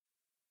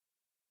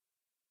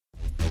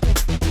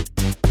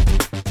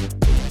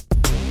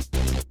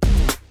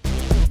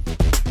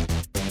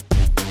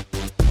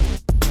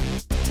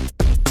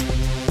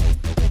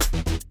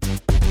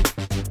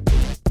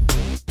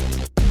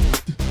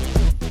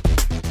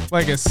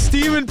like a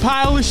steaming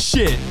pile of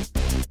shit.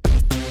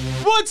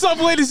 What's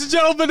up, ladies and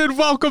gentlemen, and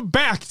welcome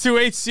back to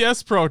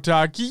HCS Pro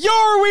Talk,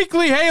 your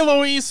weekly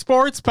Halo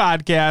esports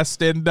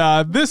podcast. And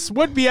this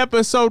would be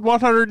episode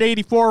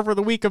 184 for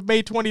the week of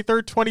May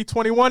 23rd,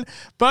 2021.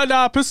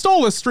 But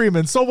Pistola's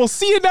streaming, so we'll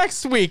see you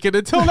next week. And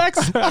until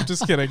next time, I'm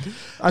just kidding.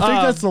 I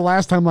think that's the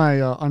last time I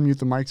unmute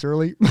the mics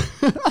early.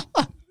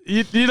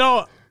 you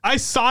know, I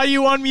saw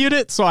you unmute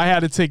it, so I had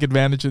to take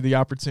advantage of the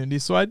opportunity,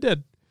 so I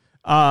did.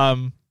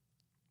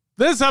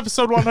 This is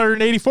episode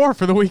 184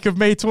 for the week of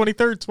May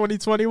 23rd,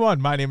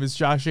 2021. My name is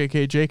Josh,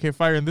 aka JK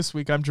Fire, and this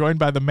week I'm joined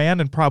by the man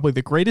and probably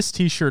the greatest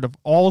t-shirt of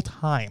all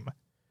time.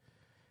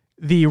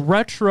 The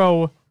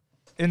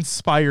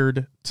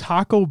retro-inspired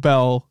Taco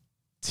Bell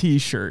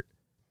t-shirt.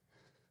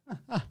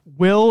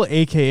 Will,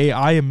 aka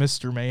I am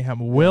Mr.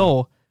 Mayhem.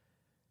 Will,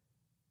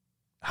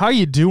 how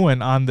you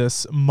doing on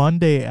this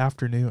Monday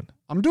afternoon?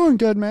 I'm doing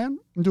good, man.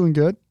 I'm doing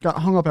good. Got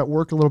hung up at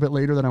work a little bit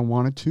later than I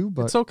wanted to,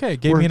 but it's okay.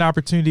 Gave me an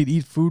opportunity to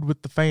eat food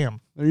with the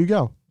fam. There you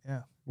go.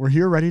 Yeah. We're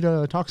here ready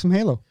to talk some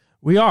Halo.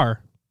 We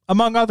are,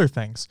 among other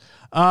things.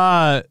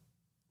 What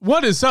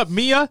is up,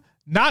 Mia?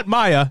 Not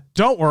Maya.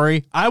 Don't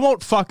worry. I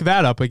won't fuck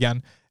that up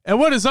again. And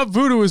what is up,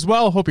 Voodoo, as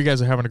well? Hope you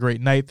guys are having a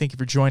great night. Thank you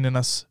for joining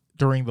us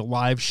during the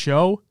live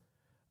show.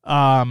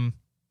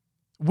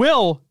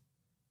 Will,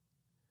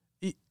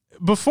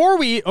 before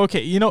we,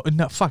 no,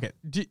 fuck it.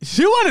 Do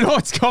you want to know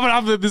what's coming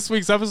up in this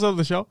week's episode of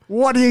the show?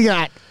 What do you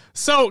got?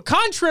 So,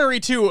 contrary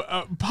to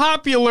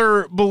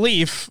popular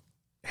belief,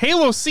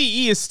 Halo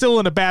CE is still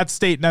in a bad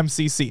state in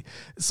MCC.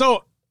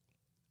 So,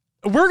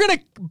 we're going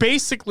to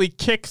basically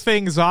kick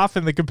things off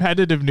in the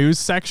competitive news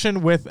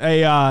section with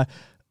a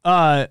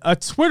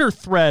Twitter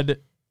thread.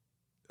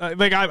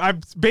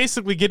 I'm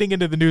basically getting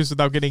into the news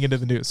without getting into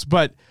the news.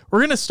 But we're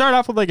going to start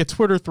off with like a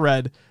Twitter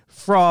thread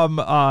from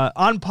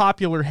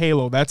Unpopular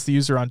Halo. That's the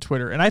user on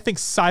Twitter. And I think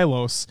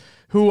Silos,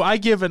 who I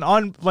give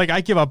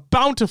a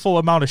bountiful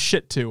amount of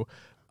shit to,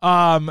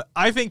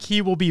 I think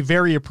he will be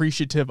very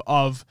appreciative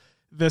of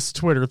this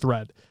Twitter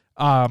thread.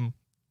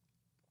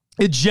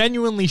 It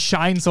genuinely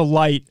shines a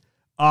light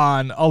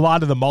on a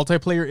lot of the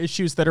multiplayer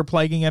issues that are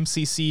plaguing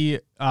MCC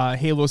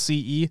Halo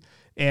CE.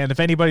 And if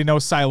anybody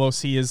knows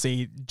Silos, he is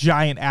a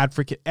giant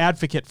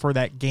advocate for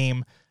that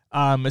game,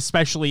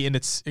 especially in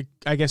its,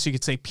 I guess you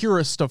could say,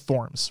 purest of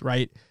forms,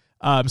 right?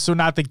 So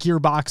not the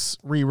Gearbox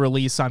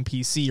re-release on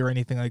PC or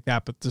anything like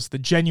that, but just the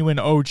genuine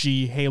OG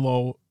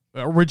Halo,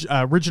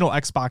 original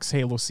Xbox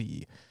Halo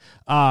CE.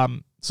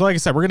 So like I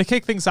said, we're going to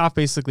kick things off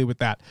basically with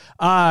that.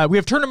 We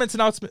have tournament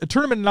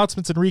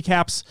announcements and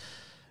recaps.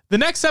 The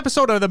next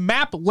episode of the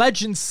Map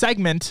Legends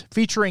segment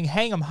featuring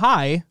Hang 'em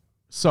High.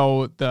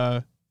 So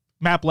the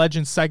Map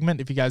Legends segment,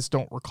 if you guys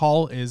don't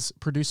recall, is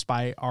produced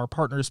by our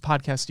partners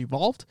Podcast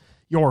Evolved,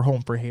 your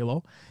home for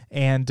Halo,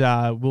 and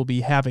we'll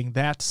be having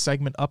that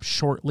segment up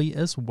shortly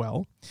as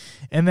well.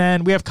 And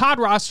then we have COD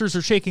rosters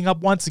are shaking up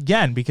once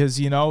again because,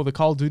 you know, the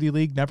Call of Duty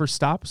League never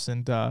stops.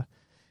 And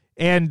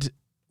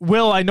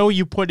Will, I know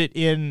you put it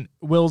in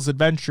Will's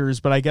Adventures,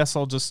 but I guess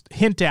I'll just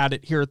hint at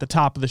it here at the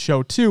top of the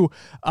show too.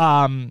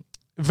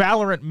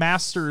 Valorant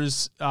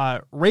Masters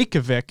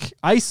Reykjavik,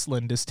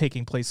 Iceland is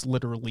taking place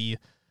literally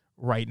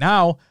right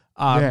now.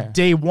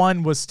 Day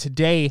one was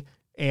today,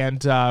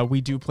 and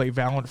we do play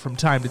Valorant from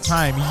time to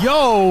time.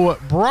 Yo,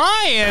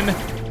 Brian!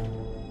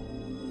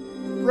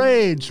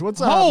 Rage,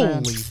 what's up,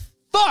 man? Holy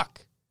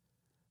fuck!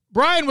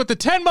 Brian with the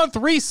 10-month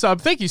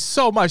resub, thank you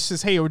so much.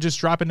 Says, hey, we're just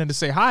dropping in to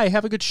say hi.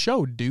 Have a good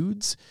show,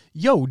 dudes.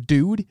 Yo,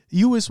 dude,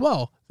 you as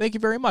well. Thank you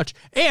very much.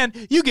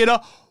 And you get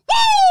a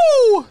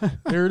woo!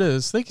 There it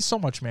is. Thank you so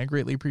much, man.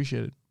 Greatly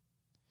appreciated.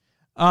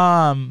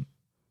 So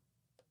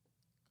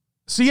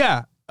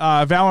yeah,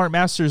 Valorant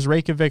Masters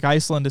Reykjavik,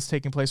 Iceland is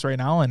taking place right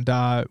now, and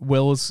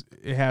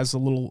it has a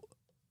little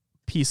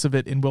piece of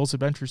it in Will's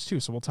Adventures too,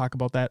 so we'll talk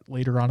about that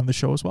later on in the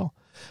show as well.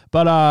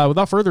 But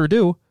without further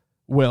ado,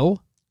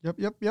 Will,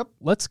 Yep.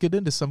 let's get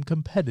into some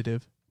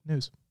competitive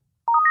news.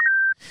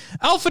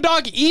 Alpha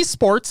Dog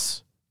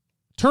Esports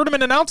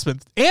tournament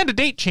announcement and a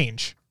date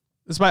change.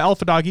 This is by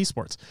Alpha Dog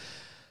Esports.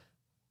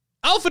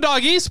 Alpha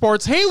Dog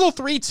Esports Halo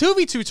 3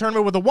 2v2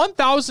 tournament with a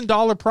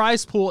 $1,000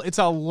 prize pool. It's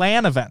a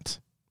LAN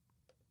event.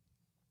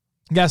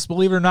 Yes,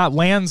 believe it or not,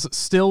 LANs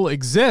still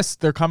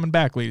exist. They're coming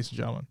back, ladies and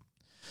gentlemen.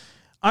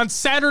 On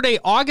Saturday,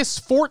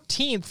 August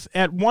 14th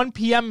at 1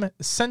 p.m.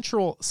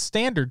 Central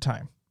Standard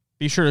Time.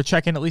 Be sure to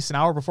check in at least an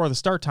hour before the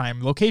start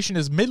time. Location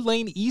is Mid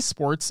Lane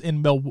Esports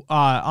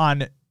on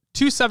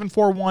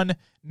 2741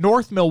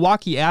 North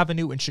Milwaukee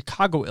Avenue in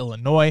Chicago,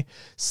 Illinois.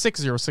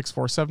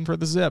 60647 for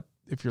the zip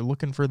if you're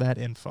looking for that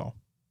info.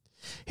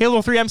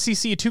 Halo 3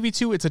 MCC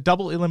 2v2, it's a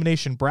double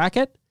elimination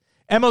bracket.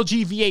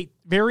 MLG V8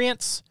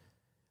 variants.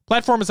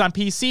 Platform is on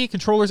PC.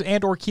 Controllers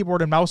and or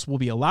keyboard and mouse will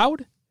be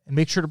allowed. And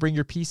make sure to bring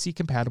your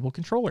PC-compatible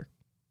controller.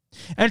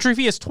 Entry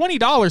fee is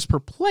 $20 per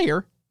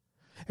player.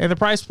 And the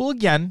prize pool,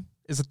 again,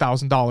 is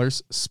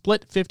 $1,000,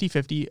 split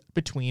 50-50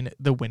 between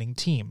the winning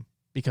team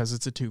because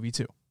it's a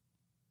 2v2.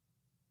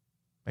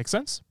 Make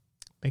sense?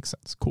 Makes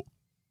sense. Cool.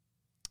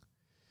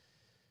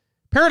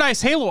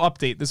 Paradise Halo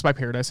update. This is by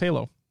Paradise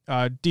Halo.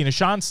 Dina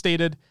Sean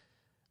stated,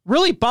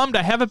 really bummed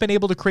I haven't been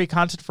able to create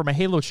content for my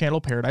Halo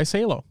channel, Paradise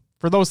Halo.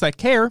 For those that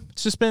care,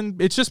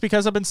 it's just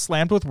because I've been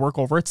slammed with work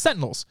over at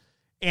Sentinels.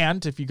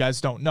 And if you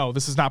guys don't know,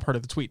 this is not part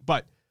of the tweet,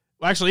 but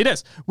actually it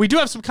is. We do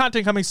have some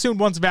content coming soon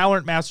once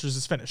Valorant Masters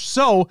is finished.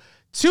 So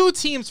 2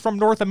 teams from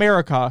North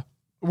America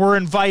were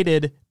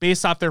invited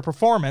based off their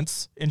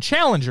performance in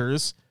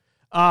Challengers.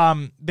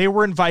 They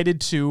were invited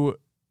to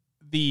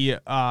the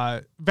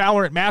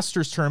Valorant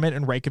Masters tournament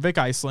in Reykjavik,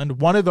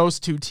 Iceland. One of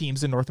those 2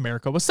 teams in North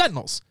America was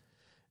Sentinels.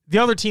 The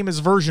other team is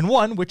Version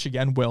 1, which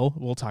again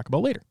we'll talk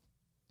about later.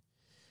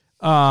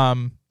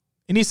 And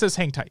he says,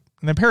 hang tight.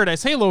 And then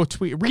Paradise Halo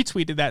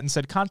retweeted that and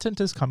said, content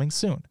is coming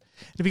soon.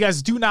 And if you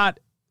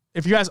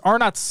guys are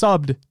not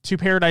subbed to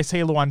Paradise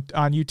Halo on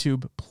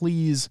YouTube,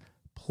 please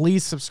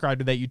subscribe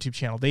to that YouTube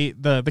channel.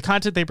 The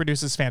content they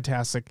produce is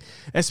fantastic,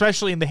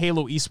 especially in the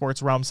Halo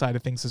esports realm side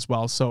of things as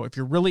well. So if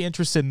you're really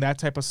interested in that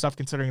type of stuff,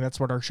 considering that's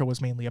what our show is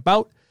mainly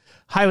about,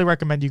 highly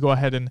recommend you go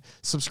ahead and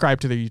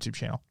subscribe to their YouTube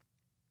channel.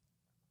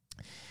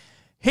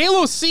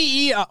 Halo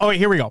CE.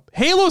 Here we go.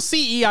 Halo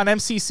CE on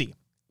MCC.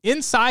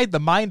 Inside the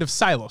Mind of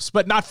Silos,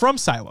 but not from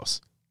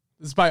Silos.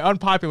 This is by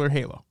Unpopular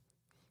Halo.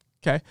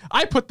 Okay.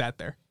 I put that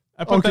there.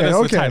 I put that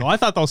as the title. I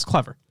thought that was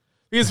clever.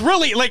 Because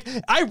really, like,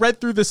 I read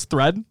through this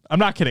thread. I'm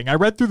not kidding. I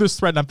read through this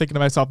thread and I'm thinking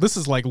to myself, this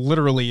is like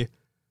literally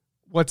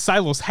what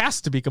Silos has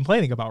to be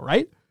complaining about,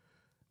 right?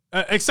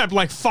 Except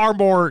like far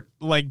more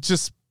like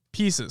just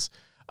pieces.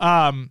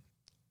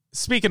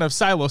 Speaking of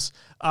Silos,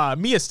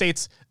 Mia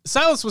states,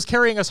 Silos was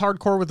carrying us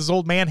hardcore with his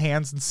old man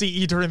hands and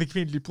CE during the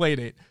community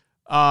playdate.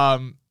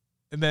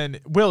 And then,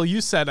 Will, you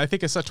said, I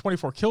think I saw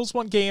 24 kills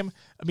one game.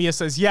 Mia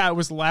says, yeah, it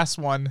was the last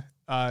one.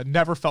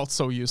 Never felt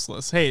so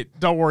useless. Hey,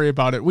 don't worry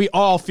about it. We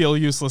all feel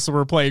useless when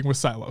we're playing with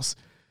Silos.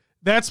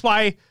 That's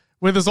why,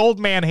 with his old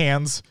man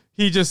hands,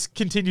 he just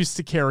continues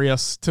to carry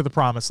us to the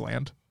promised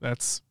land.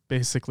 That's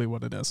basically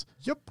what it is.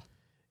 Yep.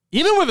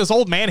 Even with his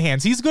old man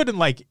hands, he's good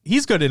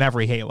in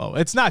every Halo.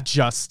 It's not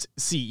just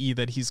CE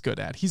that he's good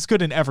at. He's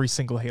good in every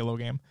single Halo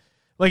game.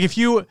 Like if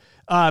you,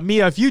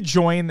 Mia, if you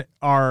join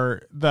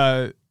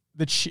the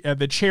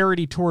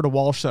charity tour to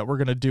Walsh that we're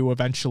gonna do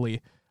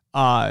eventually,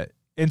 and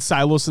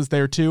Silos is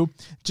there too,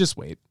 just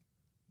wait.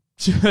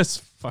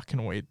 Just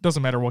fucking wait.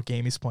 Doesn't matter what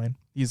game he's playing.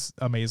 He's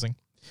amazing.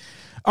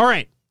 All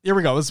right, here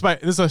we go. This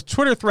is a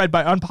Twitter thread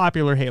by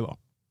Unpopular Halo.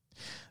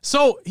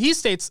 So he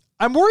states,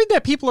 I'm worried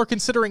that people are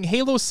considering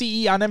Halo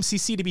CE on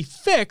MCC to be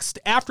fixed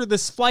after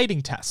this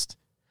flighting test.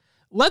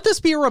 Let this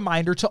be a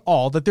reminder to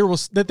all that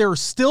there are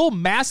still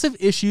massive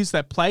issues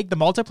that plague the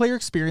multiplayer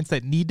experience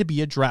that need to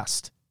be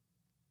addressed.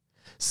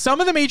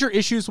 Some of the major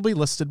issues will be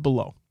listed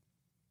below.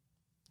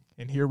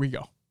 And here we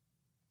go.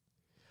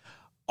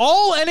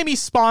 All enemy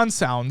spawn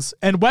sounds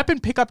and weapon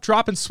pickup,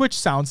 drop, and switch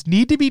sounds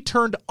need to be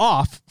turned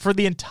off for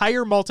the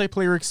entire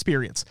multiplayer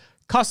experience.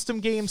 Custom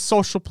games,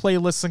 social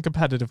playlists, and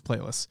competitive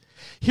playlists.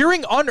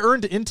 Hearing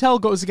unearned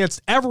intel goes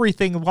against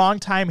everything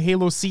longtime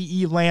Halo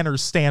CE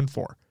LANers stand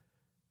for.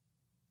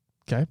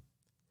 Okay.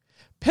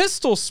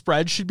 Pistol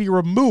spread should be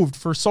removed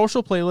for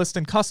social playlist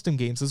and custom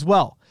games as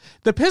well.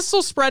 The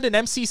pistol spread in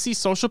MCC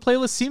social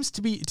playlist seems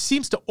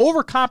to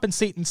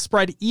overcompensate and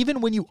spread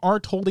even when you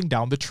aren't holding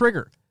down the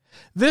trigger.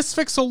 This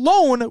fix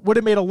alone would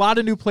have made a lot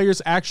of new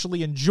players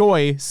actually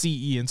enjoy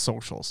CE in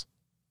socials.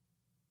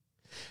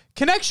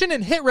 Connection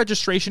and hit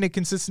registration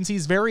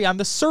inconsistencies vary on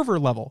the server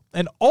level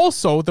and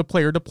also the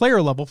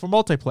player-to-player level for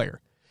multiplayer.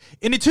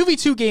 In a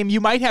 2v2 game,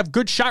 you might have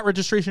good shot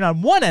registration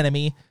on one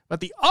enemy, but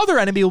the other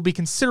enemy will be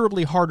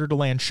considerably harder to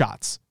land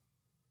shots.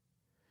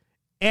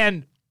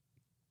 And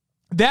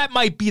that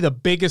might be the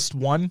biggest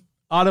one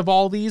out of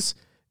all these,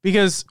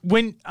 because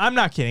I'm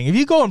not kidding, if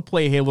you go and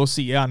play Halo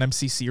CE on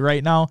MCC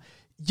right now,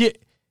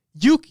 it's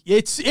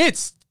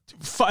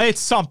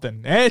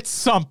something. It's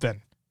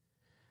something.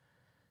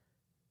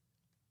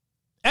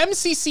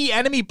 MCC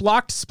enemy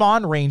blocked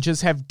spawn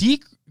ranges have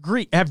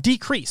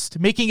decreased,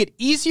 making it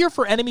easier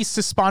for enemies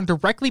to spawn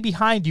directly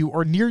behind you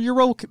or near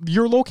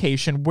your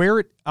location,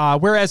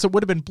 whereas it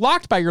would have been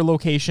blocked by your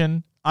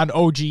location on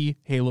OG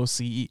Halo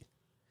CE.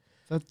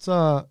 That's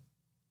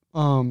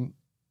when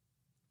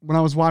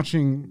I was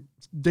watching,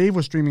 Dave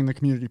was streaming the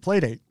community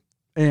playdate,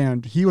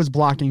 and he was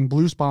blocking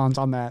blue spawns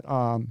on that.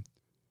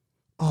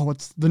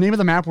 What's the name of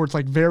the map where it's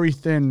like very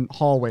thin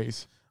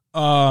hallways?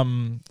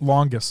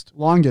 Longest.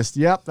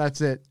 Yep,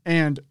 that's it.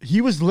 And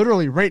he was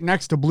literally right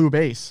next to blue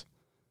base,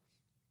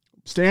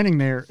 standing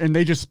there, and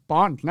they just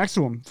spawned next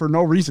to him for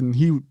no reason.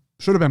 He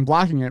should have been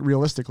blocking it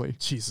realistically.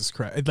 Jesus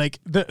Christ. Like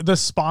the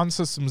spawn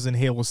systems in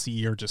Halo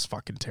CE are just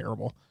fucking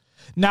terrible.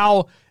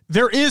 Now,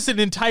 there is an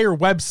entire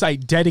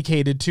website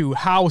dedicated to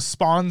how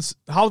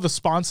the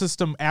spawn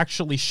system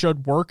actually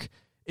should work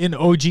in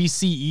OG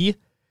CE,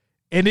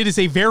 and it is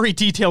a very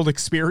detailed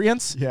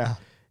experience. Yeah.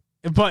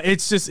 But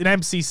it's just, in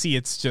MCC,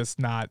 it's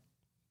not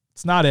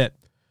it.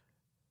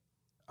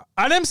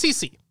 On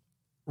MCC,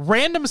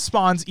 random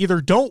spawns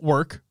either don't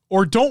work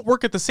or don't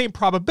work at the same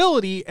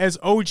probability as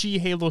OG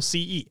Halo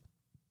CE.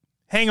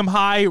 Hang 'em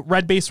High,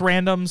 Red Base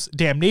randoms,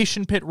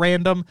 Damnation Pit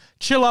random,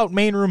 Chill Out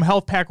Main Room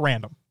Health Pack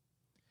random.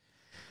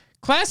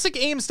 Classic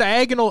Aim's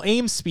diagonal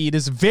aim speed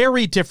is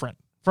very different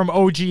from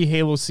OG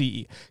Halo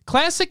CE.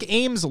 Classic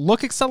Aim's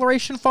look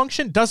acceleration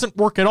function doesn't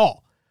work at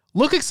all.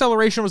 Look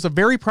acceleration was a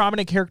very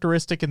prominent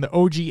characteristic in the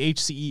OG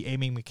HCE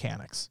aiming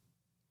mechanics.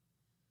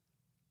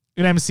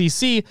 In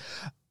MCC,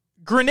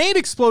 grenade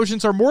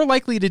explosions are more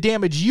likely to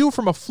damage you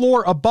from a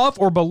floor above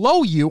or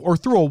below you or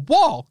through a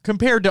wall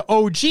compared to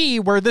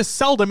OG, where this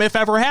seldom, if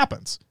ever,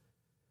 happens.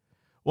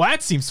 Well,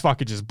 that seems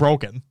fucking just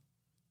broken.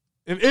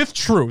 If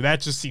true,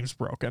 that just seems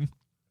broken.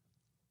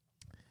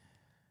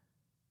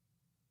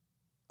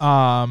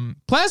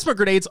 Plasma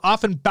grenades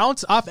often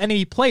bounce off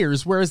enemy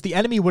players, whereas the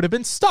enemy would have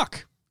been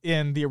stuck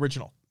in the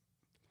original.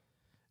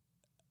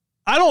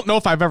 I don't know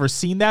if I've ever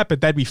seen that,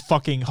 but that'd be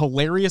fucking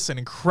hilarious and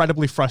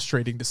incredibly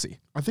frustrating to see.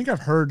 I think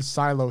I've heard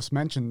Silos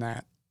mention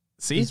that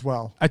as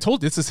well. I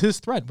told you, this is his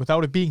thread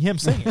without it being him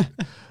saying it.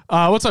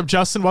 What's up,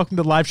 Justin? Welcome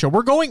to the live show.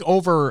 We're going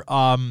over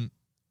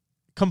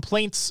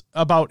complaints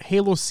about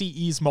Halo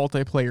CE's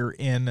multiplayer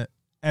in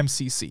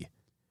MCC.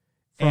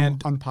 From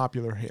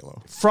Unpopular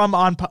Halo. From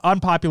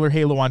Unpopular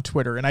Halo on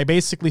Twitter. And I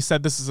basically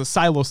said this is a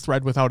Silos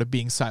thread without it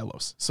being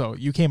Silos. So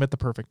you came at the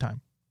perfect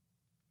time.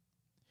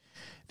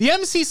 The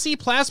MCC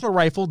plasma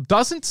rifle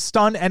doesn't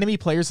stun enemy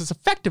players as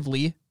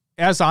effectively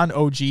as on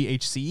OG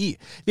HCE.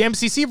 The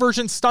MCC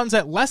version stuns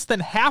at less than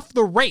half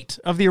the rate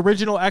of the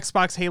original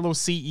Xbox Halo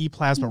CE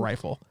plasma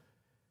rifle.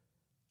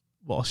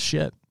 Well,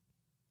 shit.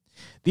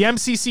 The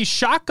MCC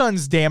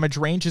shotgun's damage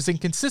range is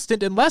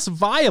inconsistent and less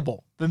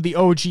viable than the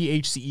OG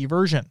HCE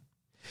version.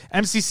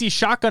 MCC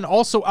shotgun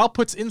also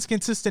outputs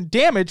inconsistent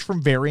damage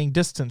from varying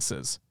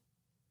distances.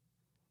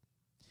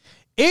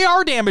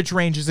 AR damage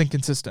range is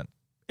inconsistent.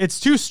 It's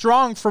too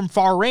strong from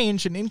far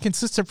range and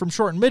inconsistent from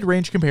short and mid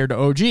range compared to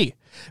OG.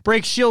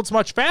 Breaks shields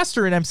much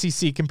faster in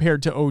MCC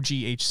compared to OG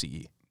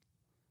HCE.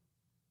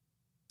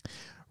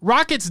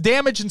 Rocket's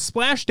damage and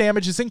splash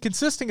damage is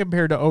inconsistent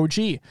compared to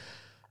OG.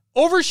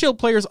 Overshield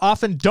players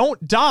often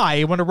don't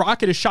die when a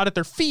rocket is shot at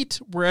their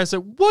feet, whereas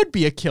it would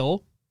be a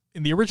kill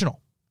in the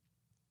original.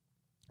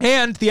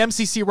 And the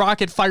MCC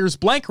rocket fires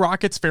blank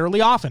rockets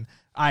fairly often.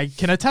 I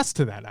can attest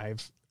to that.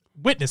 I've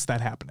witnessed that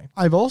happening.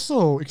 I've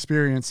also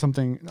experienced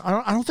something.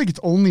 I don't think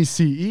it's only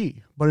CE,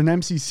 but in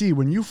MCC,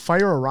 when you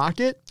fire a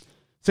rocket,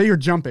 say you're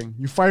jumping,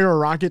 you fire a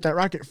rocket, that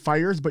rocket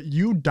fires, but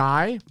you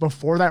die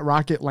before that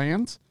rocket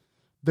lands,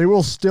 there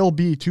will still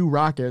be two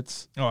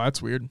rockets. Oh, that's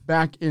weird.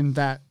 Back in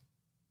the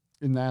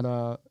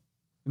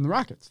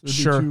rockets.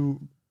 There'd be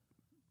two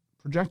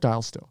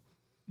projectiles still.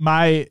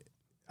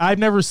 I've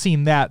never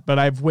seen that, but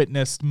I've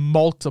witnessed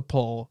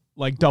multiple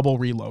like double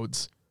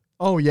reloads.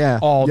 Oh yeah.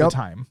 All the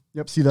time.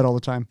 Yep, see that all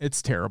the time.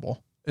 It's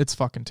terrible. It's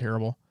fucking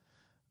terrible.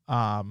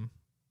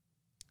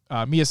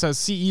 Mia says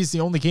CE is the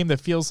only game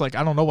that feels like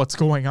I don't know what's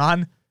going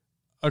on.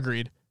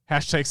 Agreed.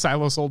 Hashtag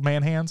Silos old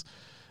man hands.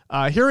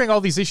 Hearing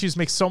all these issues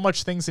makes so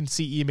much things in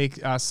CE make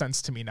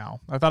sense to me now.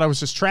 I thought I was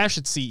just trash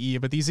at CE,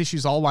 but these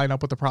issues all line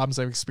up with the problems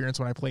I've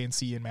experienced when I play in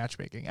CE and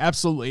matchmaking.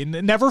 Absolutely.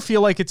 And never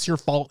feel like it's your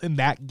fault in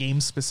that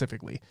game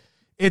specifically.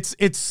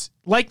 It's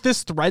like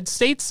this thread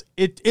states,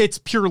 it's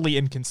purely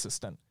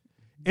inconsistent.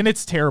 And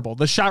it's terrible.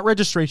 The shot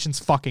registration's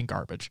fucking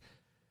garbage.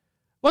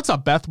 What's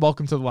up, Beth?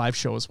 Welcome to the live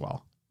show as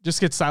well.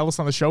 Just get Silas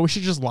on the show. We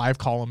should just live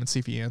call him and see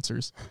if he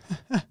answers.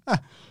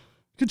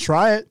 Could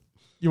try it.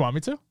 You want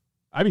me to?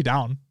 I'd be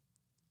down.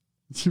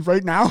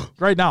 Right now?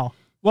 Right now.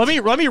 Let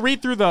me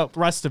read through the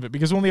rest of it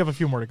because we only have a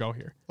few more to go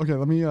here. Okay,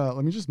 let me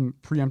just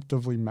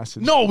preemptively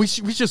message. No, we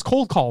just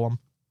cold call him.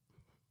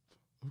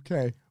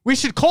 Okay. We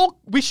should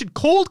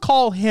cold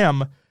call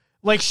him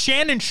like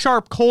Shannon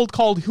Sharp cold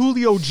called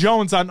Julio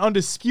Jones on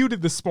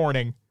Undisputed this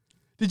morning.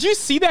 Did you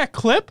see that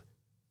clip?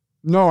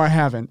 No, I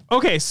haven't.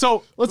 Okay,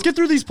 so let's get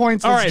through these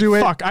points. Let's do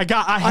it. Fuck,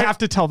 I have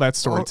to tell that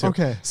story too.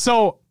 Okay.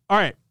 So, all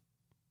right.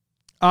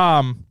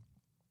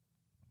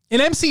 In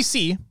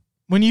MCC,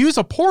 when you use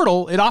a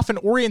portal, it often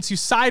orients you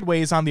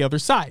sideways on the other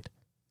side.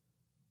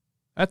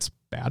 That's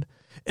bad.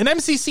 In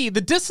MCC,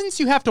 the distance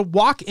you have to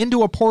walk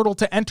into a portal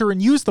to enter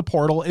and use the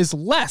portal is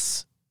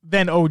less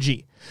than OG.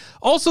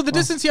 Also, the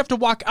distance you have to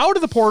walk out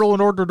of the portal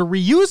in order to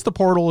reuse the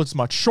portal is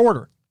much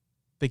shorter.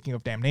 Thinking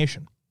of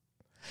damnation.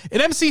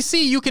 In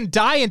MCC, you can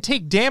die and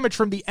take damage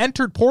from the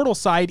entered portal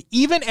side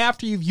even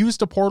after you've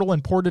used a portal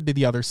and ported to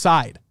the other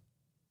side.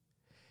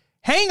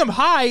 Hang 'em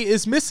High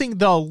is missing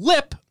the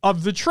lip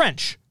of the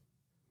trench.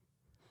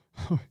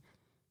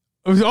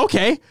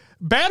 Okay.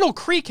 Battle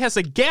Creek has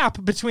a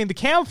gap between the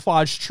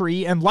camouflage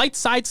tree and light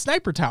side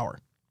sniper tower.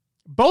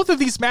 Both of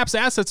these maps'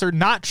 assets are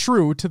not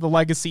true to the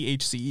legacy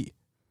HCE.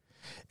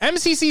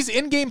 MCC's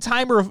in-game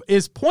timer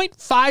is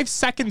 0.5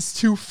 seconds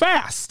too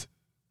fast.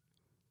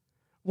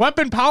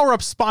 Weapon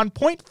power-ups spawn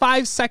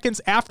 0.5 seconds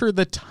after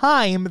the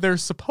time they're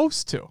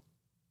supposed to.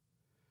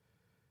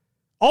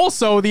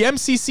 Also, the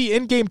MCC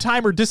in-game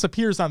timer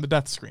disappears on the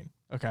death screen.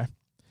 Okay.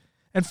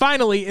 And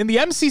finally, in the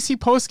MCC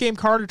post-game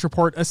carnage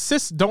report,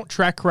 assists don't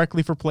track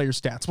correctly for player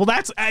stats. Well,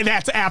 that's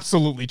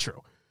absolutely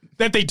true.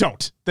 That they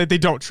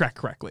don't track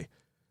correctly.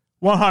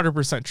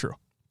 100% true.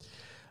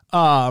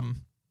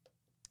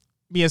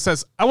 Mia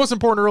says, I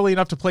wasn't born early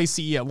enough to play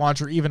CE at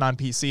launch or even on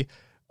PC.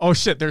 Oh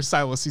shit, there's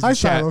Silas. He's Hi, in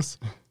chat. Silas.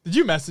 Did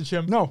you message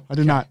him? No, I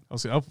did not. I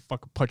was gonna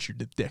fucking punch your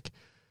dick.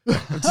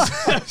 I'm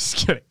just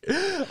kidding.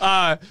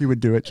 He would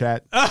do it,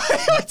 chat. I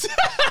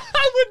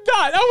would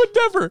not. I would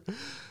never.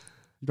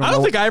 I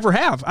don't think I ever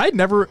have. Have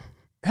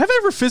I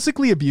ever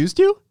physically abused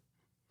you?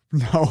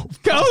 No.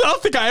 I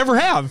don't think I ever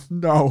have.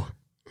 No.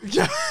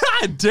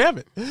 God damn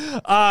it.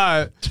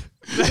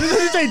 You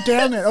say,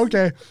 damn it.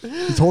 Okay.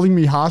 He's holding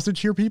me hostage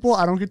here, people.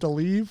 I don't get to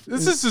leave.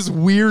 This is just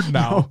weird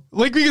now. No.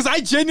 Like, because I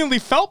genuinely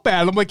felt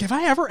bad. I'm like, have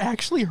I ever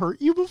actually hurt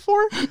you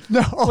before?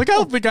 No. Like, I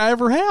don't think I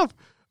ever have.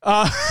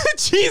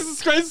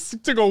 Jesus Christ,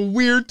 this took a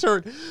weird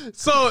turn.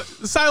 So,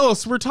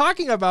 Silas, we're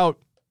talking about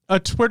a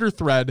Twitter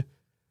thread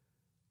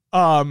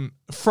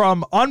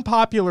from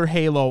Unpopular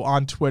Halo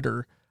on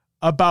Twitter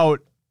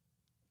about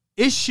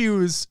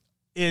issues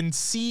in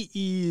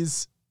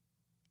CE's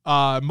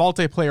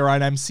multiplayer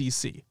on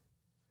MCC.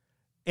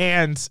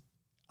 And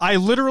I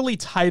literally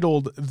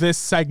titled this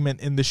segment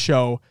in the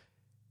show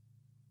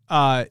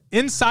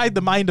Inside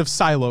the Mind of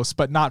Silos,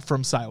 but not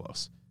from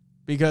Silos.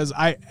 Because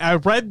I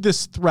read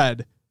this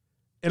thread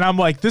and I'm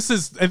like, this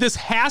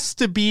has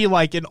to be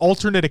like an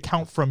alternate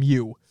account from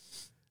you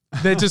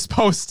that just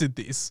posted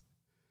these.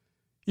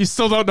 You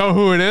still don't know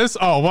who it is?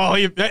 Oh, well,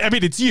 I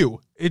mean, it's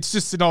you. It's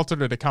just an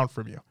alternate account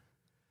from you.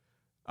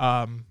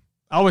 I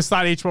always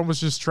thought H1 was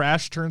just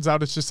trash. Turns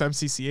out it's just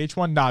MCC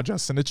H1. Nah,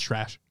 Justin, it's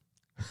trash.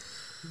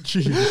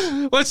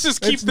 Jeez. Let's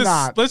just keep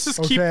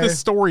keep this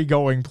story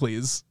going,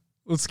 please.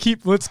 Let's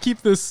keep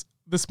this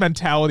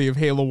mentality of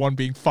Halo 1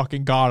 being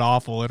fucking god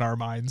awful in our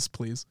minds,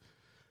 please.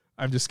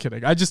 I'm just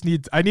kidding.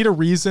 I need a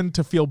reason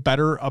to feel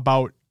better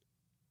about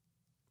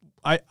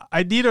I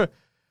need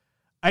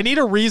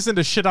a reason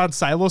to shit on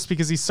Silos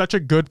because he's such a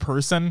good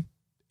person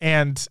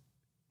and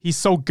he's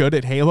so good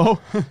at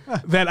Halo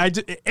that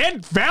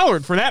and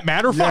Valorant for that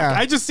matter.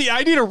 Yeah. Fuck.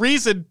 I need a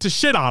reason to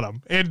shit on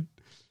him. And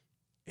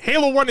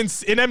Halo 1 in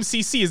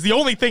MCC is the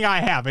only thing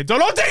I have. And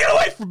don't take it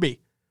away from me.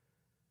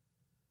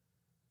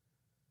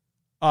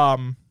 But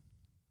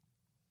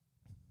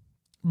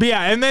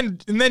yeah, and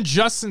then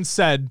Justin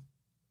said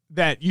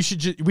that we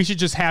should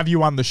just have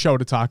you on the show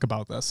to talk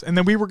about this. And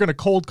then we were going to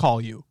cold call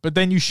you, but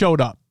then you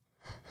showed up.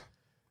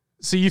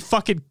 So you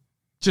fucking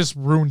just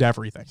ruined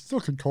everything.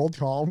 Still could cold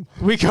call him.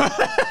 We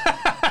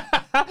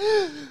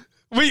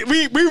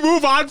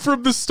move on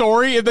from the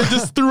story and then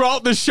just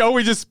throughout the show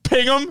we just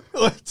ping him,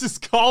 like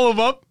just call him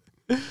up.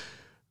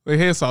 Like,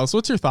 hey Silas,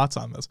 what's your thoughts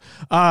on this?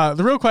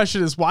 The real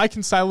question is, why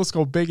can Silas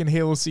go big in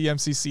Halo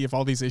CMCC if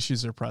all these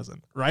issues are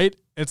present? Right?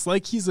 It's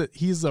like he's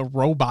a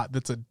robot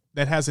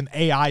that has an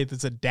AI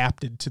that's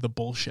adapted to the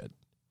bullshit.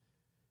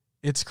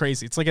 It's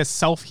crazy. It's like a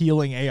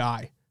self-healing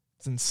AI.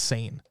 It's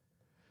insane.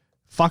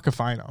 Fuck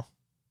if I know.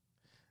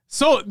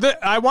 So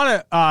I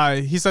want to,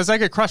 he says, I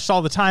get crushed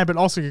all the time, but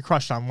also get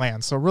crushed on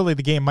land. So really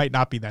the game might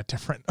not be that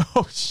different.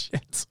 Oh,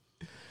 shit.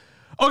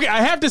 Okay,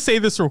 I have to say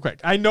this real quick.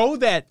 I know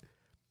that,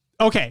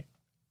 okay,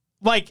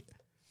 like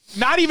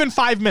not even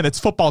 5 minutes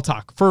football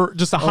talk for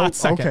just a hot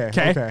second.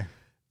 Okay.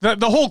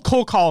 The whole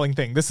cold calling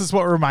thing. This is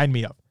what remind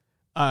me of.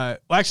 Well,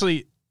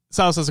 actually,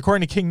 Silas says,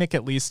 according to King Nick,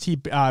 at least, he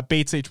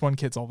baits H1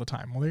 kids all the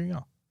time. Well, there you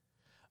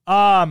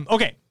go.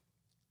 Okay.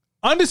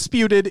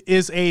 Undisputed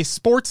is a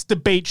sports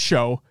debate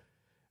show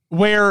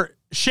where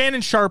Shannon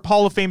Sharpe,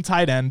 Hall of Fame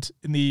tight end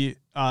in the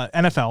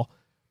NFL,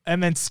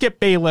 and then Skip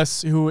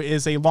Bayless, who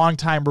is a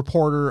longtime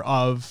reporter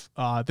of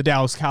the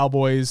Dallas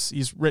Cowboys.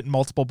 He's written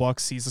multiple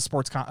books. He's a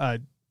sports guy,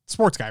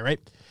 right?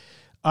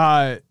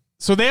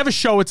 So they have a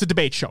show. It's a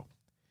debate show.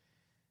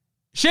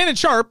 Shannon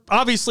Sharpe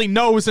obviously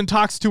knows and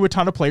talks to a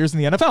ton of players in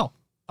the NFL.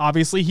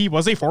 Obviously, he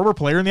was a former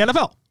player in the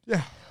NFL.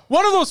 Yeah.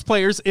 One of those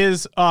players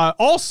is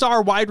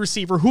all-star wide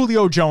receiver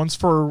Julio Jones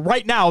for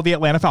right now the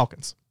Atlanta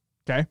Falcons.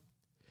 Okay.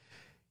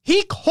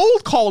 He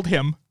cold called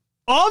him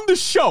on the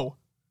show,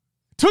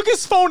 took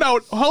his phone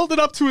out, held it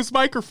up to his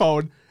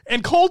microphone,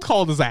 and cold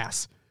called his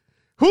ass.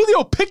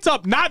 Julio picked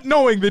up not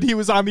knowing that he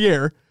was on the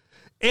air,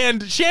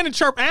 and Shannon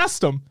Sharpe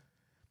asked him,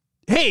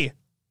 hey,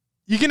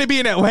 you going to be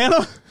in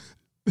Atlanta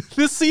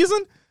this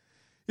season?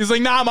 He's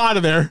like, nah, I'm out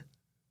of there.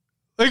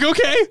 Like,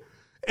 okay.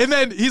 And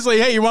then he's like,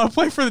 hey, you want to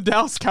play for the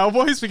Dallas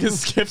Cowboys? Because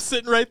Skip's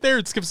sitting right there.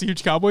 And Skip's a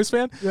huge Cowboys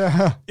fan.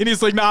 Yeah. And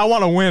he's like, nah, I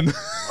want to win.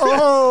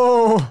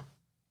 Oh.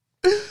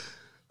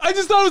 I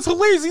just thought it was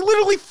hilarious. He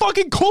literally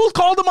fucking cold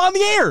called him on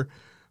the air.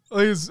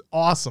 It was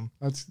awesome.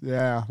 That's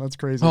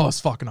crazy. Oh, it's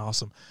fucking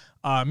awesome.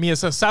 Mia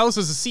says, Silas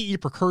is a CE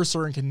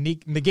precursor and can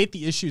negate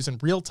the issues in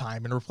real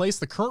time and replace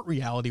the current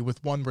reality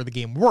with one where the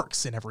game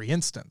works in every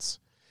instance.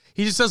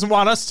 He just doesn't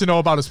want us to know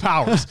about his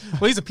powers.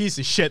 Well, he's a piece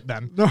of shit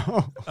then.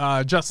 No.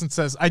 Justin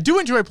says, I do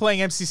enjoy playing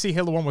MCC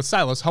Halo 1 with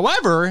Silas.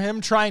 However,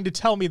 him trying to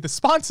tell me the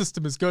spawn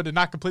system is good and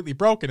not completely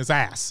broken is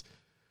ass.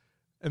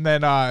 And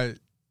then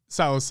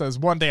Silas says,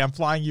 one day I'm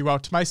flying you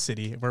out to my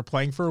city. We're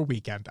playing for a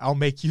weekend. I'll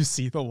make you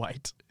see the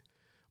light.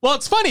 Well,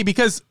 it's funny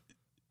because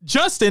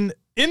Justin,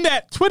 in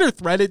that Twitter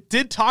thread, it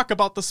did talk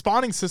about the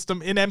spawning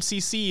system in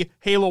MCC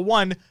Halo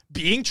 1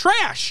 being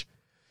trash.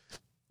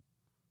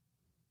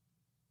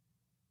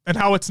 And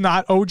how it's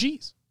not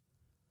OGs.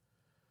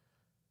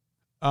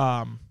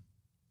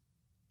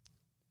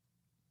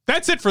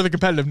 That's it for the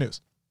competitive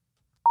news.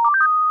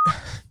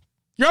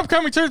 Your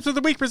upcoming terms of the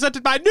week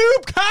presented by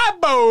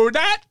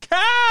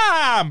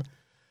NoobCombo.com.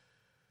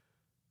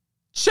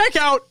 Check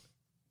out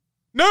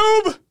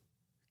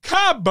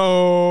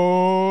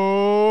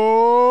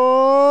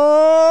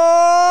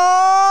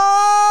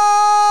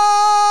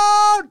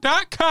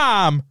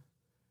NoobCombo.com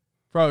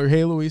for all your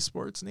Halo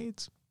esports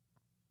needs.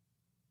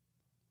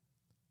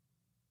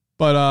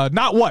 But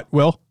not what,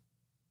 Will?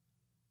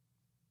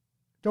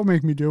 Don't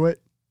make me do it.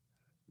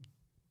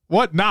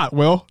 What not,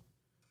 Will?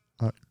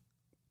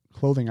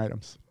 Clothing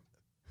items.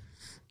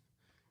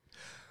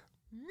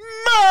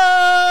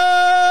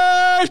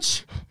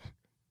 Merch!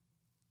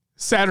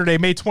 Saturday,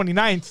 May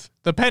 29th,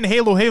 the Penn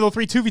Halo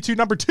 3 2v2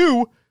 number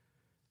 2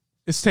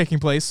 is taking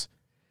place.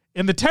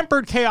 And the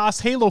Tempered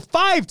Chaos Halo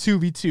 5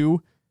 2v2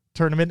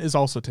 tournament is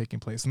also taking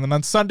place. And then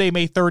on Sunday,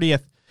 May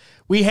 30th,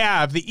 we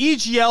have the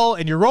EGL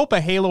and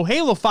Europa Halo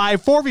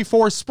 5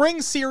 4v4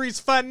 Spring Series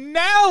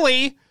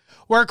finale,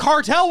 where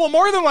Cartel will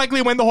more than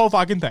likely win the whole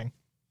fucking thing.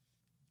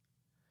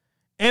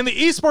 And the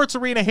Esports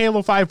Arena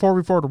Halo 5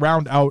 4v4 to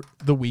round out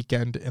the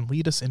weekend and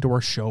lead us into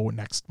our show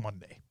next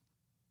Monday.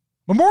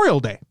 Memorial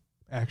Day,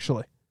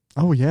 actually.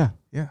 Oh, yeah.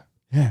 Yeah.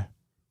 Yeah.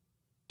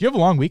 Do you have a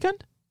long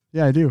weekend?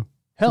 Yeah, I do.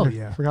 Hell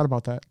yeah. Forgot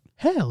about that.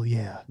 Hell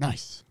yeah.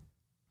 Nice.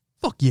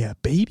 Fuck yeah,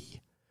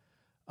 baby.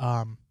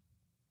 Oh,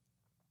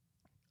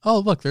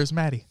 look, there's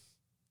Maddie.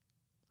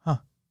 Huh.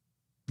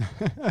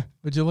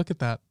 Would you look at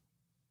that?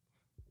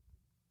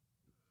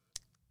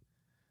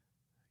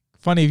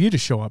 Funny of you to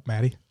show up,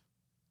 Maddie.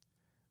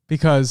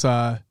 Because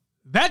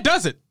that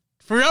does it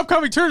for your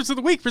upcoming terms of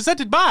the week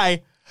presented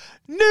by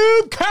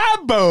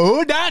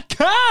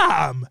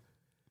NoobCombo.com.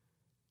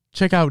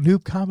 Check out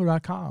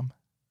NoobCombo.com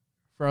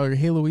for all your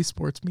Halo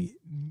esports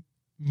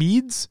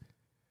meads.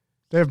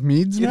 They have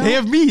meads now? They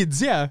have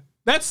meads, yeah.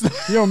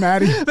 That's Yo,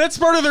 Maddie. That's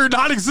part of their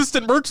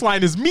non-existent merch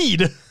line is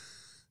mead.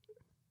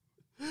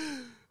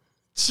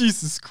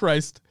 Jesus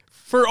Christ.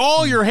 For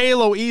all your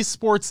Halo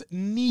esports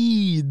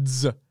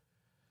needs. Do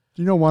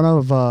you know one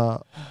of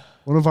our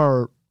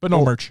But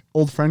no merch.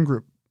 old friend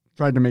group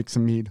tried to make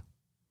some mead?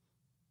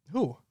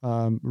 Who?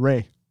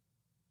 Ray.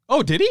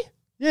 Oh, did he?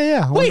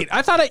 Yeah. Wait,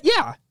 I thought it.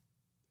 Yeah.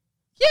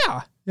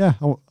 Yeah. Yeah.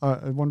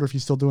 I wonder if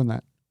he's still doing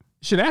that.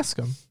 Should ask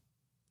him.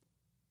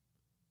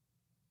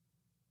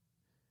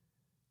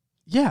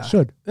 Yeah.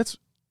 Should.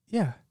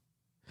 Yeah.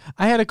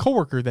 I had a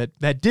coworker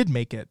that did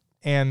make it,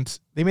 and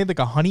they made like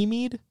a honey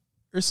mead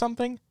or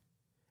something. It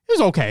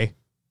was okay.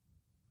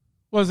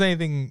 Wasn't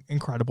anything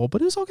incredible,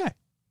 but it was okay.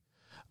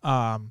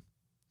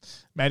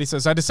 Maddie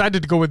says, I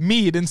decided to go with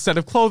mead instead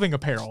of clothing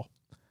apparel.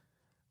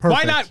 Perfect.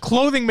 Why not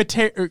clothing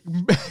material?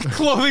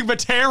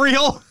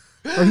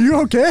 Are you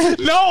okay?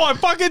 No, I'm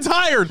fucking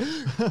tired.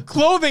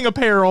 Clothing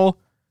apparel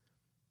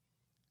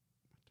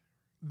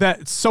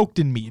that's soaked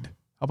in mead.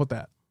 How about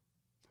that?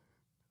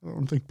 I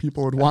don't think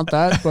people would want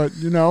that, but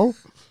you know.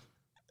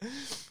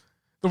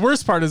 The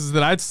worst part is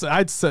that I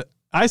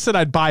said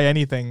I'd buy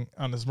anything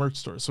on his merch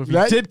store. So if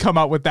he did come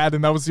out with that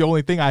and that was the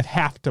only thing, I'd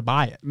have to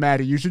buy it.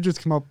 Maddie, you should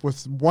just come up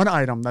with one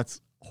item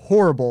that's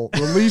horrible.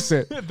 Release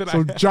it.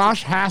 So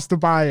Josh has to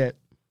buy it.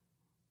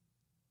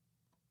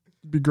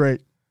 It'd be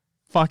great.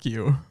 Fuck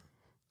you.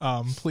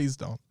 Please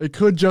don't. It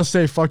could just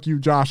say "fuck you,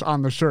 Josh"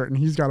 on the shirt, and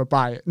he's got to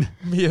buy it.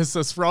 Mia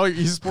says for all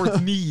your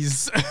esports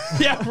knees.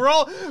 Yeah, for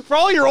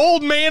all your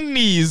old man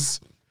knees.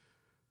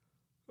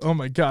 Oh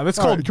my god, that's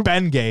called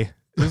Bengay,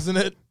 isn't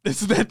it?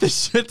 Isn't that the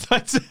shit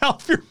that's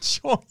help your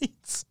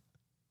joints?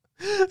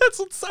 That's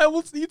what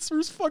Silence needs for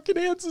his fucking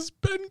hands is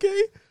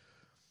Bengay.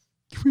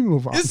 Can we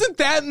move on? Isn't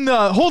that in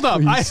the hold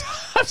up?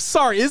 I'm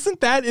sorry. Isn't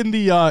that in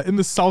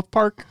the South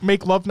Park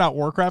Make Love Not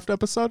Warcraft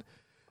episode?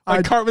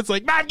 Like Cartman's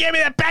like, Mom, give me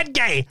that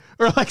Bengay,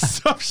 or like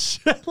some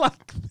shit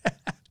like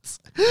that.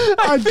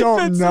 I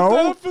don't know. In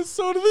that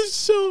episode of the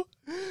show.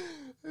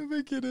 I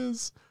think it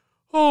is.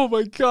 Oh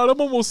my god,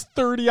 I'm almost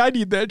 30. I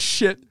need that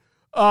shit.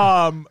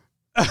 Justin,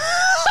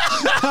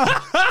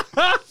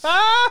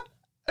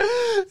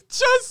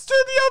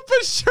 you have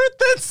a shirt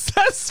that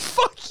says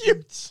 "fuck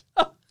you,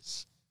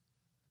 Josh."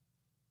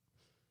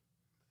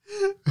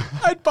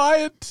 I'd buy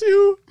it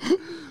too.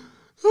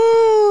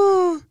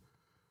 Oh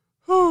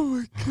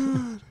my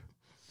god.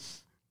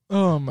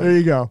 Oh my. There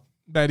you go.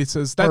 Maddie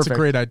says that's a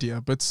great idea,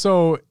 but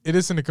so it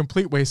isn't a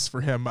complete waste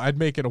for him. I'd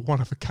make it a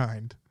one of a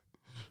kind.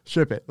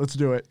 Ship it. Let's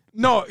do it.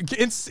 No,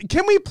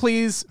 can we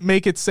please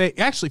make it say,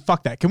 actually,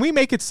 fuck that. Can we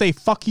make it say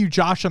 "fuck you,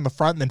 Josh" on the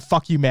front and then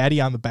 "fuck you,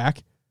 Maddie" on the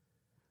back?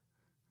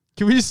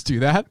 Can we just do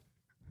that?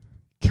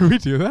 Can we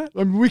do that?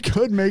 I mean, we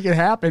could make it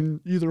happen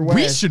either way.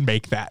 We should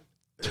make that.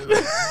 We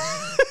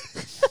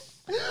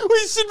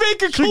should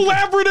make a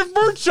collaborative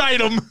merch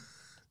item.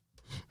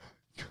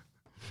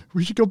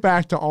 We should go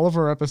back to all of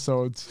our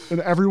episodes and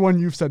everyone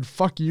you've said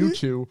 "fuck you"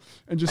 to,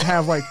 and just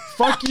have like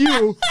 "fuck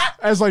you"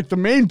 as like the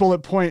main bullet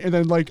point, and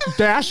then like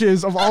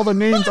dashes of all the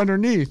names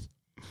underneath.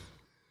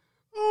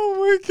 Oh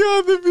my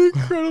god, that'd be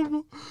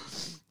incredible.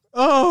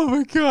 Oh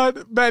my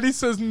god. Maddie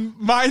says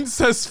mine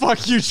says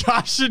 "fuck you,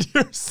 Josh," and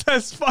yours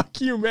says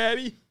 "fuck you,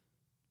 Maddie."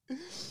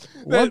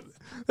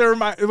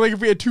 Like if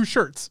we had two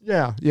shirts.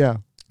 Yeah, yeah.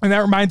 And that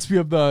reminds me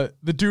of the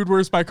dude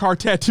wears my car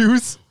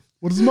tattoos.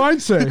 What does mine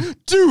say?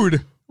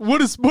 Dude,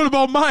 what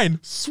about mine?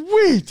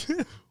 Sweet.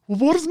 Well,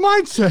 what does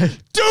mine say?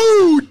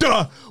 Dude,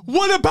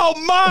 what about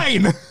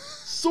mine?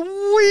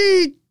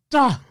 Sweet.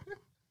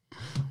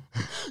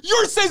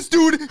 Yours says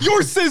dude,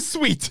 yours says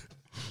sweet.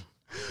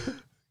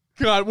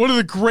 God, one of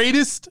the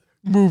greatest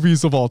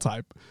movies of all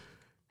time.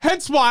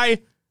 Hence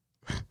why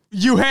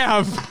you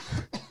have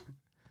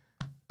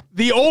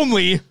the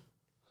only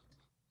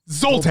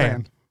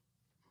Zoltan.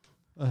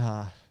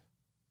 God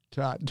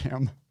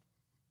damn.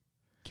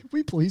 Can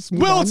we please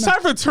move Well, on it's now?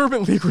 time for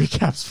Tournament League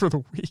recaps for the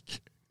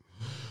week.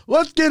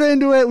 Let's get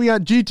into it. We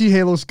got GT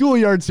Halo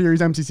Schoolyard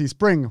Series MCC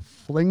Spring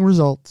Fling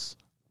results.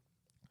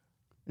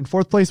 In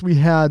fourth place, we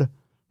had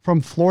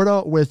from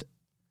Florida with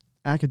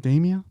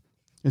Academia.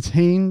 It's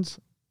Haynes.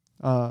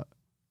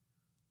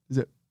 Is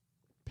it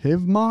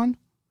Pivmon?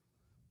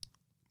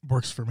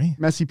 Works for me.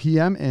 Messy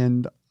PM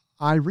and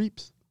I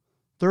Reaps.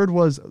 Third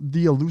was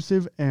The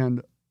Elusive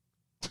and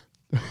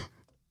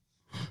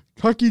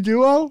Cucky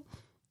Duo.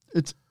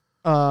 It's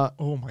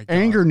Oh my God.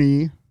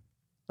 Angerny,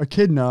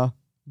 Echidna,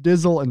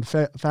 Dizzle, and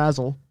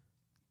Fazzle.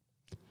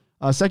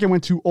 Second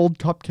went to Old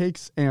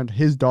Cupcakes and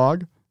His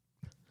Dog.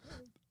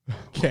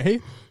 Okay.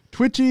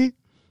 Twitchy,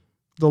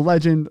 The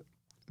Legend,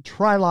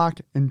 Trilock,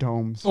 and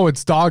Domes. Oh,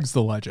 it's Dog's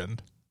the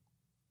Legend.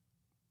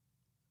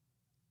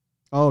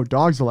 Oh,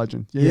 Dog's the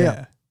Legend.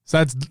 Yeah.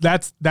 So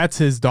that's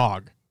his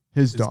dog.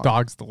 His His dog.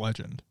 Dog's the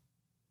Legend.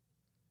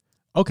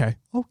 Okay.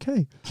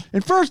 Okay.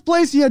 In first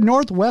place, you had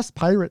Northwest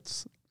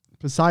Pirates,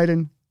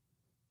 Poseidon,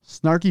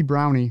 Snarky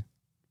Brownie,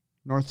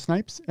 North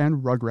Snipes,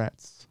 and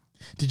Rugrats.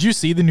 Did you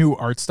see the new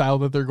art style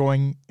that they're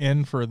going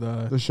in for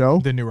The show?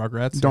 the new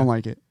Rugrats? Don't Yeah.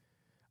 like it.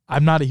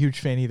 I'm not a huge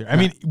fan either. I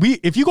mean,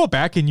 if you go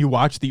back and you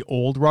watch the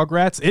old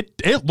Rugrats,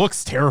 it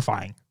looks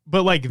terrifying.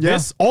 But like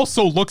this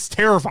also looks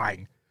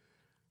terrifying.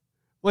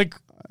 Like,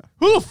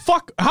 who the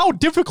fuck? How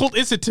difficult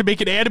is it to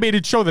make an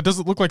animated show that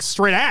doesn't look like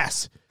straight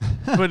ass?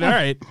 But all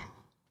right.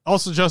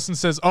 Also, Justin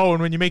says, "Oh,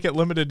 and when you make it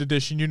limited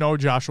edition, you know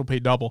Josh will pay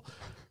double."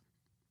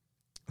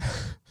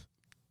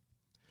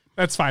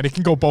 That's fine. It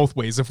can go both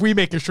ways. If we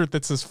make a shirt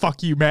that says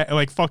 "fuck you, Matt,"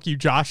 like "fuck you,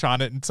 Josh" on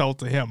it and sell it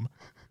to him,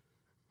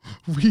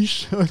 We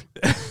should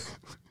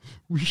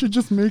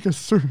just make a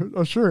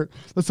shirt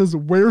that says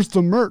 "Where's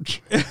the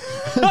merch?"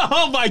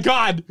 oh my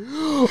God.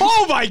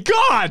 Oh my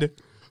God.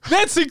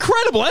 That's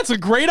incredible. That's a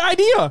great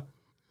idea.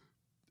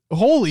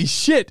 Holy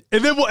shit.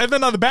 And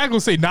then on the back we'll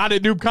say not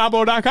at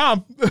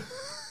noobcombo.com.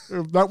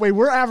 That way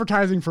we're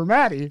advertising for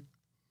Maddie.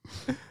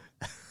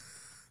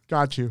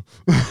 Got you.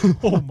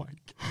 Oh my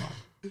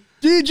God.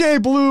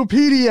 DJ Blue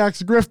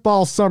PDX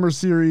Griffball Summer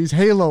Series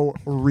Halo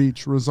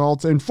Reach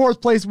results. In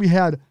fourth place, we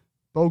had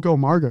Bogo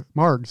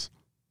Margs.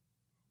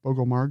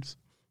 Bogo Margs?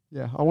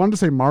 Yeah, I wanted to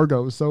say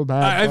Margo so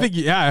bad. I think,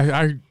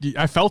 yeah,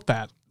 I felt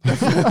that.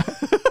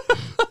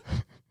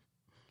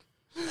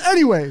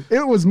 Anyway,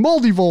 it was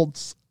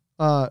Moldyvolts,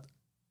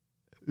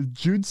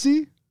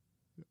 Judici,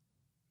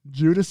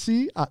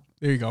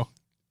 There you go.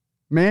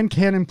 Man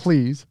Cannon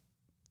Please,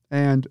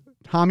 and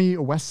Tommy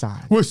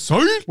Westside.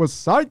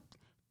 Westside?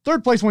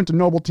 Third place went to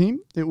Noble Team.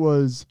 It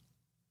was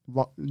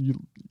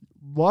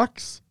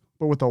Lux,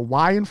 but with a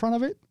Y in front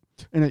of it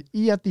and an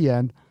E at the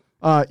end.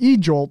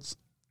 E-Jolts,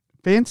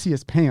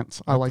 Fanciest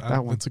Pants. I like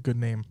that one. That's a good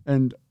name.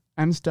 And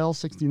Mstel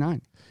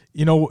 69.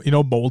 You know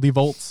Moldy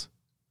Volts?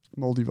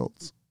 Moldy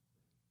Volts.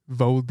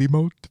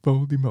 Voldemort.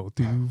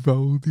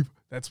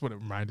 That's what it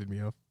reminded me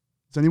of.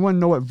 Does anyone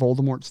know what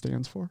Voldemort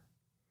stands for?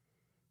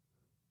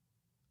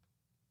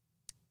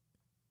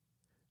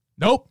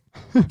 Nope.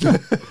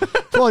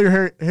 For all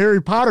your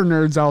Harry Potter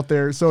nerds out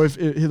there, so if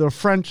you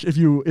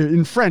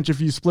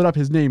split up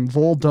his name,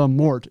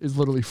 Voldemort is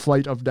literally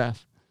flight of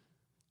death.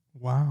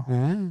 Wow.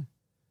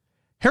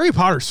 Harry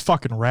Potter's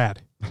fucking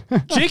rad.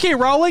 J.K.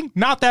 Rowling,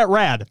 not that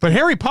rad, but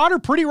Harry Potter,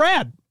 pretty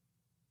rad.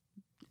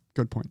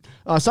 Good point.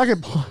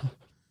 Second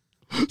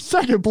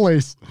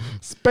place,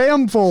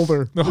 Spam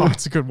Folder. Oh,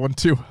 it's a good one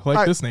too. I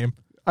like this name.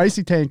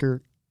 Icy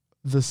Tanker,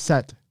 The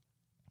Set,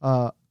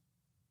 9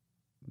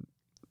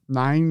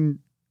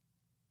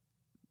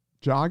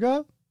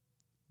 Ninjaga?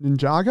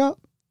 What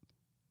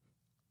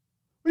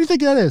do you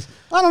think that is?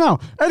 I don't know.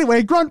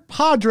 Anyway, Grunt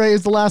Padre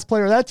is the last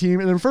player of that team.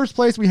 And in first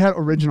place, we had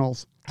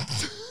Originals. I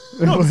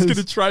was going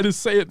to try to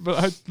say it,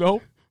 but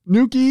no.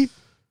 Nuki,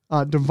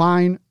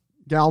 Divine,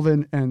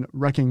 Galvin, and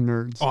Wrecking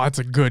Nerds. Oh, that's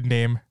a good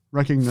name.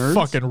 Wrecking Nerds?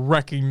 Fucking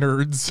Wrecking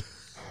Nerds.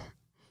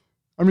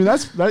 I mean,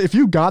 if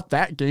you got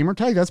that gamer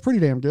tag, that's pretty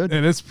damn good.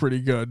 It is pretty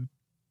good.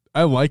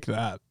 I like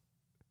that.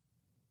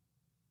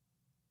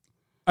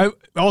 I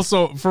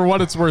also, for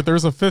what it's worth,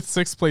 there's a 5th,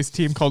 6th place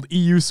team called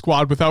EU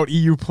Squad without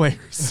EU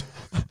players.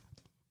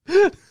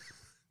 Like,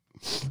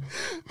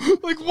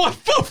 what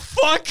the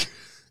fuck?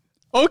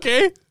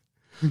 Okay.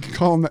 We can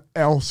call them the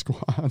L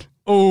Squad.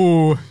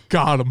 Oh,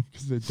 got him.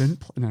 Because they didn't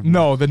play.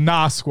 No, the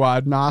Nah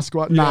Squad. Nah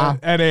Squad. Yeah,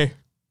 Nah. NA.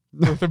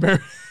 North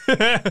America.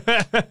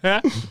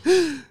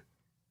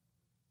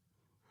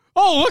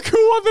 Oh, look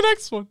who won the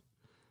next one.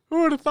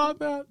 Who would have thought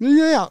that?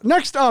 Yeah.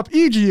 Next up,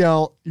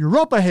 EGL,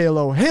 Europa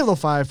Halo, Halo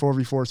 5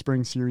 4v4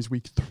 Spring Series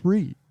Week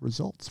 3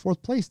 results.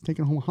 Fourth place,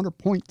 taking home 100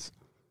 points,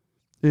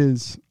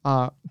 is...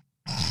 How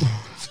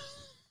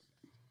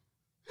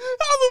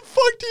the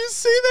fuck do you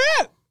see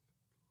that?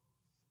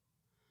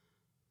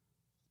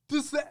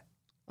 Does that...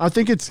 I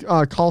think it's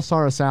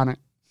Kalsara Sanit.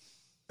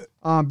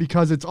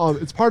 Because it's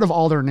part of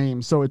all their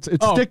names. So it's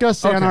Stika,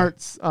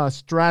 Sanart,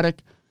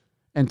 Stratic,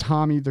 and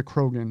Tommy the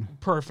Krogan.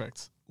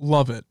 Perfect.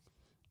 Love it.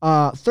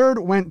 Third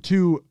went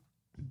to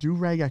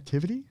Do-Rag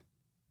Activity.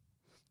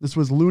 This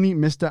was Looney,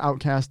 Mista,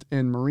 Outcast,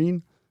 and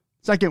Marine.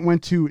 Second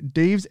went to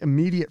Dave's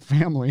Immediate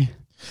Family.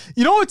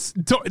 You know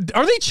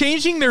are they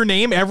changing their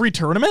name every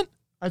tournament?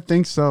 I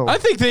think so. I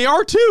think they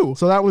are too.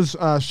 So that was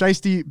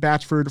Shiesty,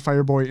 Batchford,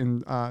 Fireboy,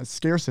 and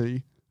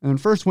Scarcity. And then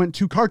first went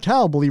to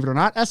Cartel, believe it or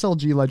not,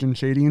 SLG Legend,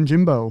 Shady, and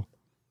Jimbo.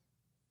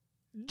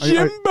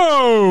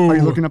 Jimbo! Are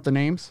you looking up the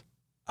names?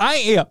 I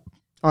am.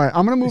 All right,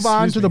 I'm going to move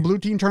on to the blue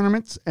team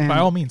tournaments. And by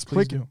all means,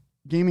 please do.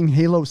 Gaming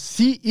Halo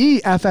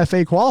CE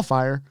FFA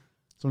qualifier.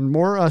 So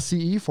more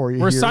CE for you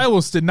Where here.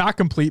 Silas did not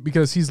complete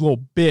because he's a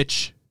little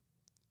bitch.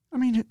 I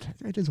mean,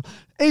 it is.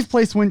 Eighth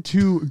place went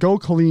to Go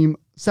Kaleem.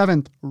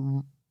 Seventh,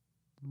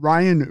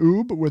 Ryan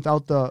Oob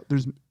without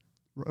there's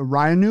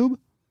Ryan Noob.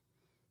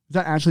 Is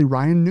that actually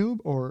Ryan Noob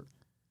or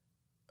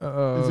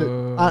is it?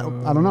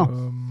 I don't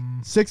know.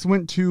 Sixth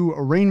went to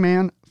Rain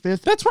Man.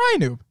 Fifth, that's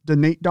Ryan Noob. The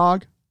Nate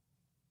Dog.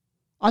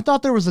 I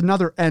thought there was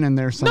another N in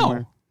there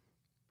somewhere.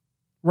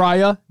 No.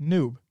 Raya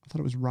Noob. I thought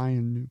it was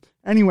Ryan Noob.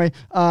 Anyway,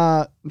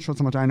 show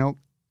how much I know.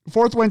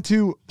 Fourth went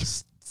to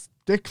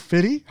Stick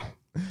Fitty.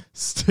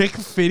 Stick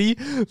Fitty?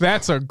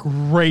 That's a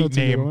great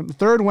name.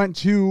 Third went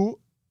to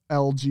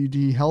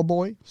LGD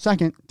Hellboy.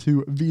 Second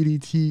to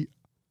VDT.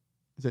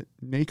 Is it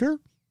Naker?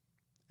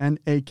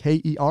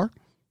 Naker.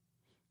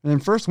 And then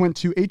first went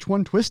to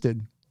H1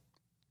 Twisted.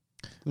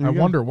 I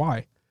wonder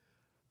why.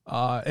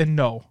 And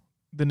no,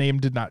 the name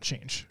did not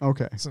change.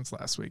 Okay. Since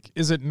last week.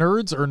 Is it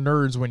nerds or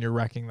nerds when you're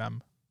wrecking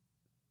them?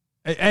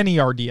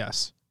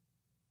 NERDS.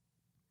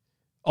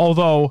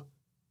 Although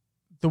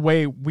the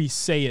way we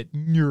say it,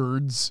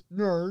 nerds.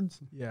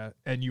 Yeah,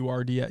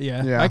 NURDS.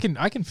 Yeah. I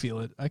can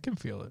feel it.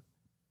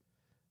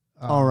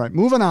 All right,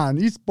 moving on.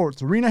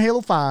 Esports Arena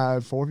Halo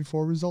 5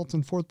 4v4 results.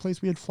 In fourth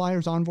place, we had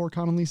Flyers, Envor,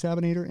 Commonly,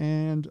 Sabinator,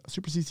 and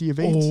Super CC of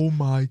 8. Oh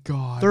my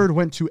god. Third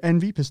went to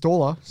Envy,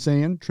 Pistola,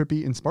 Saiyan,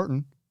 Trippy, and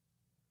Spartan.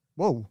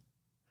 Whoa.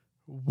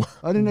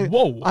 I didn't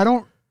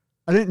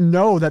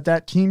know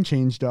that team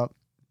changed up.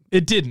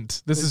 It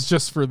didn't. This is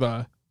just for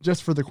the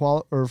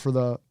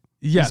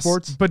yes.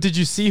 Esports. But did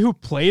you see who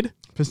played?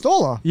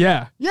 Pistola.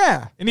 Yeah.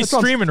 Yeah. And he's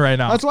streaming right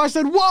now. That's why I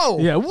said whoa.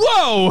 Yeah.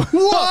 Whoa.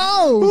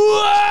 Whoa.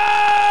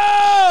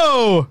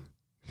 Whoa.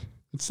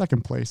 In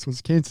second place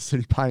was Kansas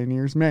City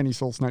Pioneers, Manny,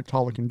 Soul Snipe,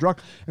 Tolic, and Druck.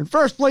 And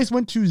first place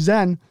went to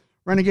Zen,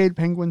 Renegade,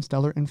 Penguin,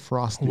 Stellar, and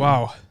Frosty.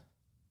 Wow.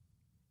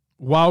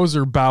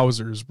 Wowzer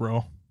Bowsers,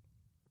 bro.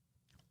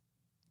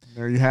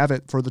 There you have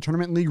it for the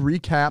Tournament League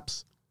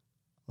recaps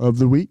of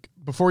the week.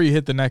 Before you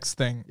hit the next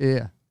thing.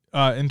 Yeah.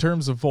 In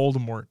terms of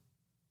Voldemort,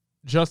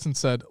 Justin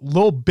said,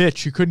 "Lil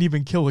bitch, you couldn't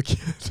even kill a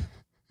kid."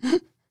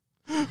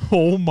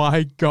 Oh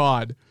my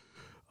god.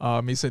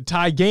 He said,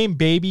 "Tie game,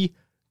 baby.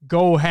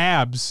 Go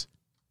Habs."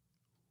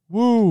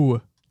 Woo.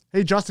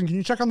 Hey Justin, can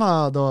you check on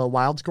the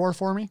wild score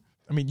for me?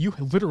 I mean, you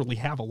literally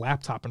have a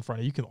laptop in front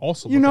of you. You can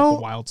also look up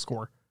the wild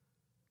score.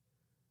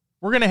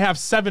 We're gonna have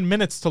 7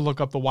 minutes to look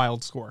up the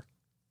wild score.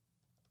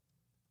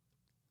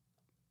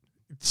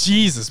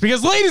 Jesus,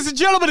 because ladies and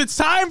gentlemen, it's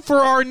time for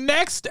our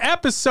next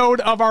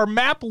episode of our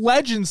Map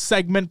Legends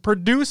segment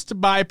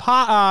produced by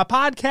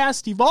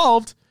Podcast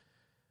Evolved,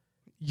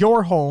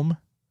 your home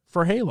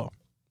for Halo.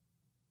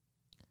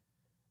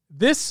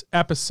 This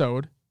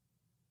episode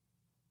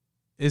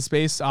is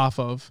based off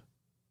of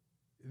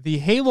the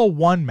Halo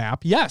 1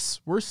 map.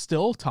 Yes, we're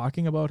still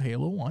talking about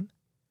Halo 1.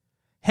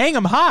 Hang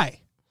 'em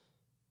High,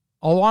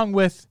 along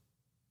with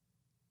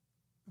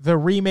the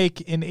remake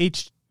in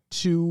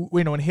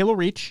in Halo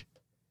Reach,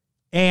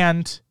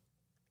 and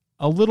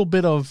a little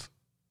bit of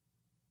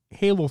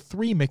Halo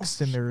 3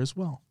 mixed in there as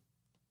well.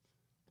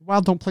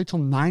 Wild don't play till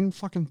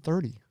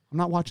 9:30. I'm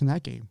not watching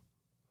that game.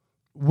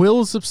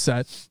 Will's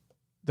upset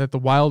that the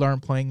Wild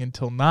aren't playing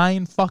until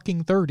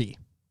 9:30.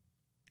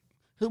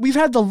 We've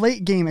had the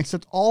late game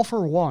except all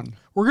for one.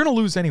 We're going to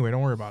lose anyway.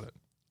 Don't worry about it.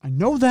 I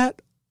know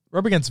that. We're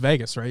up against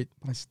Vegas, right?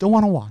 But I still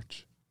want to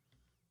watch.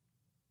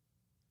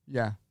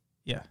 Yeah.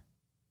 Yeah.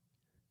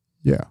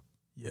 Yeah.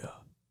 Yeah.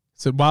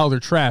 Said Wild are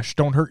trash.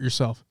 Don't hurt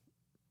yourself.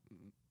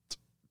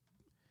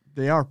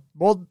 They are.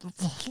 Well,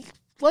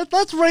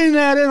 let's rein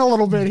that in a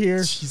little bit here.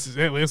 Jesus.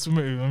 Hey, we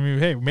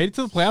made it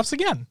to the playoffs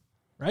again,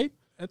 right?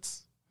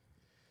 That's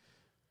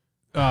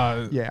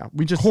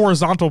we just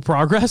horizontal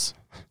progress.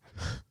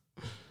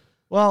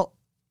 Well,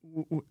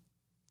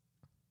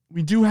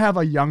 we do have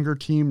a younger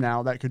team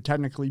now that could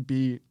technically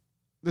be.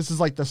 This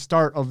is like the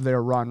start of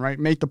their run, right?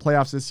 Make the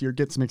playoffs this year,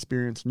 get some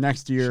experience.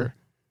 Next year,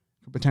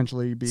 could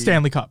potentially be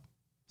Stanley Cup.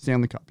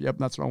 Stanley Cup. Yep,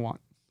 that's what I want.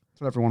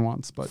 That's what everyone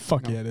wants. But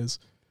fuck yeah, it is.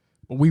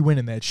 But we win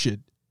in that shit.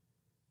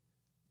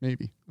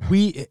 maybe.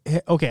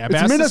 Okay, I've It's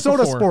asked Minnesota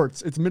this before.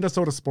 sports. It's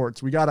Minnesota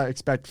sports. We got to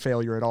expect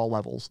failure at all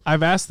levels.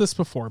 I've asked this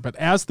before, but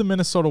as the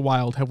Minnesota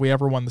Wild, have we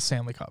ever won the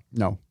Stanley Cup?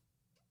 No.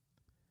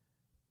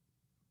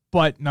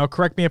 But now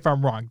correct me if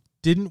I'm wrong.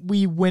 Didn't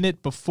we win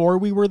it before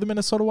we were the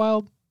Minnesota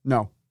Wild?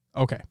 No.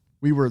 Okay.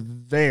 We were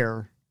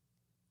there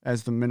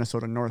as the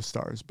Minnesota North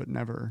Stars, but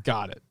never.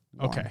 Got it.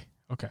 won.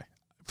 Okay.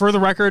 For the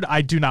record,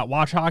 I do not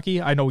watch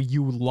hockey. I know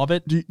you love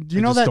it. Do you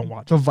I know just that don't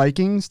watch the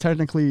Vikings,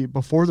 technically,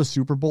 before the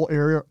Super Bowl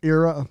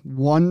era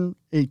won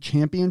a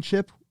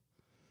championship?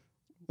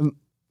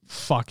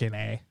 Fucking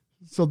A.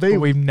 So they.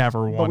 But we've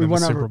never won we in the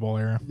won Super over- Bowl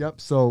era.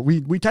 Yep. So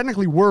we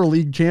technically were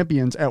league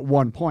champions at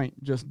one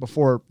point, just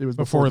before it was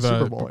before the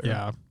Super Bowl era.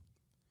 Yeah.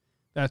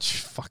 That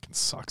fucking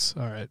sucks.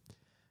 All right.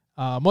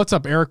 What's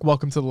up, Eric?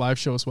 Welcome to the live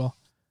show as well.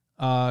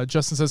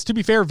 Justin says, to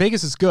be fair,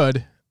 Vegas is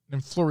good,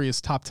 and Fleury is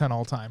top 10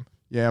 all time.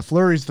 Yeah,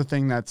 Fleury's the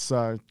thing that's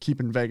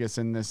keeping Vegas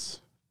in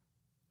this.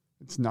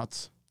 It's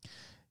nuts.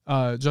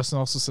 Justin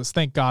also says,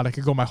 thank God I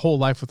could go my whole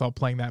life without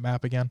playing that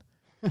map again.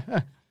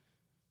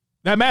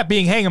 That map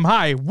being Hang 'em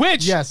High,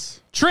 which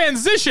Yes.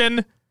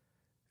 transition,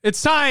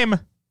 it's time.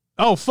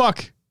 Oh,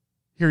 fuck.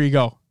 Here you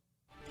go.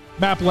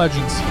 Map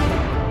Legends,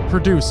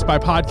 produced by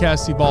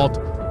Podcast Evolved,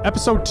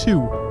 episode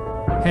 2,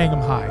 Hang 'em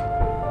High.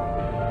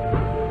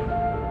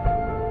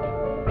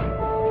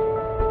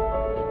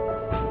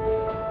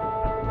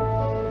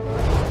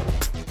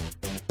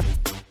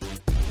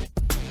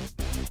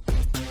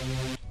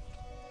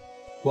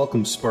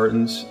 Welcome,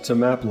 Spartans, to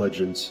Map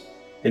Legends,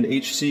 an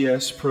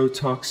HCS Pro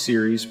Talk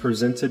series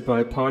presented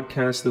by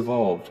Podcast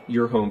Evolved,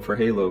 your home for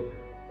Halo.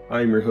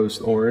 I am your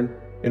host, Oren,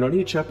 and on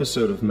each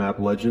episode of Map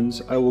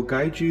Legends, I will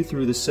guide you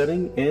through the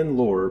setting and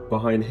lore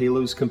behind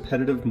Halo's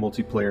competitive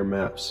multiplayer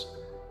maps.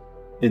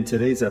 In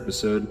today's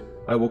episode,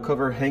 I will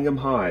cover Hang 'em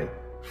High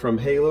from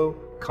Halo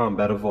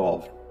Combat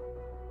Evolved.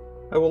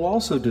 I will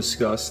also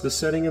discuss the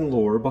setting and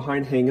lore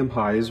behind Hang 'em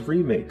High's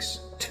remakes,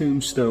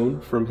 Tombstone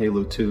from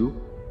Halo 2,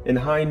 and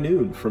High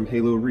Noon from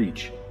Halo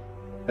Reach,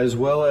 as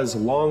well as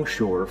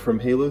Longshore from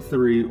Halo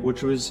 3,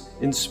 which was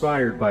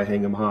inspired by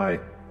Hang 'em High.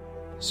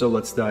 So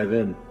let's dive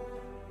in.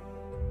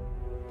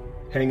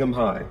 Hang 'em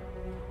High.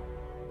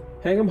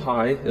 Hang 'em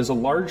High is a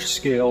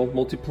large-scale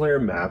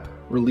multiplayer map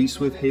released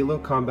with Halo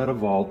Combat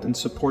Evolved and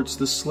supports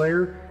the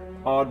Slayer,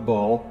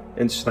 Oddball,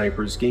 and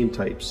Snipers game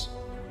types.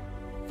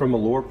 From a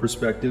lore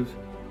perspective,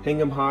 Hang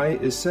 'em High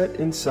is set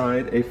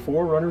inside a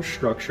Forerunner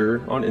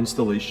structure on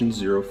Installation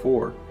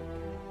 04.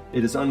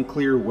 It is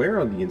unclear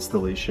where on the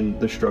installation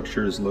the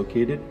structure is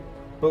located,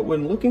 but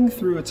when looking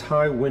through its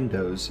high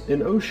windows,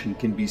 an ocean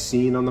can be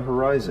seen on the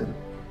horizon.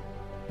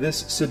 This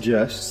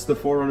suggests the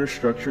Forerunner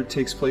structure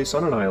takes place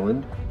on an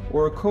island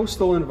or a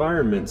coastal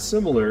environment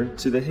similar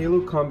to the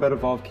Halo Combat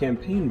Evolved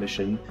campaign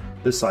mission,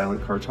 The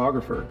Silent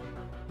Cartographer.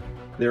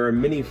 There are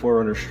many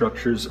Forerunner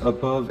structures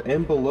above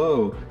and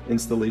below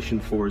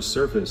Installation 4's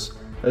surface,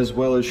 as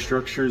well as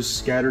structures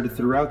scattered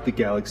throughout the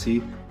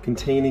galaxy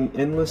containing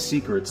endless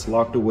secrets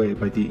locked away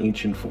by the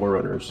ancient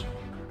Forerunners.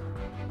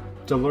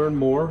 To learn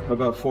more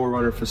about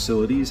Forerunner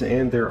facilities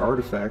and their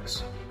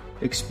artifacts,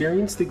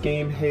 experience the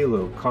game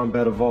Halo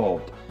Combat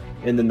Evolved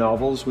and the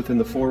novels within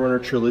the Forerunner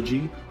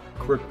trilogy,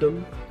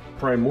 Cryptum,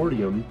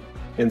 Primordium,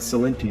 and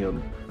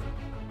Silentium.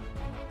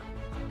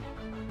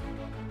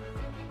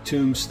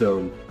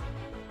 Tombstone.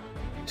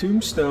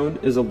 Tombstone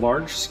is a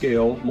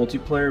large-scale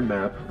multiplayer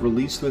map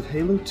released with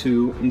Halo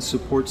 2 and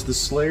supports the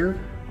Slayer,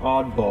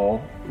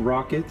 Oddball,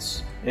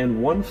 Rockets,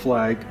 and One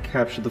Flag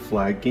Capture the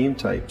Flag game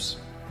types.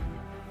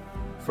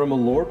 From a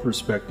lore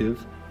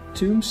perspective,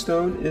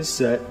 Tombstone is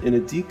set in a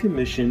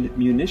decommissioned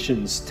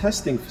munitions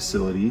testing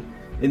facility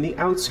in the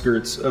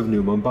outskirts of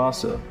New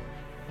Mombasa.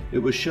 It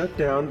was shut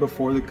down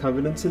before the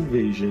Covenant's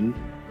invasion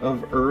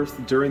of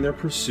Earth during their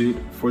pursuit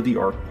for the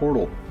Ark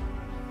Portal.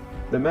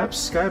 The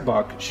map's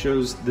skybox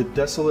shows the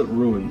desolate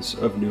ruins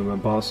of New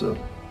Mombasa.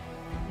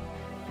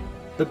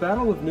 The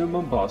Battle of New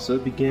Mombasa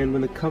began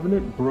when the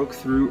Covenant broke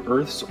through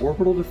Earth's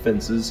orbital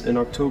defenses in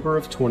October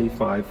of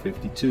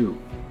 2552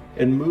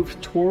 and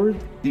moved toward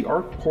the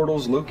Ark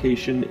Portal's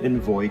location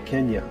in Voi,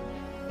 Kenya.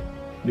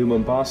 New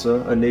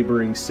Mombasa, a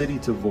neighboring city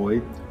to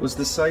Voi, was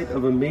the site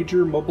of a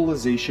major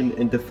mobilization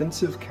and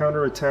defensive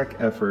counterattack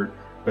effort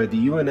by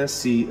the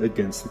UNSC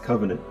against the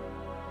Covenant.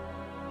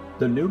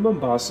 The New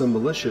Mombasa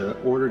militia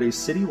ordered a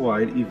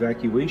citywide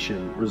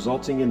evacuation,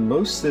 resulting in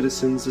most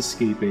citizens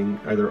escaping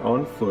either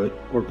on foot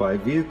or by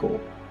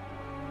vehicle.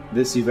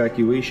 This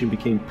evacuation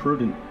became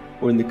prudent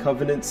when the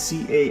Covenant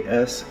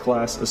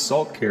CAS-class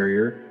assault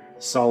carrier,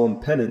 Solemn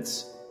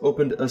Penance,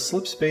 opened a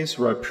slipspace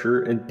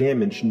rupture and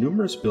damaged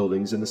numerous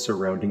buildings in the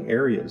surrounding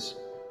areas.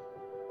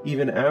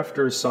 Even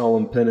after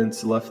Solemn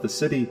Penance left the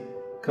city,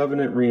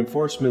 Covenant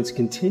reinforcements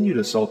continued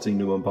assaulting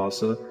New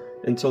Mombasa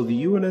until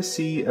the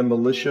UNSC and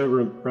militia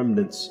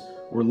remnants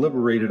were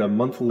liberated a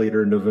month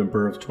later,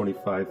 November of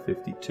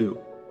 2552.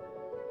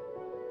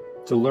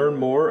 To learn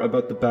more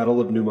about the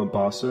Battle of New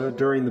Mombasa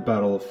during the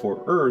Battle of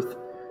Fort Earth,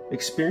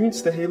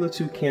 experience the Halo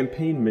 2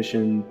 campaign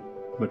mission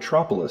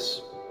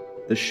Metropolis,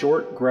 the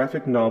short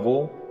graphic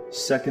novel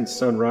Second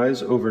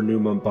Sunrise over New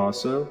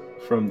Mombasa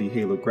from the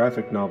Halo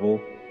graphic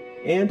novel,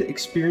 and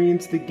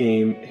experience the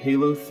game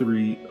Halo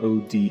 3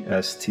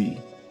 ODST.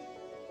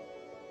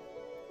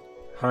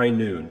 High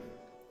Noon.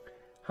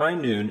 High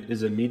Noon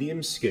is a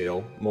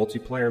medium-scale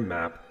multiplayer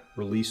map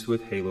released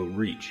with Halo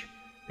Reach,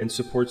 and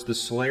supports the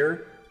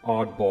Slayer,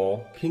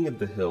 Oddball, King of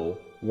the Hill,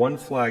 One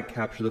Flag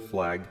Capture the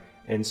Flag,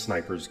 and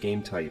Snipers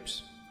game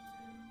types.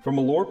 From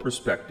a lore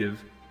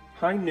perspective,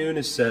 High Noon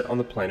is set on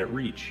the planet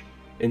Reach,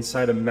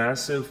 inside a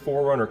massive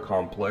Forerunner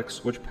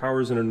complex which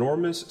powers an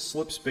enormous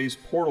slip-space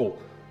portal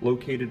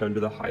located under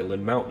the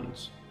Highland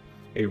Mountains.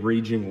 A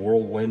raging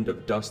whirlwind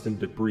of dust and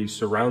debris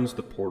surrounds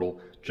the portal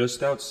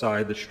just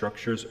outside the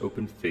structure's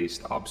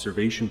open-faced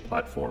observation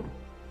platform.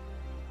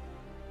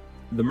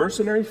 The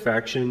mercenary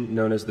faction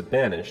known as the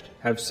Banished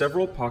have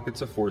several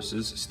pockets of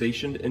forces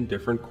stationed in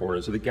different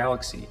corners of the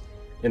galaxy,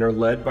 and are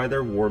led by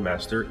their War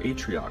Master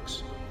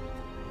Atriox.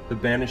 The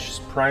Banished's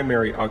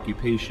primary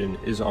occupation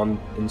is on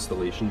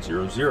Installation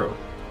 00,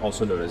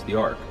 also known as the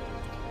Ark.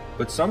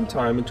 But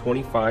sometime in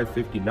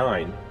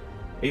 2559,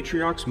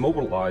 Atriox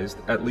mobilized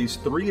at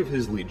least 3 of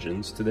his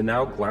legions to the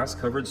now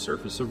glass-covered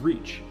surface of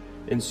Reach,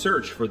 in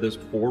search for this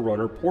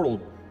Forerunner portal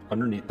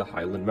underneath the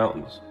Highland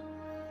Mountains.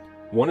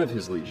 One of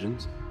his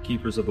legions,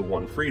 Keepers of the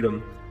One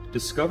Freedom,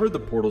 discovered the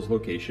portal's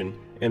location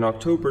in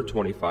October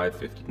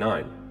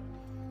 2559.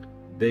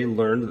 They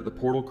learned that the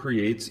portal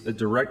creates a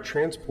direct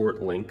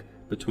transport link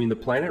between the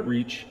planet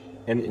Reach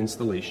and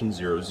Installation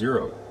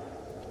 00.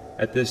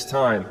 At this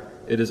time,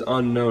 it is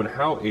unknown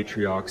how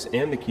Atriox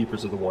and the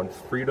Keepers of the One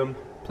Freedom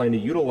plan to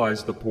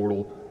utilize the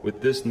portal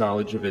with this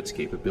knowledge of its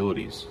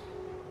capabilities.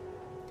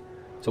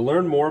 To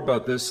learn more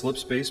about this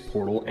slipspace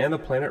portal and the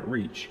planet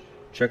Reach,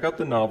 check out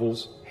the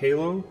novels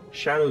Halo,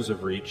 Shadows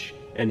of Reach,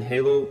 and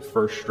Halo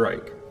First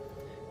Strike.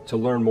 To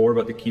learn more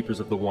about the Keepers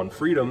of the One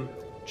Freedom,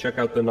 check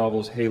out the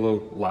novels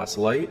Halo Last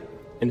Light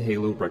and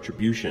Halo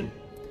Retribution.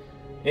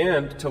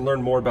 And to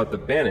learn more about the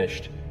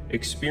Banished,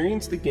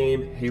 experience the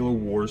game Halo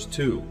Wars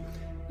 2,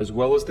 as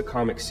well as the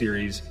comic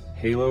series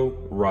Halo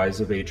Rise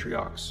of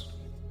Atriox.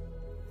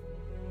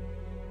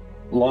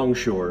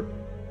 Longshore.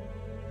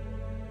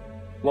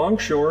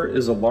 Longshore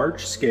is a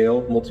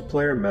large-scale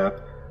multiplayer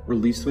map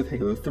released with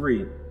Halo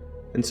 3,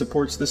 and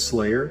supports the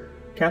Slayer,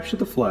 Capture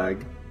the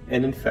Flag,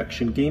 and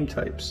Infection game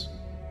types.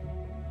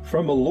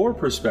 From a lore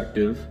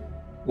perspective,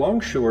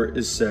 Longshore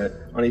is set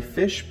on a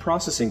fish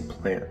processing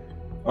plant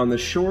on the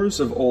shores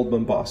of Old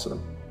Mombasa.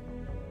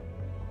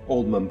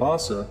 Old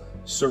Mombasa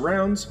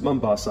surrounds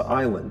Mombasa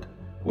Island,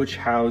 which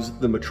housed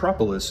the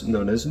metropolis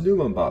known as New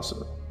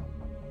Mombasa.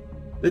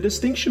 The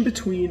distinction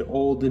between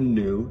old and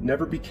new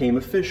never became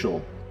official,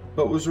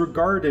 but was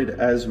regarded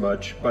as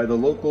much by the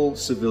local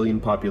civilian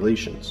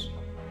populations.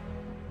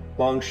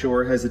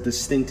 Longshore has a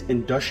distinct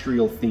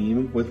industrial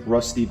theme with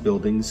rusty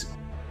buildings.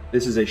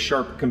 This is a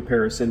sharp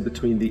comparison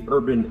between the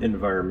urban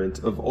environment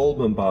of Old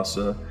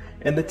Mombasa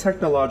and the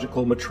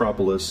technological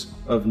metropolis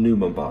of New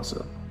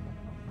Mombasa.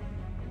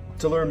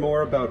 To learn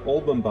more about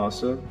Old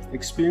Mombasa,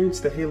 experience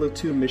the Halo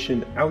 2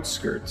 mission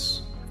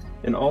Outskirts,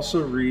 and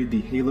also read the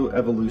Halo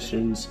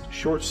Evolution's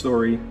short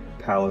story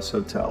Palace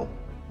Hotel.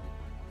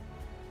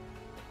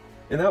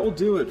 And that will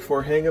do it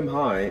for Hang 'em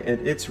High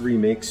and its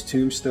remakes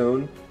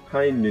Tombstone,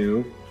 High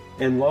Noon,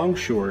 and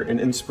Longshore, an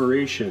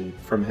inspiration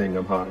from Hang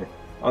 'em High,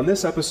 on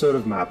this episode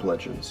of Map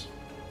Legends.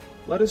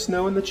 Let us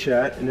know in the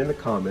chat and in the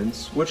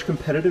comments which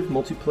competitive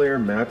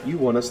multiplayer map you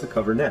want us to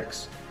cover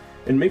next.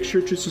 And make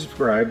sure to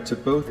subscribe to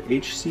both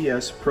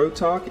HCS Pro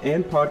Talk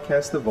and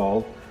Podcast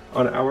Evolve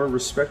on our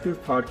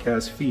respective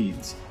podcast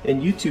feeds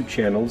and YouTube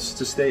channels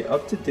to stay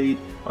up to date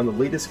on the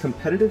latest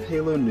competitive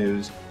Halo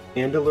news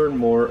and to learn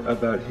more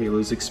about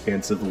Halo's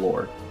expansive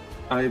lore.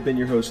 I have been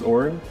your host,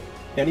 Oren,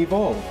 and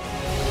Evolve!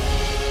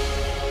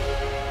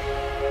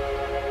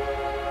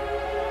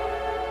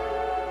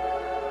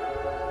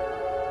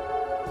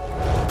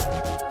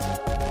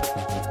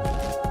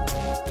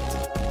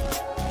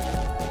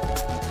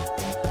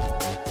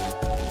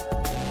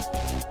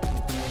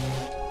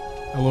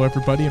 Hello,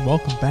 everybody, and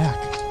welcome back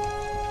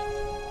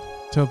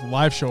to the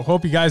live show.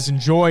 Hope you guys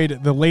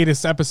enjoyed the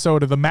latest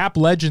episode of the Map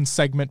Legends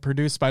segment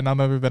produced by none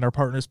other than our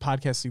partners,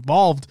 Podcast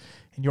Evolved,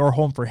 and your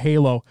home for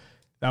Halo.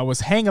 That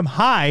was Hang 'em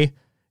High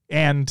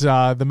and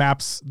the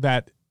maps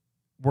that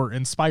were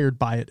inspired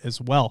by it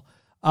as well.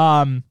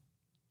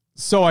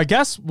 So I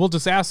guess we'll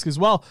just ask as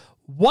well,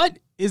 what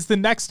is the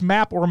next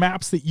map or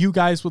maps that you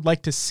guys would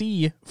like to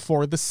see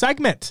for the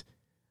segment?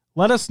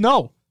 Let us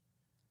know.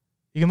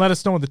 You can let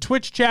us know in the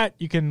Twitch chat.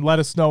 You can let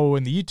us know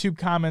in the YouTube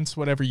comments,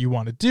 whatever you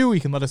want to do.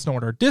 You can let us know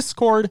in our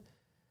Discord.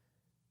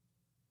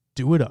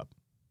 Do it up.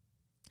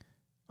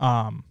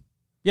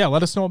 Yeah,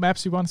 let us know what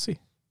maps you want to see.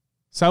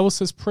 Silas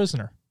says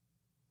Prisoner.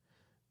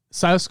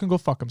 Silas can go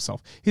fuck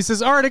himself. He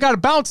says, all right, I got to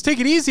bounce. Take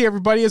it easy,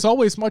 everybody. As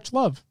always, much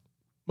love.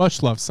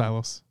 Much love,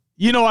 Silas.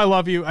 You know I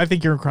love you. I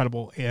think you're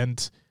incredible.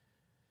 And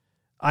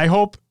I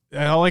hope,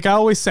 like I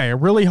always say, I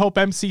really hope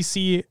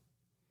MCC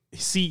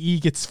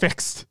CE gets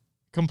fixed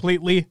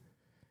completely.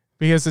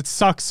 Because it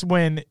sucks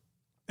when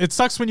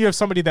you have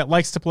somebody that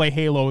likes to play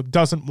Halo,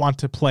 doesn't want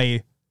to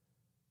play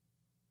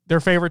their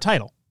favorite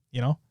title,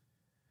 you know,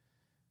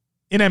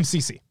 in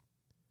MCC.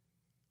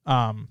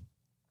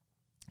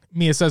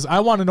 Mia says,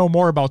 I want to know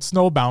more about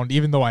Snowbound,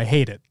 even though I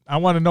hate it. I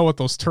want to know what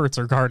those turrets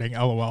are guarding,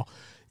 LOL.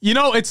 You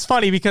know, it's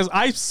funny because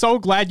I'm so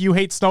glad you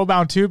hate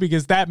Snowbound too,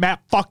 because that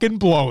map fucking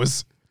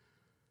blows.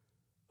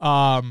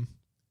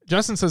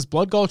 Justin says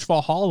Blood Gulch,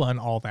 Valhalla, and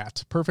all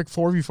that. Perfect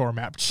 4v4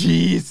 map.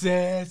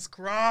 Jesus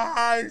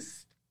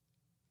Christ.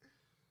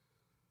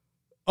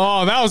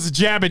 Oh, that was a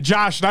jab at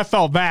Josh, and I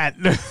felt that.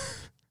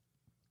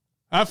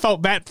 I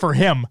felt that for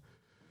him.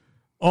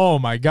 Oh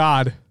my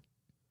God.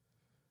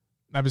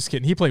 I'm just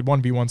kidding. He played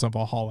 1v1s on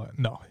Valhalla.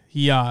 No.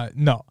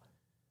 No.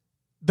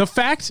 The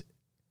fact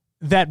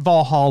that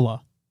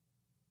Valhalla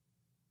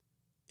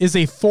is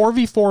a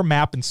 4v4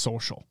 map in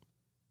social.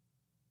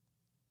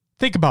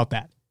 Think about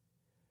that.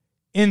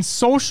 In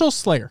social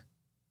Slayer,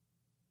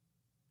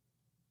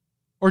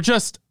 or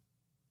just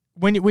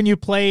when you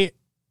play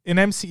an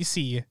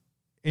MCC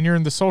and you're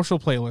in the social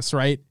playlist,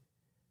 right?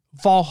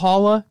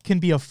 Valhalla can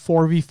be a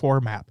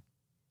 4v4 map.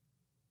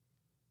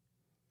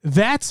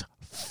 That's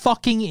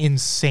fucking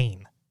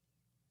insane.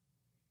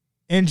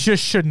 And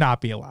just should not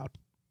be allowed.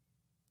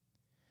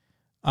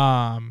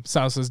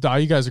 Sal says, "Duh,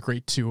 you guys are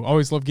great too.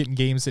 Always love getting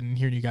games in and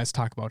hearing you guys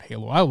talk about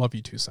Halo. I love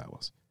you too,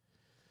 Silas."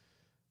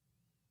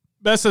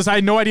 Beth says, "I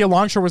had no idea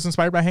Longshore was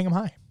inspired by Hang 'em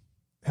High."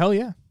 Hell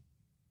yeah.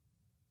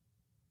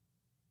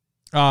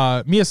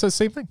 Mia says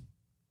same thing.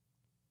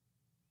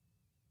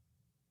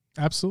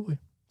 Absolutely.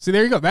 See,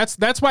 there you go.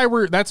 That's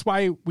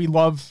why we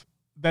love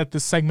that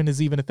this segment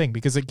is even a thing,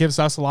 because it gives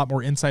us a lot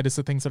more insight as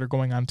to things that are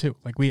going on too.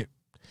 Like,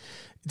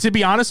 to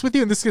be honest with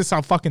you, and this is gonna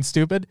sound fucking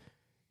stupid,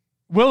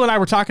 Will and I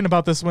were talking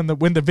about this when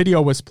the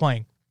video was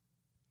playing.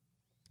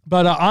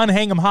 But on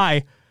Hang 'em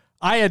High,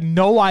 I had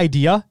no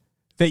idea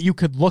that you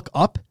could look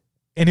up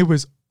and it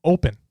was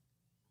open.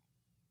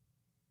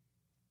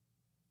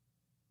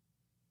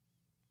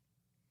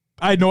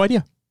 I had no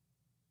idea.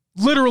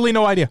 Literally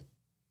no idea.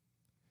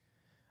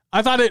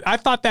 I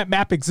thought that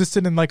map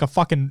existed in like a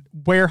fucking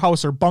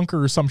warehouse or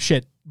bunker or some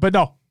shit, but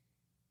no.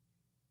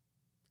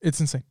 It's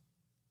insane.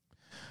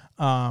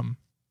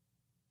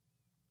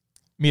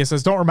 Mia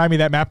says, "Don't remind me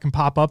that map can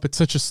pop up. It's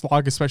such a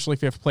slog, especially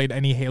if you have played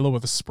any Halo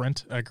with a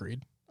sprint."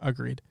 Agreed.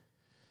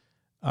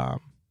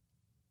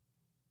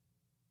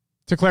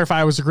 To clarify,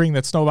 I was agreeing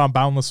that Snowbound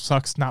Boundless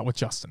sucks, not with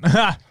Justin.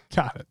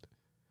 Got it.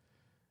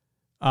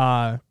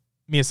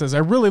 Mia says, "I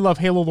really love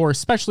Halo lore,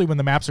 especially when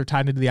the maps are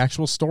tied into the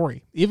actual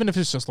story, even if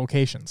it's just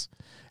locations.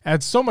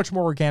 Adds so much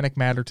more organic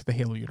matter to the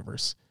Halo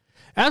universe."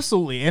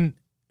 Absolutely. And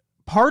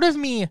part of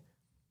me,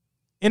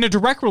 in a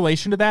direct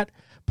relation to that,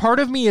 part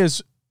of me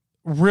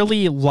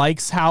really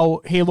likes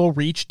how Halo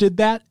Reach did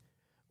that,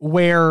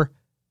 where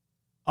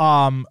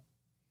almost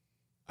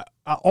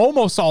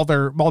all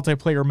their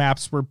multiplayer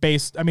maps were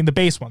the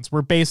base ones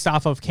were based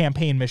off of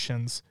campaign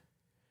missions.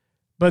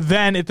 But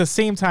then at the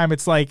same time,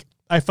 it's like,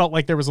 I felt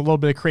like there was a little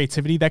bit of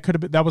creativity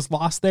that was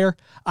lost there.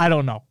 I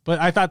don't know. But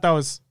I thought that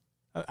was,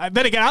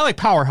 then again, I like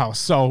Powerhouse.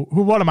 So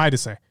what am I to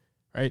say?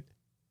 Right.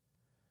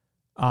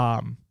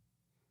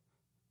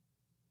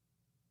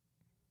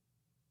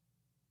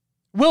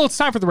 Will, it's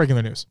time for the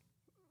regular news.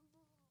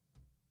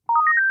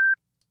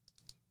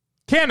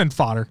 Cannon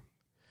Fodder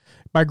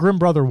by Grim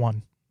Brother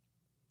 1.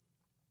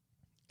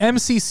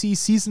 MCC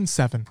Season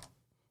 7.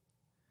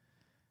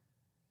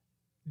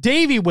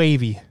 Davey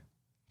Wavy,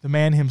 the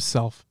man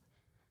himself,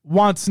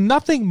 wants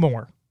nothing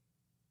more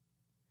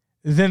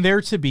than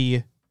there to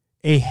be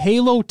a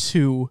Halo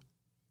 2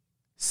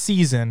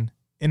 season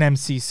in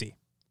MCC.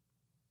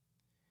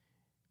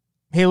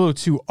 Halo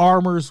 2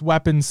 armors,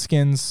 weapons,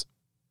 skins,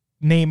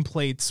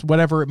 nameplates,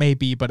 whatever it may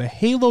be, but a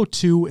Halo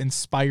 2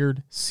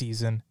 inspired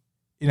season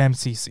in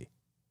MCC.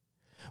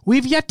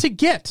 We've yet to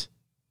get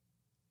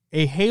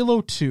a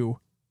Halo 2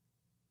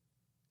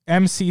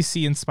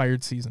 MCC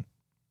inspired season.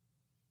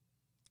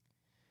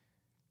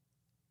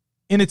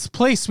 In its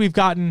place, we've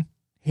gotten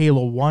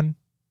Halo 1,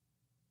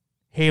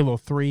 Halo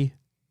 3,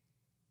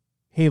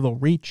 Halo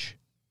Reach,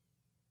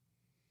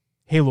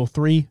 Halo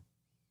 3,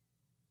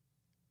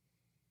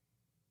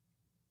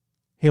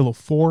 Halo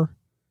 4,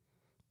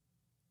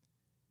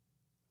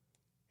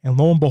 and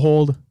lo and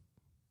behold,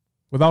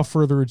 without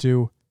further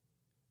ado,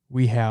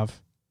 we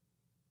have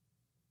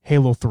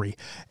Halo 3.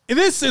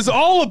 This is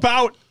all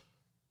about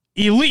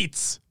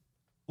elites,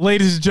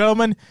 ladies and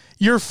gentlemen.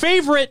 Your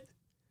favorite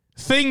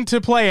thing to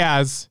play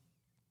as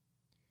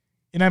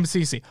in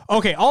MCC.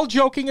 Okay, all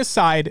joking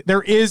aside,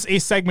 there is a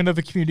segment of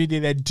the community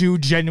that do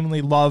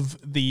genuinely love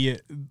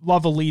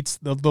elites,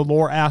 the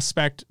lore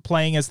aspect,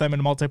 playing as them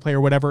in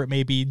multiplayer, whatever it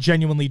may be,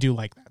 genuinely do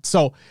like that.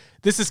 So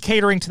this is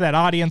catering to that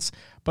audience,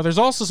 but there's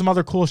also some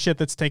other cool shit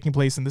that's taking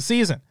place in the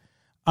season.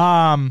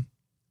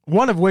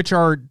 One of which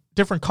are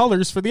different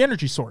colors for the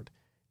energy sword.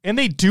 And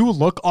they do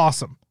look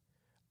awesome.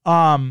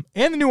 And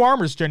the new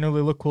armors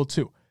generally look cool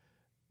too.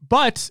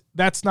 But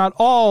that's not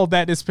all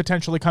that is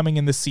potentially coming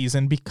in this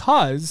season,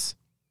 because,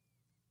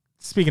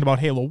 speaking about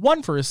Halo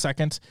 1 for a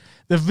second,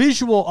 the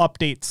visual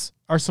updates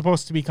are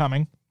supposed to be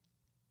coming.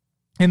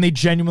 And they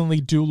genuinely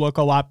do look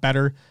a lot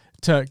better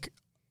to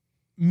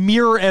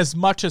mirror as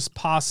much as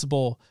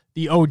possible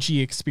the OG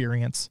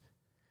experience.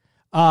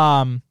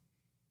 Bug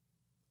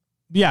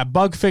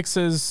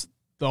fixes,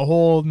 the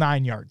whole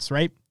 9 yards,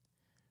 right?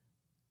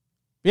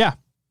 Yeah.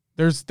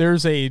 There's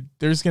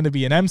going to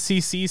be an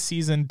MCC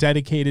season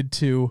dedicated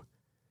to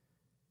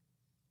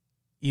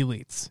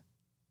elites.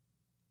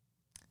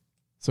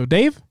 So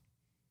Dave,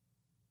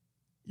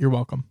 you're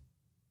welcome.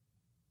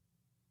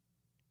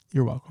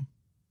 You're welcome.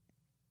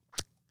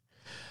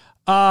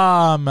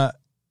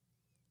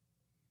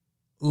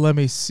 Let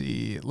me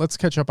see. Let's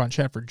catch up on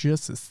chat for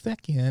just a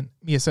second.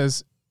 Mia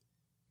says,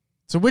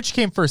 so which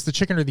came first, the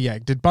chicken or the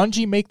egg? Did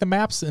Bungie make the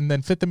maps and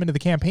then fit them into the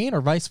campaign,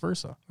 or vice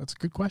versa? That's a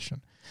good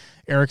question.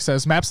 Eric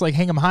says, maps like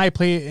Hang 'em High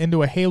play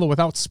into a Halo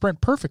without sprint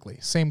perfectly.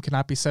 Same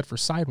cannot be said for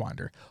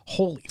Sidewinder.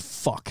 Holy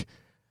fuck.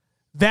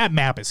 That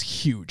map is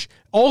huge.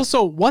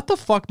 Also, what the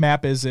fuck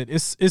map is it?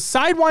 Is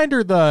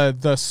Sidewinder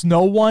the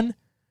snow one?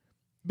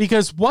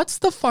 Because what's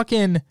the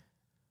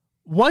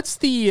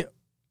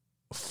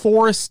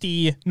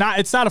foresty,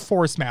 it's not a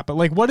forest map, but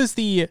like what is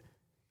the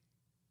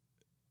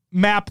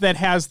map that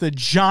has the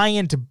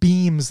giant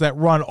beams that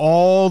run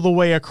all the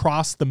way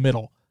across the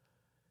middle?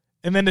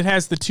 And then it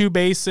has the 2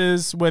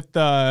 bases with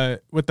the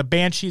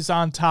Banshees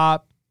on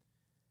top.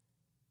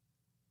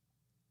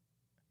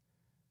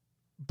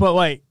 But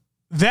like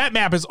that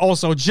map is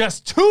also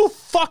just too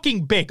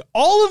fucking big.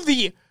 All of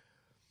the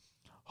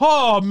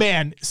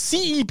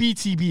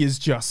CEBTB is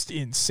just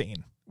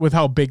insane with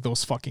how big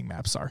those fucking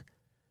maps are.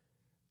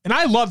 And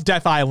I love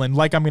Death Island,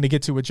 like I'm going to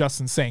get to with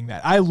Justin saying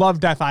that. I love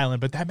Death Island,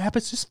 but that map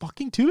is just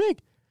fucking too big.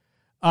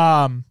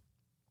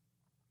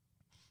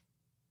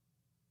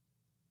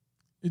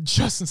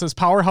 Justin says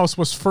Powerhouse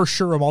was for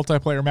sure a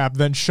multiplayer map,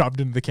 then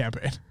shoved into the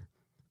campaign.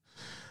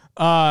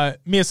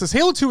 Mia says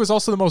Halo 2 is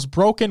also the most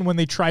broken when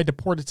they tried to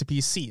port it to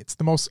PC. It's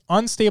the most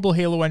unstable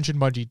Halo engine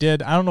Bungie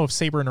did. I don't know if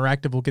Saber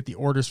Interactive will get the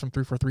orders from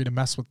 343 to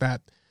mess with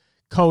that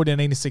code in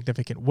any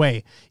significant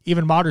way.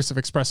 Even modders have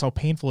expressed how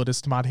painful it is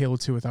to mod Halo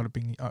 2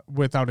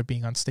 without it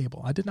being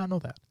unstable. I did not know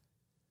that.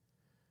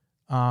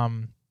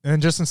 And then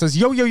Justin says,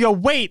 yo,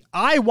 wait,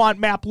 I want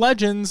Map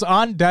Legends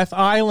on Death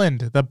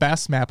Island, the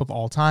best map of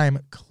all time,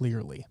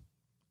 clearly.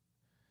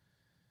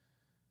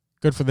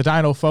 Good for the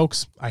Dino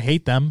folks. I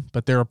hate them,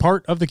 but they're a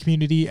part of the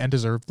community and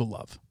deserve the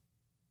love.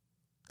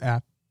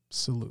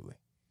 Absolutely.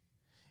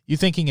 You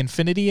thinking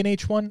Infinity in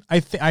H1?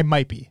 I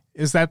might be.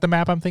 Is that the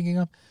map I'm thinking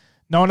of?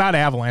 No, not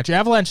Avalanche.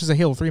 Avalanche is a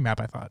Halo 3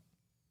 map, I thought.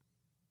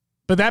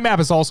 But that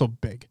map is also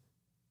big.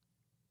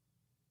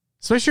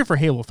 Especially for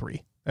Halo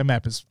 3. That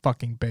map is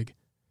fucking big.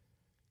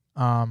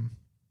 And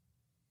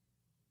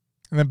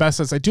then Beth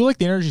says, I do like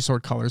the Energy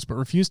Sword colors, but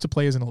refuse to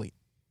play as an elite.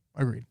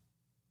 Agreed.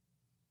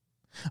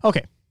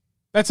 Okay.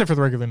 That's it for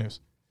the regular news.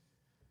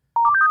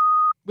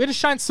 We had to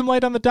shine some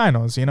light on the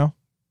dinos, you know?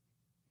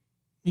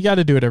 You got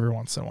to do it every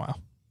once in a while.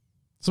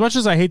 As much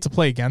as I hate to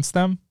play against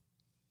them,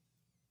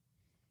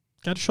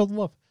 got to show the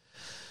love.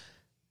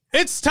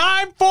 It's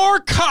time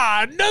for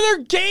COD, another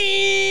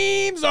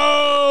Games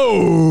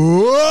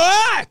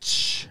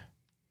Watch.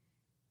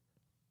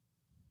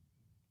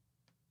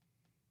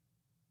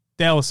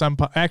 Dallas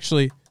Empire.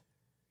 Actually,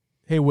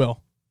 hey,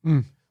 Will.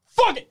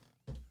 Fuck it.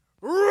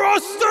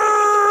 Roster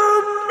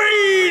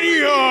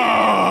Media.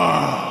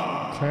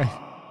 Okay.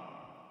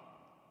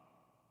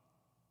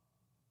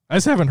 I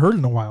just haven't heard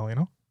in a while, you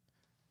know?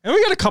 And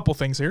we got a couple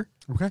things here.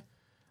 Okay.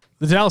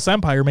 The Dallas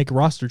Empire make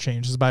roster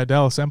changes by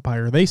Dallas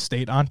Empire. They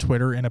state on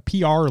Twitter in a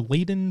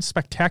PR-laden,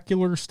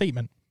 spectacular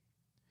statement,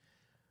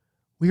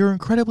 we are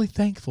incredibly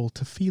thankful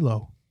to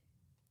Philo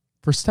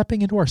for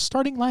stepping into our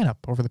starting lineup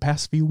over the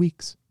past few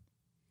weeks.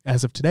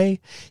 As of today,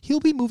 he'll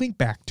be moving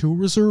back to a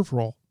reserve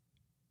role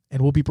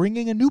and will be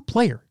bringing a new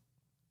player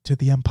to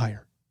the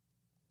Empire.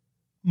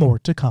 More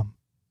to come.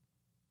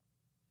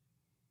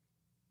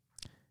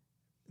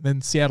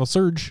 Then Seattle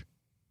Surge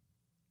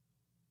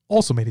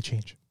also made a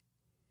change.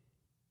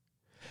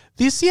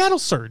 The Seattle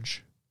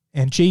Surge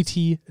and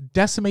JT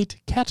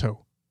Decimate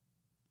Kato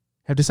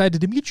have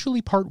decided to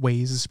mutually part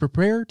ways as they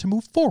prepare to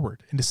move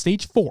forward into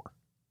Stage 4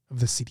 of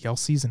the CDL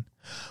season.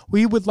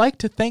 We would like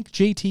to thank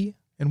JT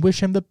and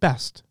wish him the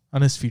best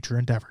on his future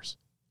endeavors.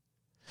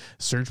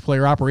 Surge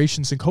player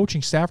operations and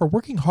coaching staff are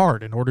working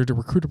hard in order to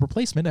recruit a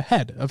replacement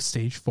ahead of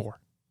Stage 4.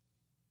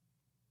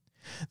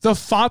 The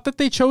font that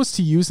they chose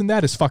to use in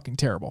that is fucking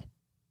terrible.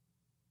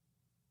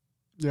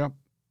 Yep.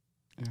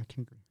 Yeah, I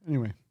can agree.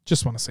 Anyway.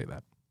 Just want to say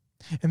that.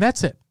 And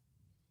that's it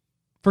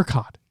for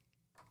COD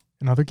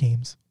and other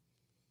games.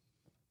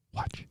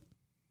 Watch.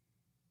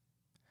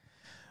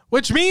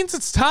 Which means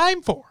it's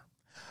time for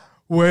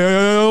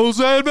Will's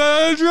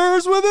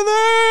Adventures with the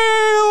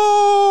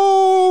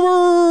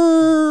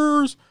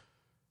Nailovers.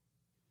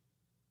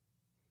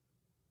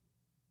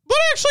 But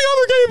actually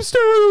other games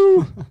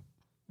too.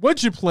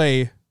 What'd you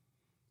play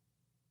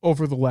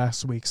over the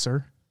last week,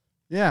 sir?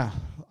 Yeah.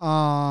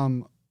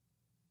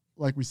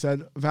 Like we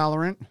said,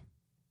 Valorant.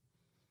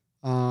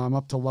 I'm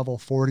up to level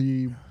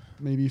 40,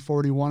 maybe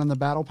 41 in the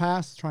battle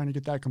pass, trying to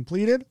get that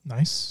completed.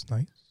 Nice.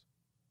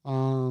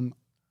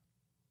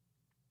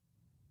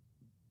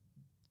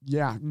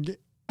 Yeah.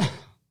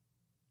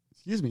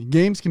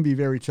 games can be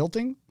very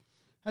tilting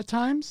at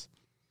times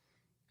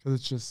because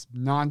it's just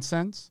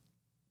nonsense.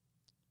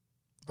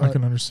 I But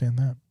can understand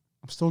that.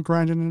 I'm still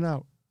grinding it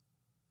out.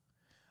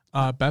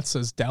 Beth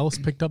says Dallas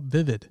picked up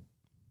Vivid.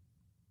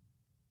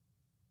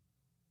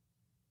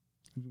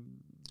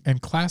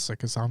 And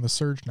Classic is on the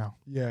surge now.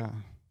 Yeah.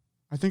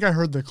 I think I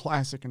heard the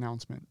Classic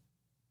announcement.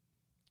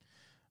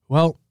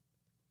 Well,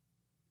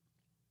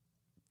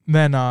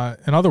 then,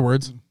 in other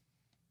words,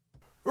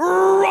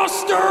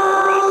 roster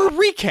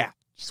recap.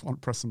 Just want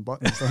to press some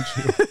buttons, don't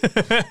you?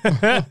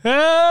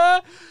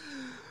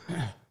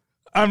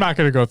 I'm not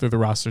going to go through the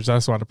rosters. I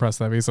just wanted to press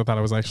that because I thought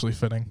it was actually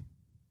fitting.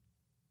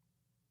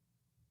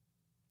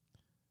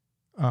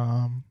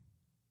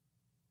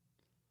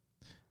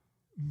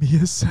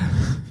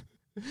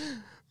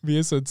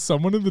 Mia said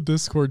someone in the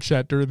Discord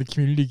chat during the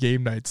community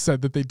game night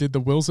said that they did the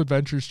Will's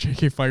Adventures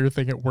JK Fire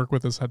thing at work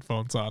with his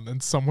headphones on,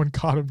 and someone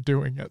caught him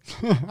doing it.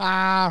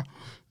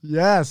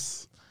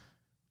 Yes.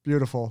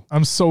 Beautiful.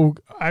 Who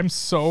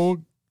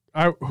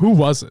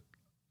was it?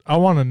 I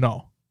want to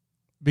know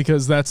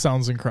because that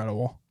sounds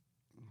incredible.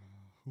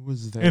 Who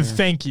was there? And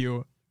thank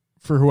you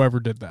for whoever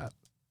did that.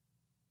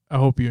 I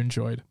hope you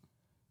enjoyed.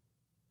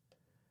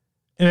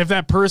 And if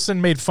that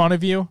person made fun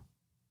of you,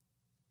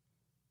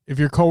 if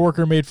your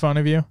coworker made fun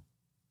of you,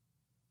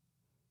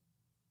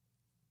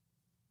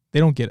 they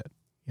don't get it.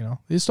 You know,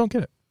 they just don't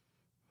get it.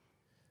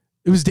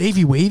 It was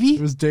Davey Wavy?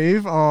 It was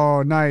Dave?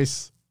 Oh,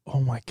 nice.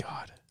 Oh my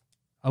God.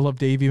 I love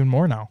Dave even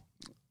more now.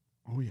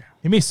 Oh, yeah.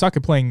 He may suck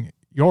at playing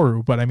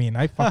Yoru, but I mean,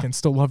 I fucking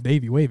still love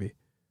Davey Wavy.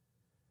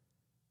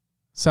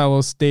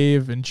 Salos,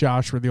 Dave, and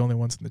Josh were the only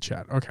ones in the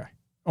chat. Okay.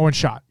 Oh, and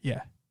Shot.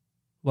 Yeah.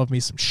 Love me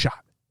some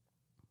Shot.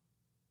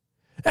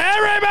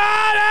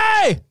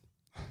 Everybody!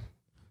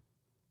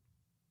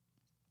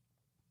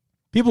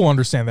 People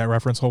understand that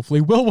reference,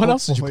 hopefully. Will, what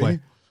else did you play?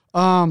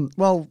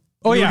 Well,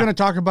 we're yeah. going to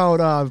talk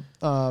about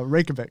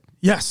Reykjavik.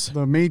 Yes.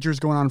 The majors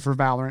going on for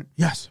Valorant.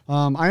 Yes.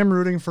 I am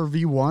rooting for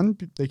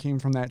V1. They came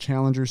from that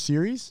Challenger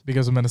series.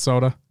 Because of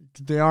Minnesota?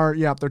 They are,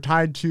 yeah, they're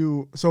tied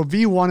to, so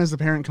V1 is the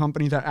parent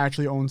company that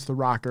actually owns the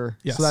Rocker.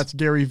 Yes. So that's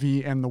Gary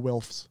V and the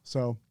Wilfs.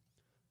 So,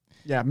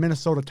 yeah,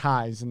 Minnesota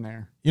ties in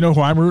there. You know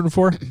who I'm rooting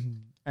for?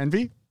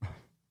 Envy?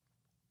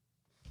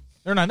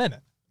 They're not in it.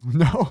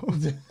 No.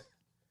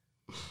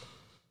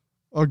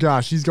 Oh,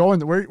 gosh, he's going,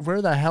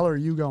 where the hell are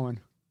you going?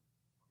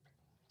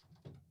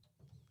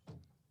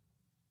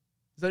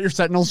 Is that your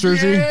Sentinels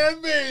jersey? Yeah,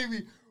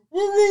 baby.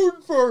 We're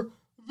rooting for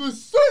the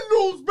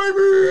Sentinels,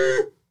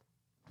 baby.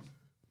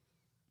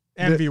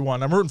 And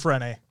V1. I'm rooting for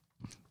NA.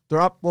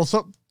 They're up. Well,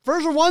 so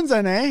version 1's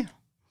NA.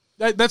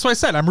 That's what I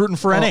said. I'm rooting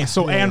for NA.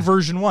 So, yeah. and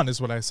version 1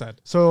 is what I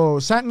said. So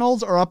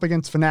Sentinels are up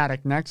against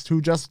Fnatic next,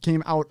 who just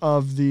came out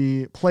of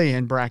the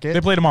play-in bracket.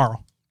 They play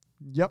tomorrow.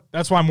 Yep.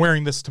 That's why I'm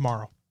wearing this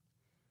tomorrow.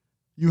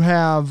 You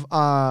have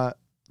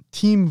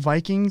Team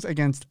Vikings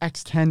against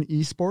X10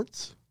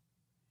 Esports.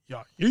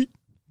 Yeah.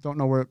 Don't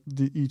know where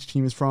each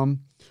team is from.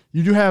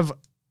 You do have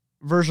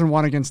version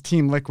 1 against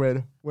Team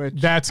Liquid, which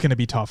That's going to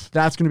be tough.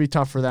 that's going to be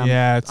tough for them.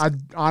 Yeah, it's I tough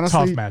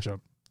honestly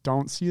matchup.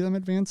 don't see them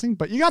advancing,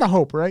 but you got to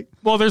hope, right?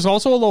 Well, there's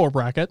also a lower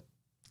bracket.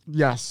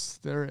 Yes,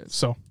 there is.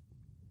 So,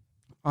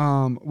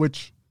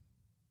 Which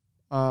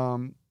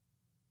UB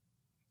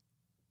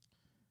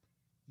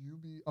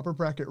upper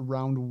bracket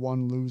round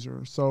 1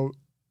 loser. So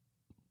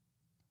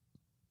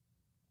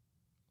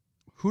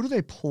who do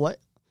they play?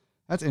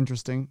 That's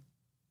interesting.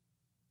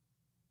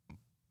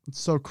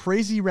 So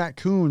Crazy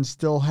Raccoons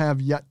still have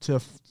yet to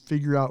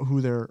figure out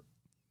who their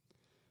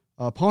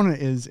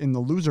opponent is in the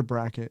loser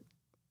bracket.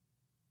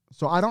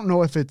 So I don't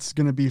know if it's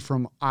going to be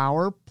from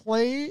our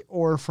play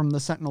or from the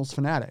Sentinels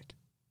Fnatic.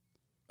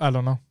 I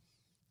don't know.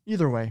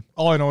 Either way.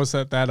 All I know is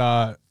that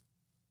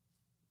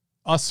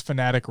us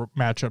Fnatic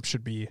matchup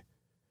should be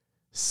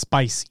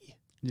spicy.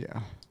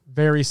 Yeah.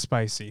 Very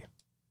spicy.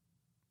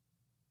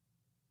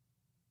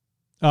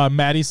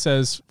 Maddie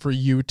says for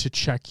you to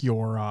check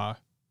your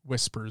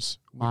whispers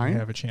when Mine? you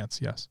have a chance.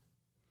 Yes.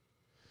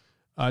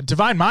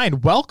 Divine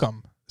Mind,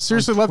 welcome.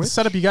 Seriously, love the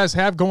setup you guys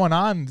have going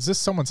on. Is this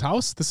someone's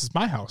house? This is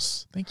my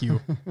house. Thank you.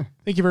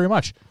 Thank you very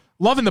much.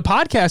 Loving the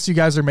podcast you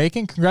guys are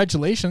making.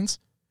 Congratulations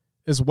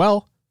as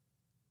well.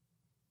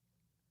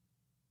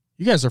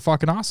 You guys are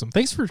fucking awesome.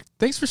 Thanks for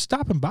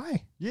stopping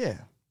by. Yeah.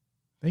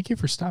 Thank you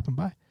for stopping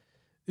by.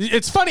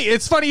 It's funny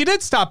you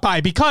did stop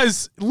by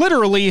because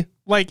literally,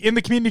 like in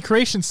the community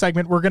creation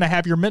segment, we're going to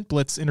have your Mint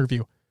Blitz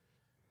interview.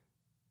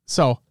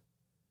 So,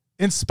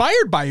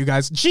 inspired by you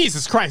guys.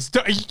 Jesus Christ.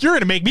 You're going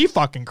to make me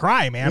fucking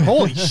cry, man.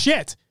 Holy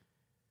shit.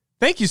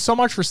 Thank you so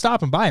much for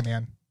stopping by,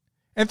 man.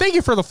 And thank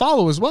you for the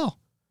follow as well.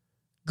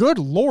 Good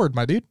Lord,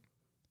 my dude.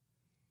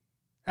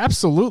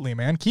 Absolutely,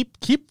 man.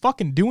 Keep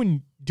fucking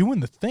doing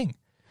the thing.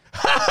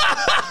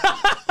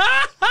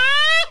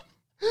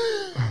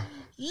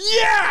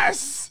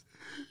 Yes!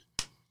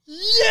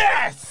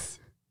 Yes!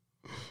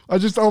 I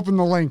just opened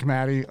the link,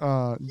 Maddie.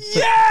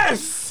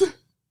 Yes!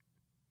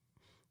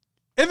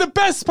 And the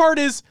best part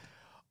is,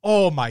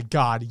 oh my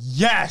God,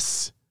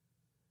 yes!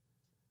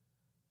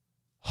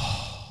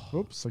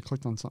 Oops, I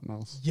clicked on something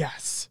else.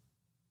 Yes.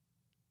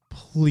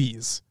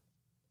 please.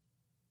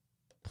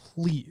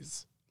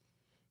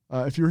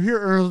 If you were here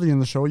early in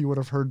the show, you would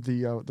have heard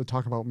the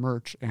talk about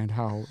merch and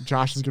how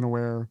Josh is going to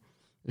wear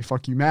a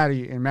Fuck You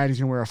Maddie, and Maddie's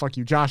going to wear a Fuck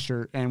You Josh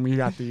shirt, and we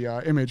got the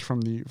image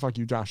from the Fuck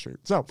You Josh shirt.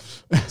 So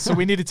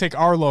we need to take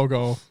our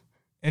logo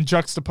and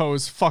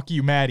juxtapose Fuck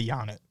You Maddie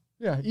on it.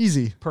 yeah,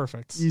 easy.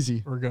 Perfect.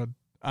 Easy. We're good.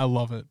 I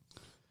love it.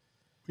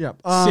 Yeah.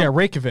 So yeah,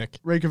 Reykjavik.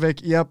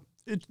 Reykjavik, yep.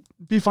 It'd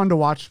be fun to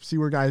watch, see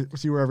where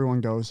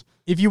everyone goes.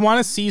 If you want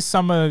to see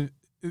some of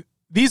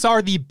these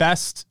are the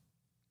best,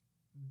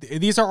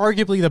 these are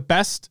arguably the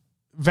best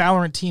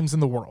Valorant teams in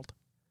the world.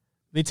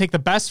 They take the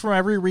best from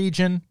every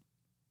region,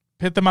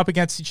 pit them up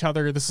against each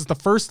other. This is the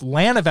first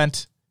LAN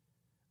event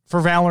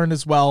for Valorant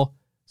as well.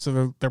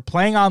 So they're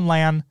playing on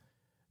LAN.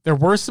 There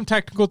were some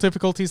technical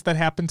difficulties that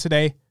happened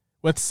today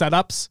with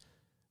setups.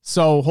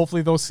 So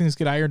hopefully those things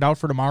get ironed out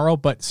for tomorrow.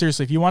 But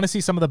seriously, if you want to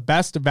see some of the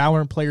best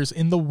Valorant players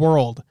in the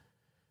world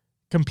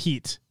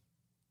compete,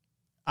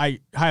 I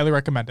highly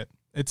recommend it.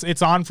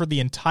 It's on for the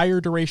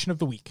entire duration of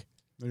the week.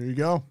 There you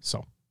go.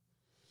 So,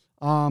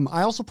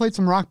 I also played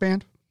some Rock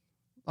Band.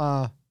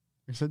 Like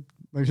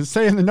I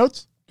say in the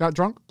notes, got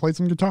drunk, played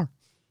some guitar.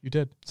 you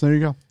did. So there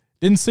you go.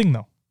 Didn't sing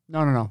though.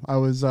 No. I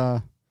was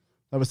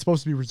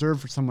supposed to be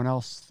reserved for someone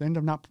else. They ended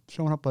up not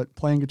showing up, but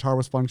playing guitar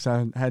was fun because I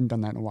hadn't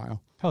done that in a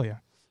while. Hell yeah.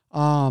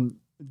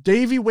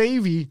 Davey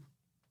Wavy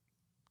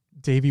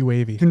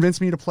convinced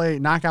me to play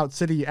Knockout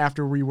City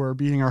after we were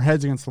beating our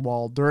heads against the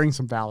wall during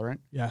some Valorant.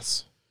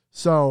 Yes.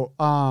 So,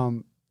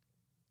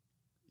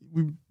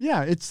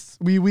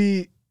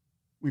 we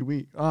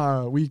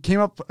came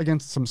up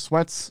against some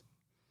sweats,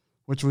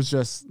 which was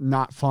just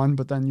not fun.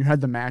 But then you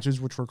had the matches,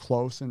 which were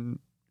close, and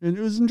it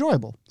was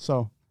enjoyable.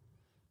 So,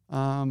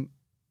 I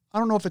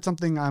don't know if it's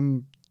something I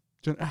don't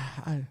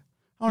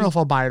know if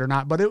I'll buy it or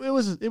not, but it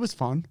was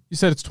fun. You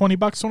said it's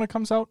 $20 when it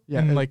comes out?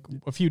 Yeah, in like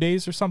a few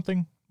days or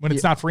something? When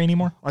it's Yeah. not free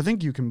anymore? I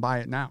think you can buy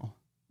it now.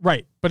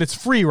 Right. But it's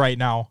free right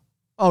now.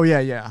 Oh yeah.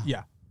 Yeah.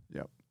 Yep.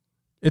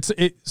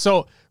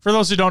 So for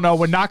those who don't know,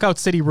 when Knockout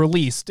City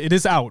released, it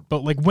is out,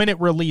 but like when it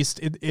released,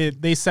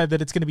 they said that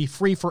it's going to be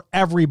free for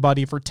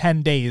everybody for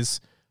 10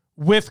 days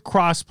with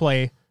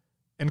crossplay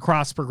and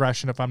cross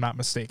progression, if I'm not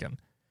mistaken.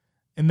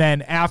 And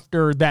then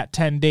after that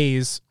 10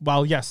 days,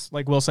 well, yes,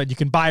 like Will said, you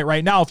can buy it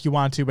right now if you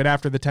want to, but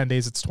after the 10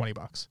 days, it's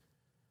 $20.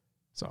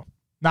 So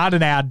not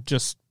an ad,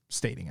 just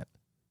stating it.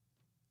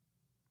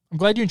 I'm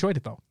glad you enjoyed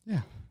it though.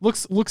 Yeah.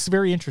 Looks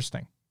very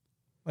interesting.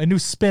 A new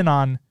spin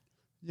on.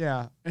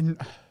 Yeah, and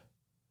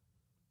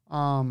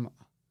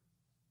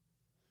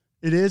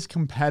it is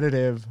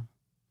competitive,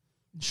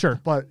 Sure.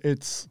 but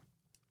it's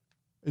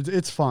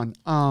fun.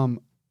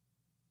 But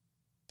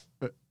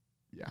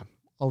yeah,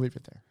 I'll leave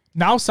it there.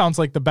 Now sounds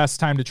like the best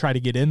time to try to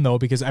get in though,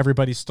 because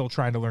everybody's still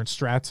trying to learn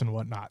strats and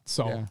whatnot.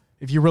 So Yeah.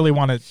 if you really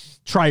want to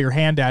try your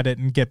hand at it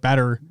and get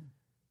better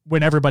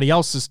when everybody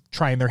else is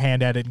trying their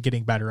hand at it and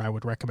getting better, I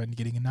would recommend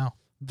getting in now.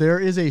 There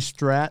is a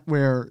strat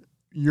where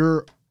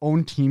your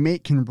own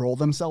teammate can roll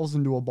themselves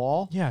into a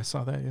ball. Yeah, I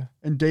saw that. Yeah.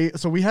 And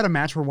so we had a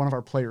match where one of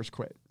our players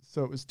quit.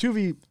 So it was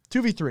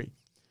 2v3.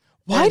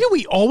 Why do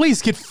we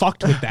always get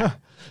fucked with that?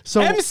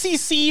 So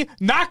MCC,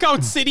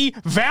 Knockout City,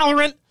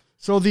 Valorant.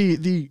 So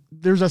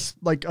there's a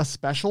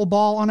special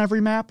ball on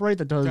every map, right?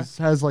 That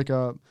has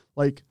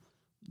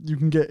you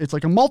can get, it's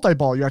like a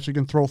multi-ball. You actually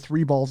can throw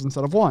 3 balls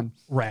instead of 1.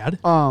 Rad.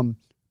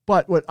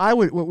 But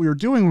what we were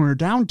doing when we were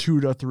down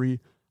 2-3,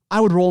 I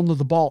would roll into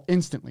the ball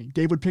instantly.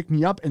 Dave would pick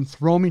me up and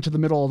throw me to the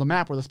middle of the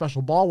map where the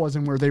special ball was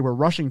and where they were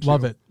rushing to.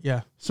 Love it.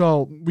 Yeah.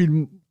 So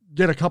we'd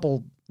get a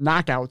couple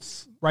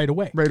knockouts Right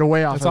away. off That's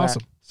of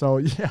awesome. that. So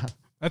yeah,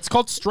 That's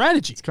called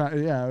strategy.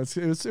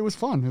 it was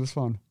fun. It was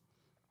fun.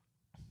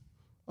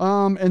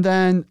 And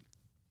then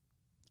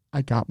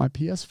I got my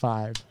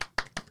PS5.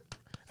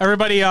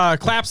 Everybody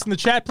claps in the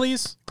chat,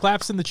 please.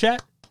 Claps in the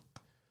chat.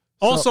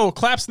 Also,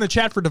 claps in the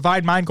chat for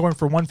Divide Mind going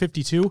for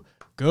 152.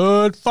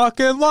 Good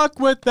fucking luck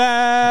with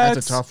that.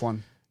 That's a tough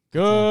one.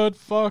 Good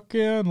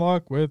fucking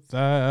luck with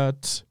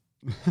that.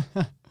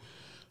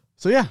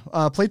 So yeah,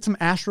 played some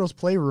Astro's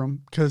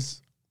Playroom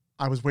because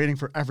I was waiting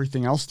for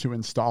everything else to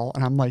install,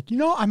 and I'm like,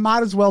 I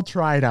might as well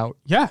try it out.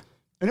 Yeah,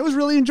 And it was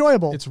really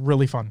enjoyable. it's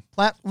really fun.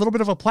 A little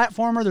bit of a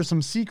platformer. There's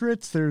some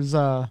secrets. There's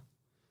you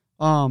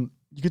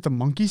get the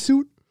monkey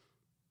suit,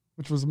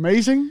 which was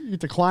amazing. You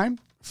get to climb.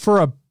 For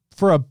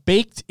a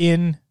baked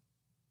in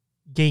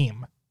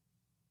game,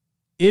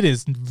 it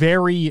is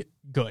very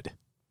good.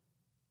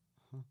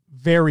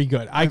 Very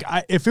good.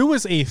 I if it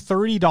was a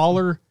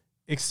 $30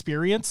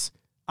 experience,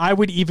 I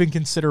would even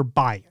consider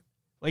buying it.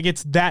 Like,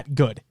 it's that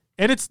good.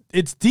 And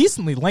it's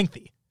decently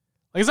lengthy.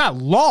 Like, it's not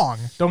long,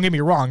 don't get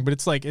me wrong, but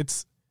it's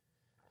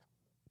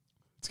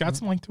got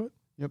some length to it.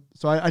 Yep.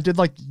 So I did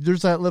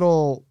there's that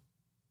little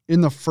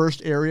in the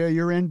first area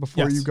you're in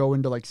before Yes. you go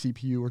into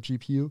CPU or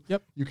GPU.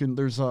 Yep.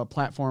 There's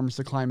platforms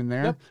to climb in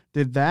there. Yep.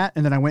 Did that,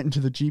 and then I went into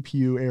the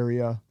GPU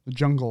area, the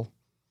jungle.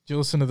 Did you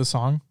listen to the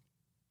song?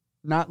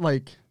 Not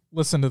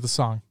Listen to the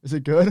song. is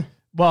it good?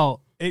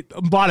 Well, a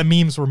lot of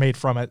memes were made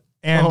from it.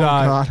 And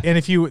God.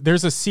 and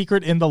there's a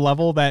secret in the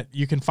level that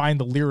you can find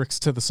the lyrics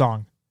to the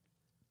song.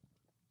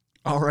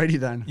 Alrighty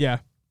then. Yeah.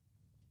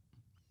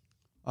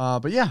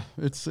 But yeah,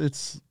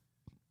 it's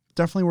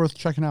definitely worth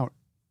checking out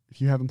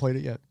if you haven't played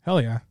it yet.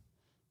 Hell yeah.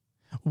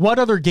 What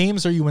other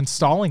games are you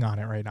installing on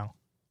it right now?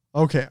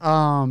 Okay.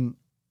 I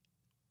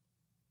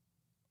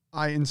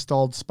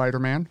installed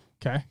Spider-Man,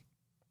 Okay.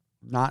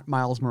 not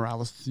Miles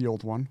Morales, the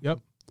old one. Yep.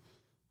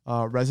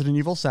 Resident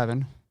Evil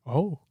 7.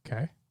 Oh,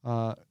 okay.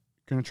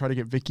 Gonna try to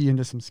get Vicky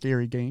into some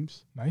scary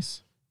games.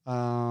 Nice.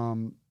 I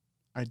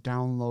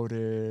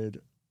downloaded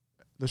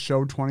The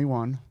Show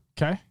 21.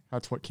 Okay.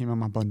 That's what came on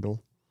my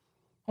bundle.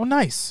 Oh,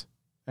 nice.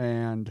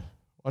 And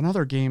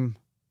another game.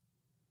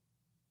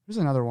 There's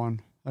another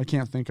one I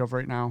can't think of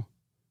right now.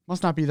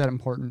 Must not be that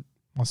important.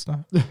 Must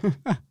not.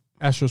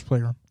 Astro's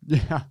Playroom.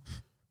 Yeah.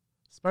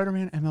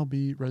 Spider-Man,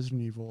 MLB,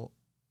 Resident Evil.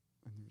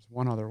 And there's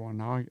one other one.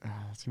 Now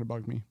it's going to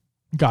bug me.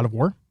 God of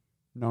War.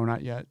 No,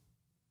 not yet.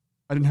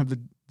 I didn't have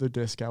the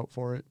disc out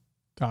for it.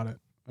 Got it.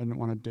 I didn't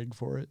want to dig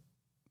for it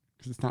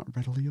because it's not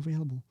readily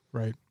available.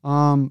 Right.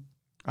 I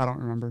don't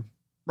remember.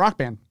 Rock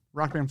Band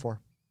 4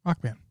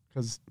 Rock Band.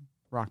 because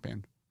Rock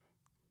Band.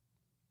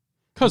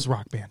 Because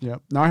Rock Band.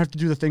 Yep. Now I have to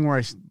do the thing where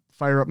I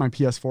fire up my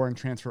PS4 and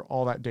transfer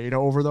all that data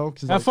over though.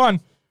 Have fun.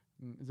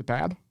 Is it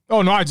bad?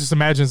 Oh, no, I just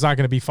imagine it's not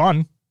going to be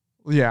fun.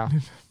 Yeah.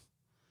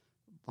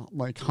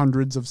 Like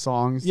hundreds of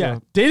songs. Yeah.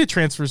 Data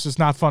transfer is just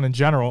not fun in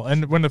general.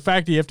 And when the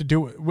fact that you have to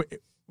do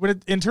it,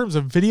 in terms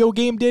of video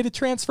game data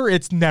transfer,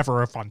 it's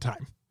never a fun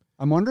time.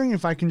 I'm wondering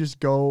if I can just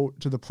go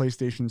to the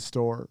PlayStation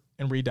Store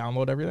And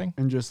re-download everything?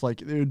 and just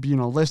like, it would be in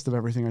a list of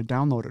everything I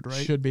downloaded,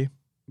 right? Should be.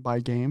 By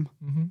game.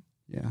 Mm-hmm.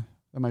 Yeah.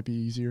 That might be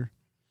easier.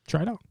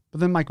 Try it out.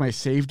 But then like my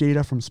save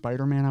data from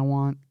Spider-Man I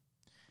want.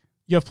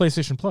 You have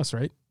PlayStation Plus,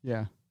 right?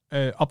 Yeah.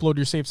 Upload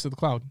your saves to the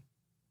cloud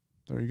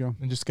There you go.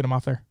 and just get them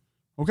off there.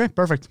 Okay,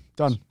 perfect.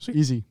 Done. Sweet.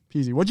 Easy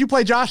peasy. What'd you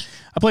play, Josh?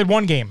 I played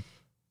one game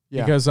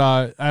Yeah. because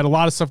I had a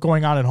lot of stuff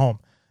going on at home.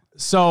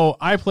 So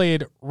I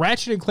played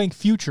Ratchet & Clank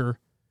Future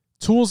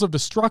Tools of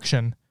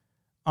Destruction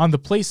on the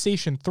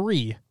PlayStation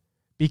 3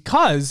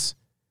 because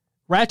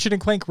Ratchet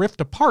 & Clank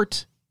Rift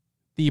Apart,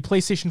 the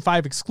PlayStation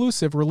 5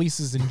 exclusive,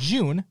 releases in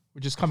June,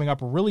 which is coming up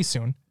really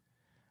soon.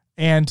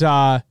 And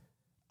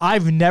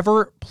I've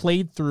never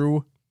played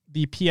through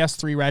the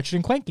PS3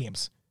 Ratchet & Clank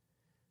games.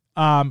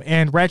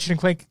 And Ratchet &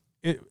 Clank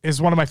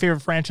is one of my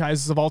favorite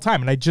franchises of all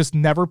time, and I just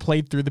never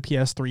played through the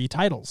PS3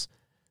 titles.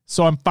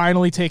 So I'm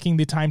finally taking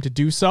the time to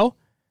do so.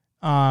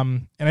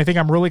 And I think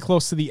I'm really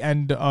close to the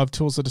end of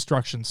Tools of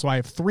Destruction. So I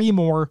have 3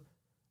 more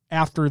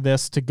after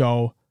this to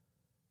go.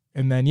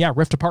 And then, yeah,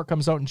 Rift Apart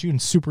comes out in June.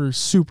 Super,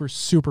 super,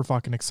 super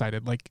fucking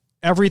excited. Like,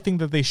 everything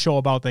that they show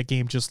about that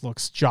game just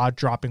looks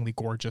jaw-droppingly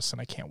gorgeous,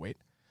 and I can't wait.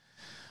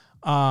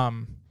 So,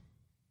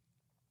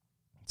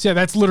 yeah,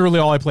 that's literally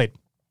all I played.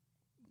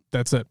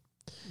 That's it.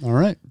 All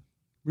right.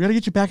 We got to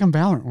get you back on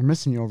Valorant. We're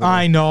missing you over there.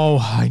 I know.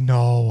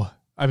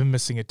 I've been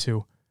missing it,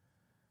 too.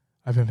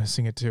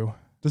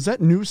 Does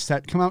that new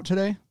set come out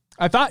today?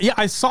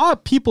 I saw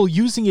people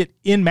using it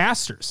in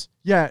Masters.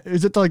 Yeah.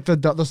 Is it like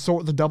the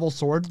sword, the double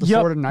sword? The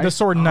sword and knife? The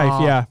sword and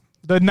knife, yeah.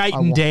 The night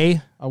and day.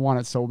 I want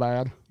it so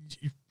bad.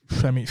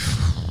 I mean,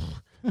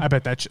 I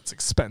bet that shit's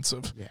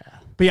expensive. Yeah.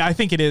 But yeah, I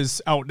think it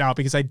is out now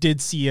because I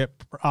did see it.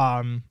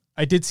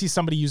 I did see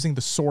somebody using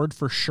the sword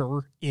for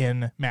sure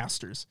in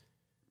Masters.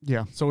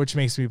 Yeah. So which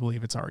makes me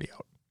believe it's already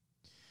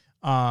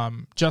out.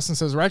 Justin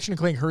says, Ratchet &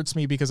 Clank hurts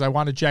me because I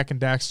wanted Jak and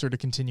Daxter to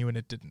continue and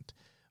it didn't.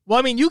 Well,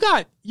 I mean,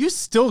 you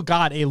still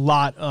got a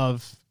lot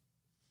of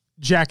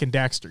Jak and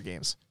Daxter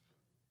games.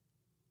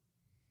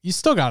 You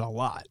still got a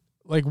lot.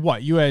 Like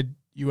what? You had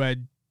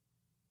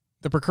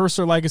the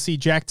Precursor Legacy,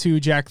 Jak 2,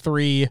 Jak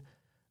 3.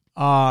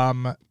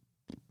 I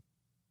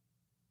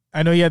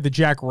know you had the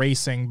Jak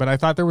Racing, but I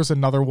thought there was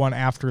another one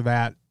after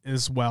that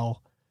as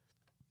well.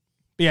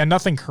 But yeah,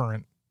 nothing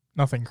current.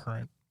 But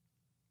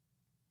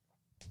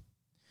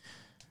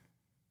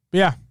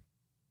yeah.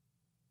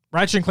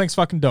 Ratchet & Clank's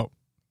fucking dope.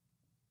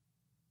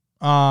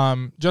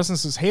 Justin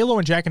says Halo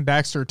and Jak and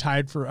Daxter are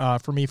tied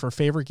for me for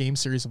favorite game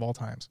series of all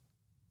times.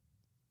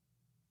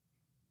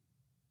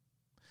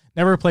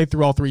 Never played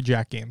through all 3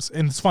 Jak games.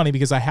 And it's funny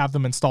because I have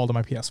them installed on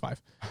my PS5.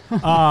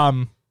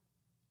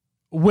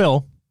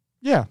 Will.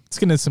 Yeah. Let's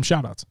get into some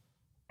shout-outs.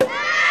 You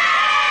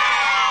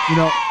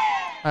know,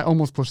 I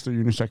almost pushed the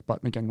Unicheck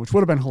button again, which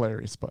would have been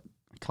hilarious, but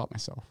I caught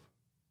myself.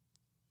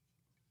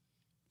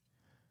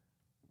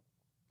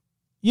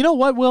 You know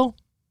what, Will?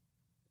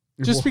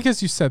 Just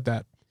because you said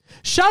that.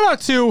 Shout out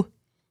to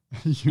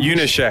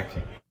Unicheck.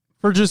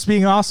 for just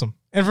being awesome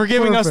and for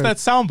giving us that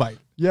Perfect. soundbite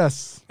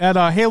Yes. at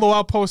Halo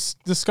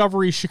Outpost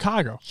Discovery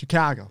Chicago.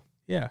 Chicago.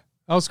 Yeah,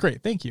 that was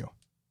great. Thank you.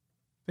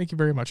 Thank you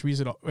very much. We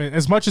use it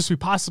as much as we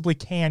possibly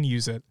can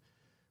use it.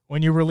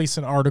 When you release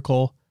an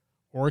article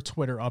or a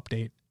Twitter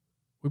update,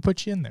 we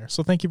put you in there.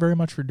 So thank you very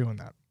much for doing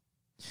that.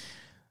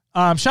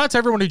 Shout out to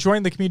everyone who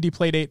joined the community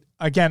playdate.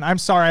 Again, I'm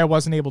sorry I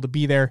wasn't able to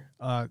be there.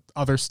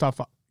 Other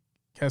stuff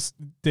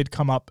did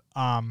come up.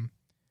 But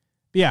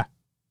yeah,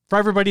 for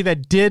everybody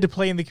that did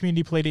play in the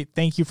community playdate,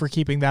 thank you for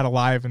keeping that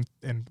alive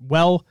and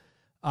well.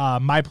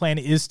 My plan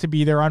is to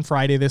be there on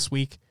Friday this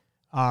week.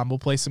 We'll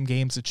play some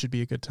games. It should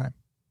be a good time.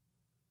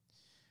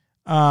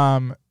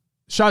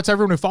 Shout out to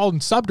everyone who followed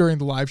and subbed during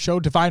the live show.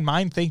 Divine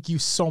Mind, thank you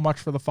so much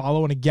for the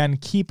follow. And again,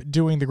 keep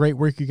doing the great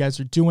work you guys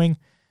are doing.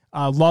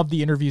 Love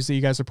the interviews that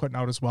you guys are putting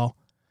out as well.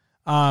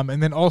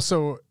 And then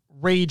also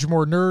Rage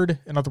More Nerd,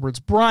 in other words,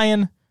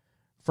 Brian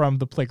from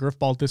the Play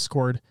Griffball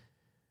Discord,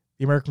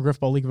 the American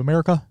Griffball League of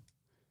America,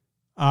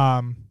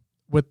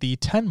 with the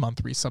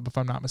 10-month resub, if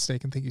I'm not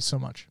mistaken. Thank you so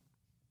much.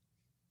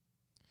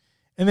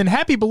 And then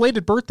happy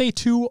belated birthday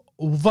to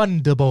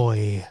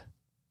Wonderboy. I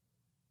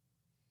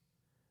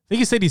think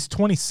he said he's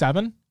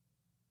 27.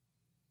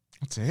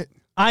 That's it.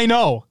 I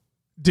know,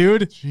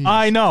 dude. Jeez.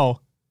 I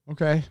know.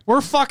 Okay.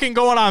 We're fucking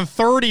going on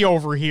 30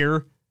 over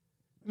here.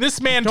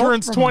 This man Don't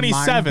turns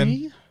 27.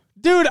 remind me.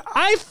 Dude,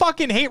 I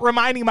fucking hate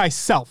reminding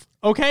myself,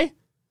 okay?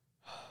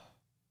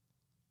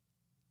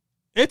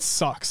 It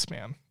sucks,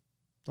 man.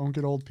 Don't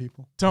get old,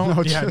 people. Don't.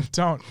 No, Yeah,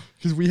 don't.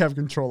 Because we have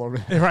control over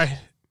that. Right.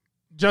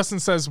 Justin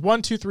says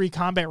 1, 2, 3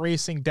 Combat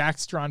Racing,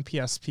 Daxter on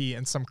PSP,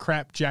 and some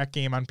crap Jack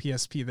game on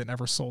PSP that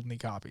never sold any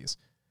copies.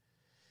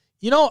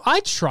 You know,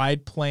 I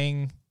tried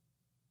playing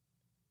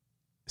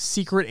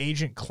Secret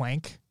Agent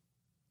Clank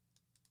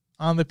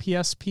on the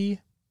PSP.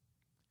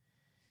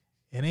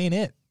 It ain't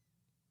it.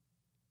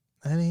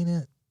 That ain't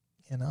it,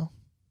 you know?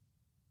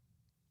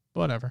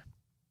 Whatever.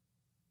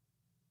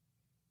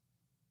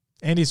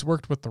 And he's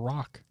worked with The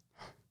Rock.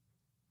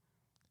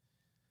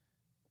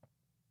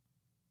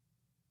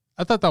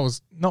 I thought that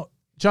was... No,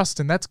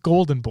 Justin, that's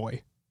Golden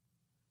Boy.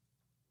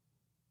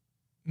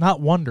 Not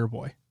Wonder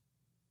Boy.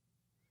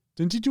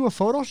 Didn't you do a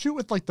photo shoot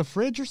with like the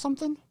fridge or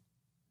something?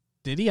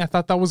 Did he? I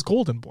thought that was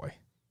Golden Boy.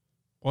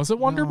 Was it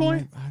Wonder No, Boy?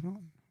 man, I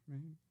don't...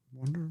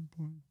 Wonder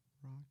Boy.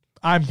 Rock.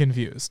 I'm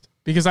confused.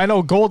 Because I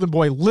know Golden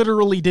Boy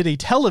literally did a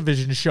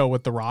television show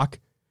with The Rock.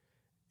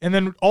 And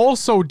then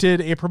also did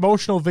a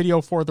promotional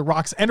video for The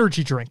Rock's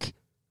energy drink.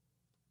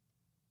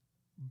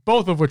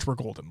 Both of which were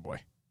Golden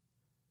Boy.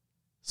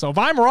 So if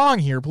I'm wrong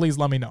here, please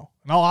let me know.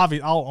 And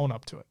I'll own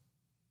up to it.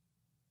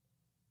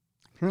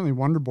 Apparently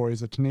Wonder Boy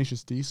is a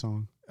Tenacious D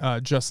song.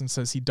 Justin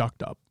says he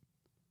ducked up.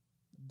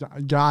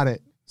 Got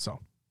it. So,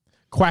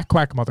 quack,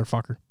 quack,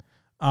 motherfucker.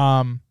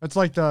 That's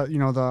like the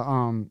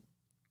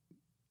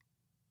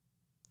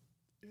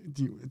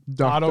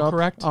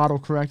Autocorrect?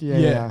 Autocorrect,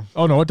 yeah.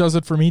 Oh, no, it does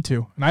it for me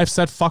too. And I've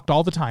said fucked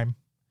all the time.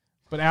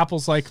 But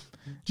Apple's like,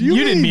 You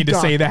you didn't mean mean to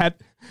say ducked.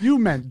 that. You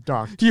meant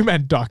ducked. You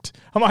meant ducked.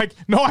 I'm like,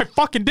 no, I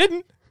fucking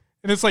didn't.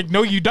 And it's like,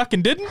 no, you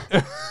ducking didn't?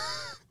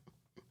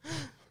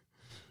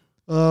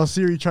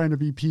 Siri trying to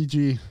be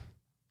PG.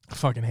 I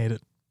fucking hate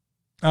it.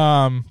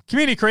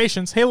 Community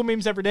creations, Halo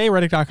memes every day,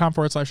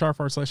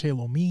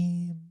 reddit.com/r/Halo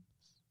memes.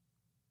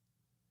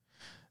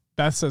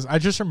 Beth says, I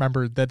just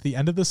remembered that the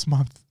end of this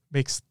month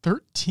makes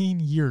 13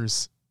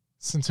 years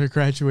since I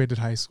graduated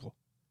high school.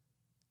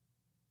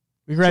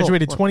 We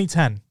graduated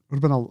 2010. Would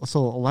have been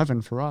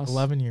 11 for us.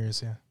 11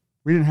 years, yeah.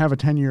 We didn't have a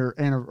 10-year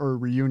or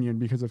reunion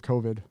because of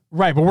COVID.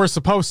 Right, but we're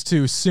supposed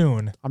to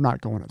soon. I'm not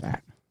going to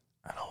that.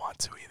 I don't want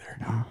to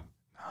either.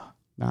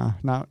 No,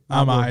 not I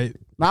worth. might.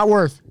 Not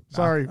worth.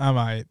 Sorry. I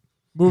might.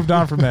 Moved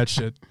on from that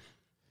shit.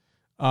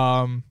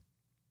 You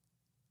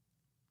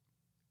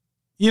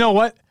know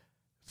what?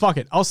 Fuck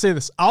it. I'll say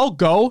this. I'll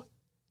go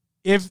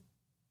if,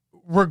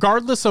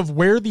 regardless of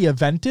where the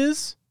event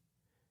is,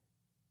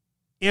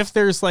 if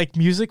there's like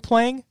music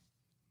playing,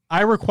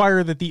 I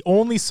require that the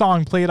only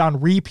song played on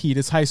repeat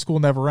is High School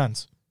Never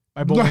Ends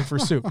by Bowling for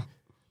Soup.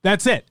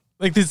 That's it.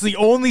 Like, this is the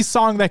only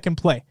song that can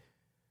play.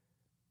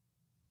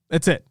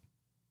 That's it.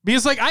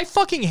 Because, like, I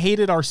fucking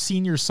hated our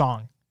senior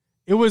song.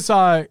 It was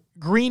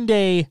Green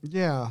Day.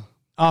 Yeah.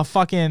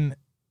 Fucking,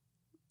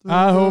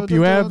 I hope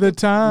you have the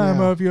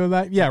time of your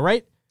life. Yeah,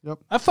 right? Yep.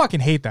 I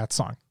fucking hate that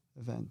song.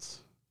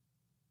 Events.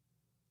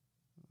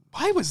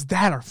 Why was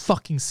that our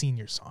fucking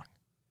senior song?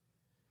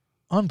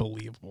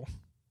 Unbelievable.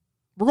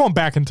 We're going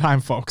back in time,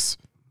 folks.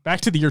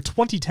 Back to the year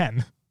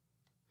 2010.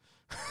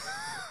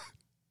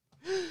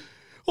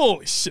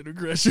 Holy shit, I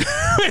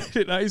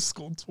graduated high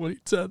school in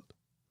 2010.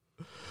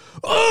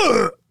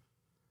 Ugh!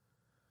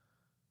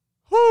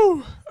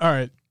 Whew. All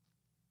right.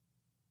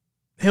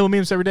 Halo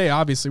memes every day,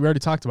 obviously. We already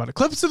talked about it.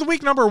 Clips of the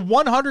week number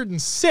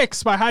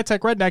 106 by High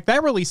Tech Redneck.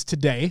 That released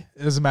today,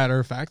 as a matter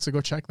of fact, so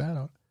go check that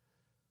out.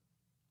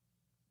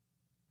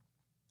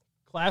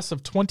 Class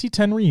of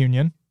 2010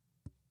 reunion.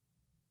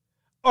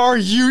 Are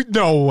you?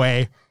 No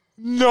way.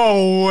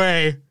 No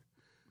way.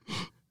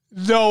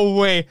 No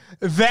way.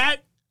 That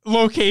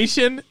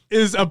location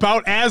is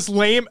about as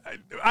lame.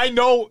 I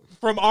know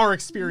from our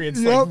experience,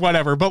 like,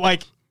 whatever, but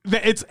like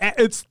it's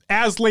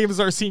as lame as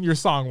our senior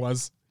song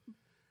was.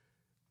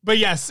 But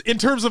yes, in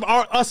terms of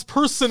us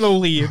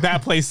personally,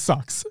 that place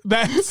sucks.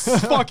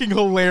 That's fucking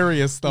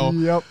hilarious, though.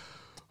 Yep.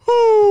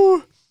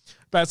 Whew.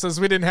 Bat says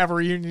we didn't have a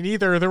reunion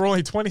either. There were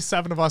only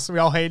 27 of us, and we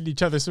all hated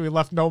each other, so we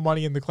left no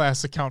money in the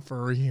class account for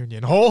a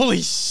reunion.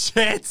 Holy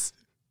shit.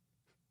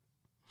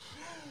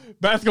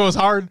 Beth goes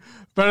hard.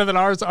 Better than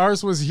ours.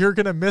 Ours was You're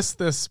Gonna Miss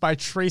This by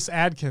Trace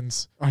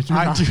Adkins. I do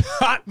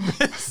not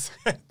miss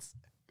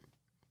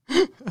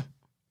it.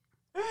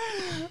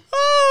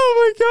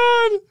 Oh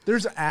my god.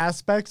 There's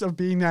aspects of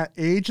being that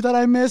age that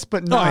I miss,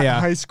 but not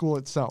high school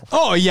itself.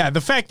 Oh yeah,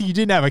 the fact that you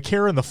didn't have a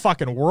care in the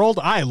fucking world,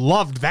 I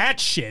loved that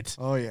shit.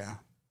 Oh yeah.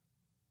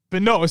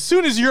 But no, as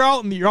soon as you're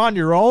out and you're on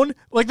your own,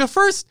 like the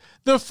first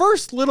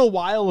little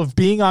while of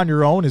being on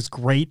your own is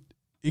great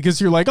because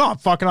you're like, oh, I'm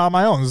fucking on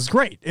my own. This is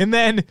great. And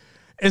then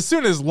as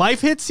soon as life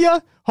hits you,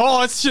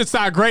 oh, it's just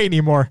not great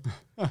anymore.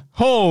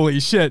 Holy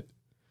shit.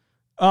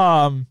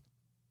 All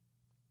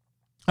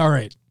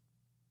right.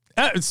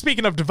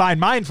 Speaking of Divine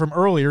Mind from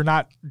earlier,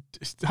 not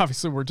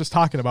obviously we're just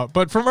talking about,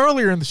 but from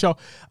earlier in the show,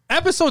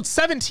 episode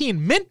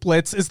 17, Mint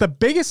Blitz is the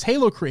biggest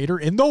Halo creator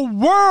in the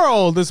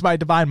world. This is by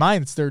Divine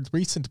Mind. It's their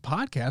recent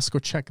podcast. Go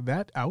check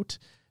that out.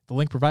 The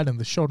link provided in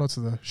the show notes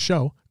of the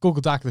show.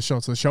 Google Doc the show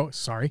notes of the show.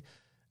 Sorry. !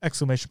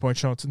 Show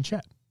notes in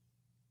chat.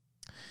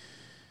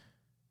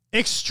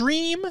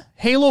 Extreme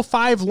Halo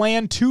 5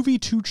 LAN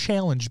 2v2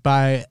 challenge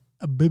by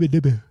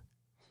Bibidibba.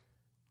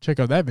 Check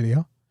out that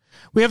video.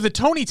 We have the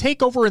Tony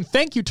Takeover and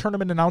Thank You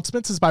tournament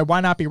announcements is by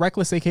Why Not Be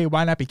Reckless, aka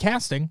Why Not Be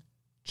Casting.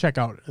 Check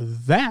out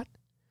that.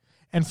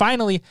 And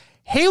finally,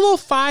 Halo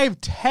 5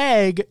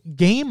 Tag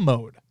Game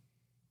Mode.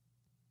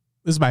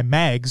 This is by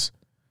Mags.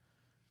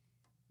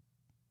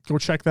 Go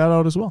check that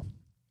out as well.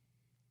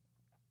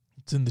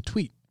 It's in the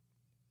tweet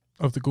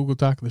of the Google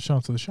Doc of the show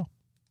notes of the show.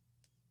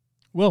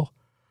 Well,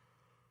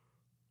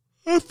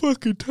 I'm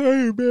fucking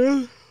tired,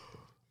 man.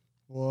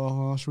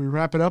 Well, should we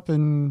wrap it up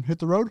and hit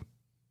the road?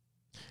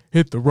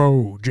 Hit the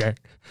road,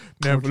 Jack.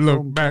 Never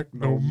look back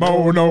no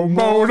more, no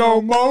more,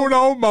 no more,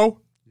 no more.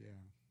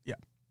 Yeah.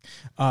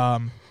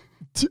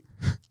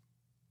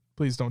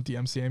 Please don't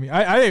DMCA me.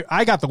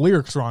 I got the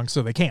lyrics wrong,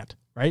 so they can't,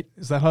 right?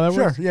 Is that how that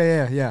works? Sure.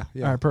 Yeah.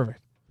 All right, perfect.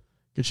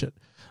 Good shit.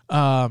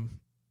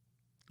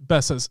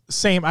 Beth says,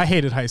 same. I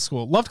hated high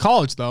school. Loved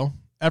college, though.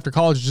 After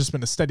college, it's just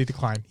been a steady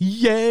decline.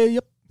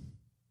 Yep.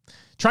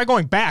 Try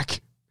going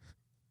back.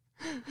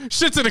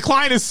 Shit's a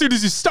decline as soon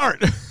as you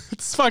start.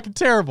 It's fucking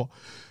terrible.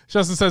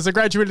 Justin says, I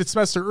graduated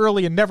semester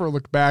early and never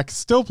looked back.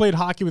 Still played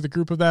hockey with a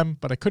group of them,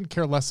 but I couldn't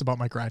care less about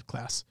my grad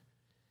class.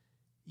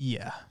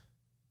 Yeah.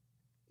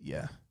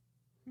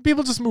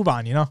 People just move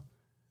on, you know?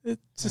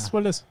 It's just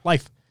what it is.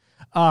 Life.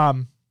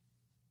 Well,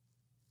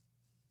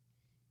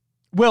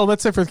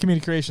 that's it for the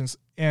community creations.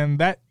 And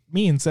that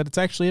means that it's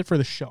actually it for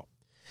the show.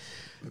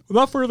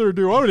 Without further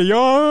ado, I'm going to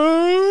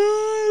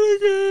yawn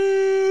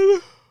again.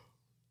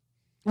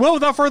 Well,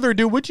 without further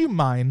ado, would you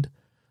mind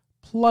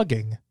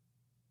plugging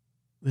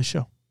the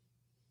show?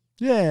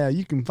 Yeah,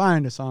 you can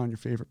find us on your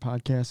favorite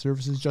podcast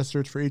services. Just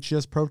search for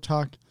HES Pro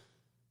Talk. You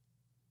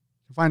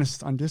can find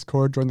us on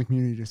Discord. Join the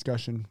community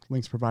discussion.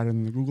 Links provided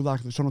in the Google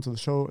Doc, the show notes of the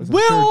show. As I'm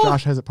sure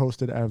Josh has it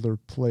posted at other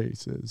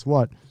places.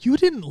 What? You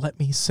didn't let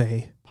me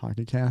say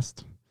Pocket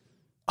Cast.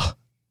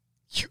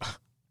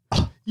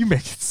 You make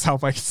it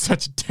sound like it's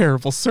such a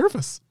terrible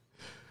service.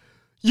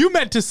 You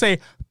meant to say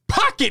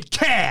Pocket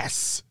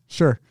Cast.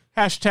 Sure.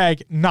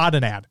 Hashtag not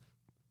an ad.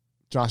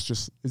 Josh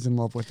just is in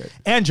love with it.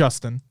 And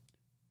Justin.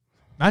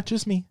 Not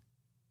just me.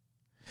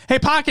 Hey,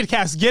 Pocket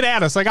Cast, get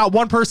at us. I got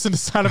one person to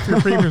sign up for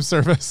your premium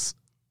service.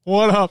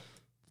 What up?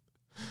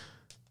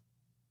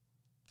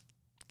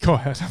 Go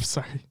ahead. I'm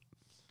sorry.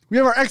 We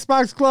have our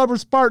Xbox Club or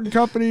Spartan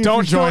Company.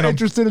 Don't join them.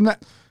 Interested in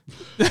that.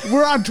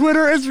 We're on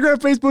Twitter, Instagram,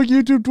 Facebook,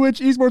 YouTube, Twitch,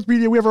 Esports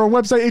Media. We have our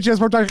website,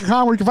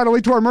 hssport.com, where you can find a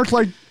link to our merch,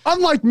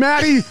 unlike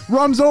Maddie,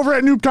 Rums over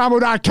at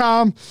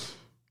noobcombo.com.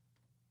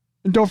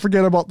 And don't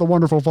forget about the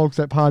wonderful folks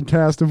at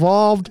Podcast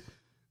Evolved.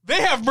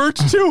 They have merch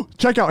too.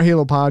 Check out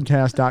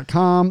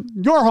halopodcast.com,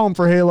 your home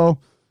for Halo.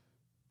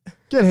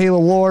 Get Halo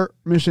lore,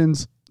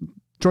 missions,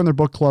 join their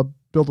book club,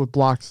 Build with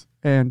Blocks,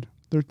 and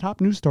their top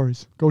news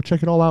stories. Go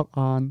check it all out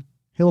on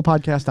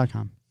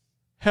halopodcast.com.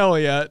 Hell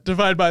yeah.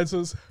 Divine Mind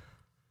says,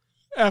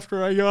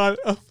 after I got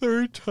a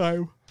third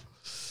time.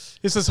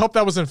 He says, hope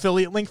that was an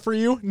affiliate link for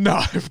you.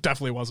 No, it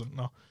definitely wasn't.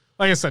 No.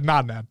 Like I said,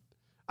 not an ad.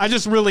 I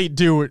just really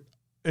do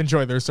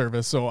enjoy their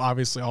service, so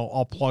obviously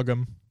I'll plug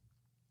them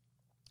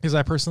because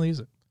I personally use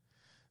it.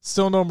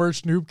 Still no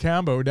merch,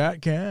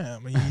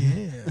 noobcombo.com.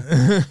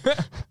 Yeah.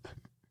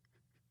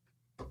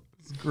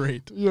 It's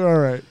great. You're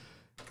all right.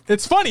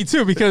 It's funny,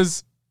 too,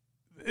 because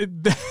it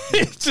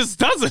just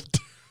doesn't.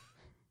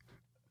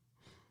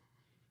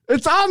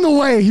 It's on the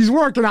way. He's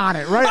working on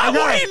it, right? I'm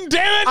waiting,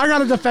 damn it. I got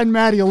to defend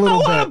Maddie a little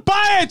bit. I want to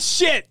buy it,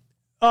 shit.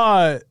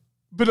 But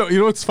no, you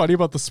know what's funny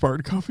about the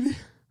Spartan Company?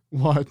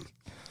 What?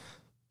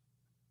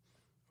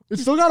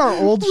 It's still got our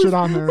old shit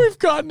on there. We've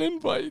gotten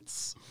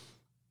invites.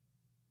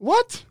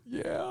 What?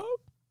 Yeah.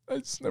 I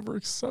just never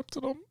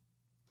accepted them.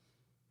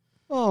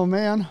 Oh,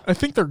 man. I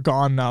think they're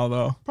gone now,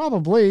 though.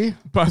 Probably.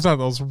 But I thought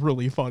that was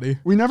really funny.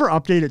 We never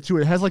update it, too.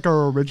 It has,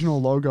 our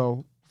original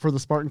logo for the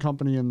Spartan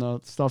Company and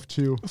the stuff,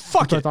 too.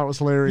 Fuck it. I thought was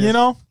hilarious. You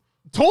know?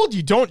 Told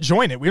you, don't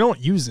join it. We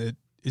don't use it.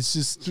 It's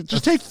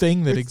just a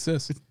thing that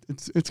exists.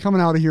 It's coming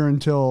out of here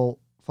until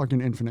fucking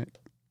infinite.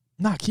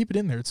 Nah, keep it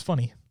in there. It's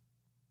funny.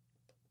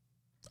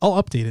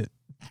 I'll update it.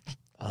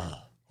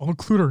 I'll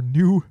include our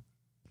new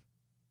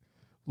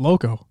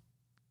logo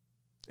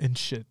and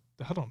shit.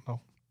 I don't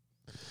know.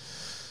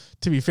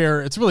 to be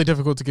fair, it's really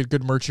difficult to get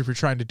good merch if you're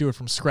trying to do it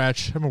from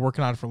scratch. I've been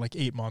working on it for like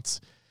 8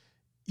 months.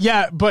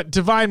 Yeah, but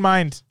Divine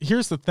Mind,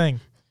 here's the thing,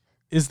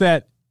 is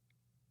that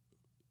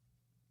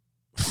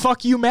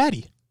fuck you,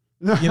 Maddie.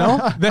 You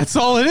know? That's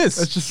all it is.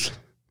 It's just...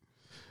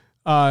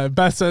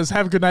 Beth says,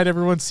 have a good night,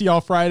 everyone. See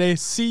y'all Friday.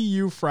 See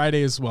you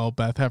Friday as well,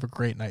 Beth. Have a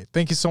great night.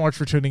 Thank you so much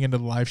for tuning into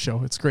the live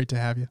show. It's great to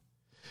have you.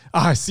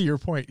 I see your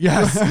point.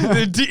 Yes,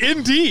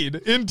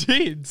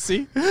 indeed.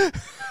 See?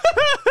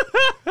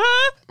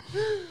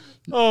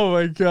 Oh,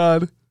 my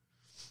God.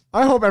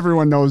 I hope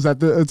everyone knows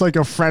that it's like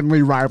a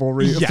friendly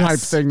rivalry type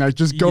thing that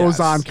just goes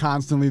on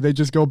constantly. They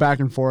just go back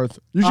and forth.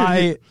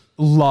 I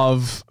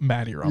love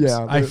Matty Rums.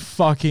 Yeah, I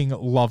fucking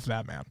love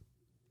that man.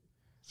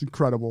 It's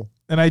incredible.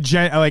 And I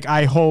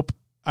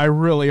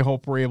really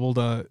hope we're able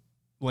to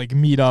like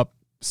meet up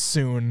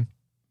soon.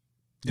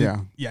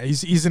 Yeah.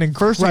 He's an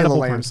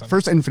incredible person.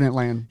 First Infinite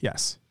Land.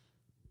 Yes.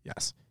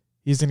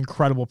 He's an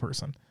incredible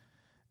person.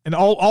 And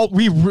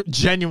we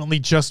genuinely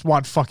just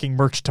want fucking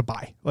merch to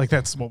buy. Like,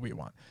 that's what we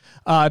want.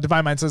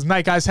 Divine Mind says,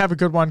 night, guys. Have a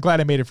good one. Glad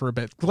I made it for a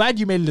bit. Glad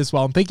you made it as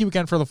well. And thank you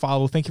again for the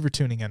follow. Thank you for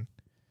tuning in.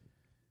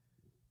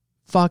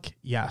 Fuck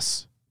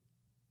yes.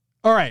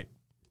 All right.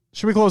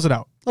 Should we close it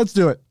out? Let's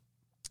do it.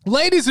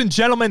 Ladies and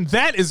gentlemen,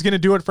 that is going to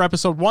do it for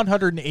episode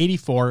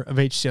 184 of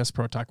HCS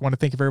Pro Talk. I want to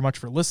thank you very much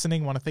for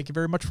listening. I want to thank you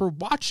very much for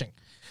watching.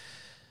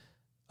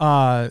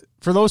 For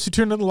those who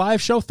tuned in the live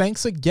show,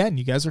 thanks again.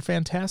 You guys are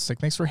fantastic.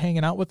 Thanks for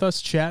hanging out with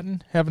us,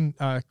 chatting,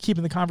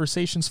 keeping the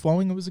conversations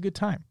flowing. It was a good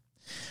time.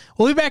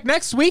 We'll be back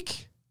next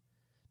week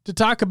to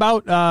talk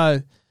about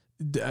fuck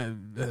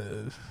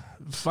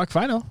if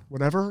I know.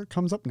 Whatever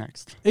comes up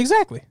next.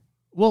 Exactly.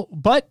 Well,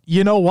 but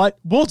you know what?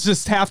 We'll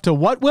just have to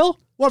what, Will?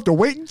 We'll have to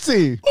wait and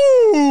see.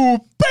 Ooh,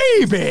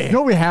 baby. You know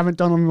what we haven't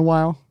done in a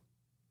while?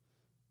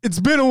 It's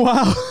been a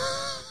while.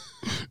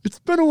 It's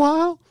been a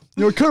while.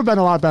 You know, it could have been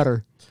a lot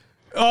better.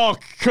 Oh,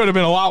 could have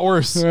been a lot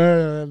worse.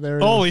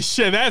 Holy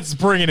shit, that's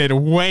bringing it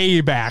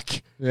way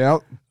back.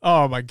 Yep.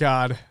 Oh, my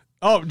God.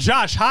 Oh,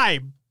 Josh,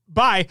 hi.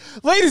 Bye.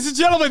 Ladies and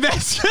gentlemen,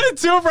 that's going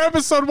to do it for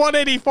episode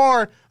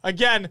 184.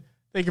 Again,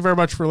 thank you very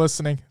much for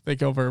listening.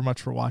 Thank you very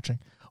much for watching.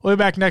 We'll be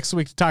back next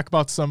week to talk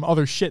about some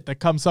other shit that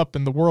comes up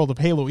in the world of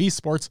Halo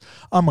esports,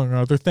 among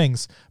other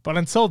things. But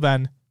until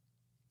then,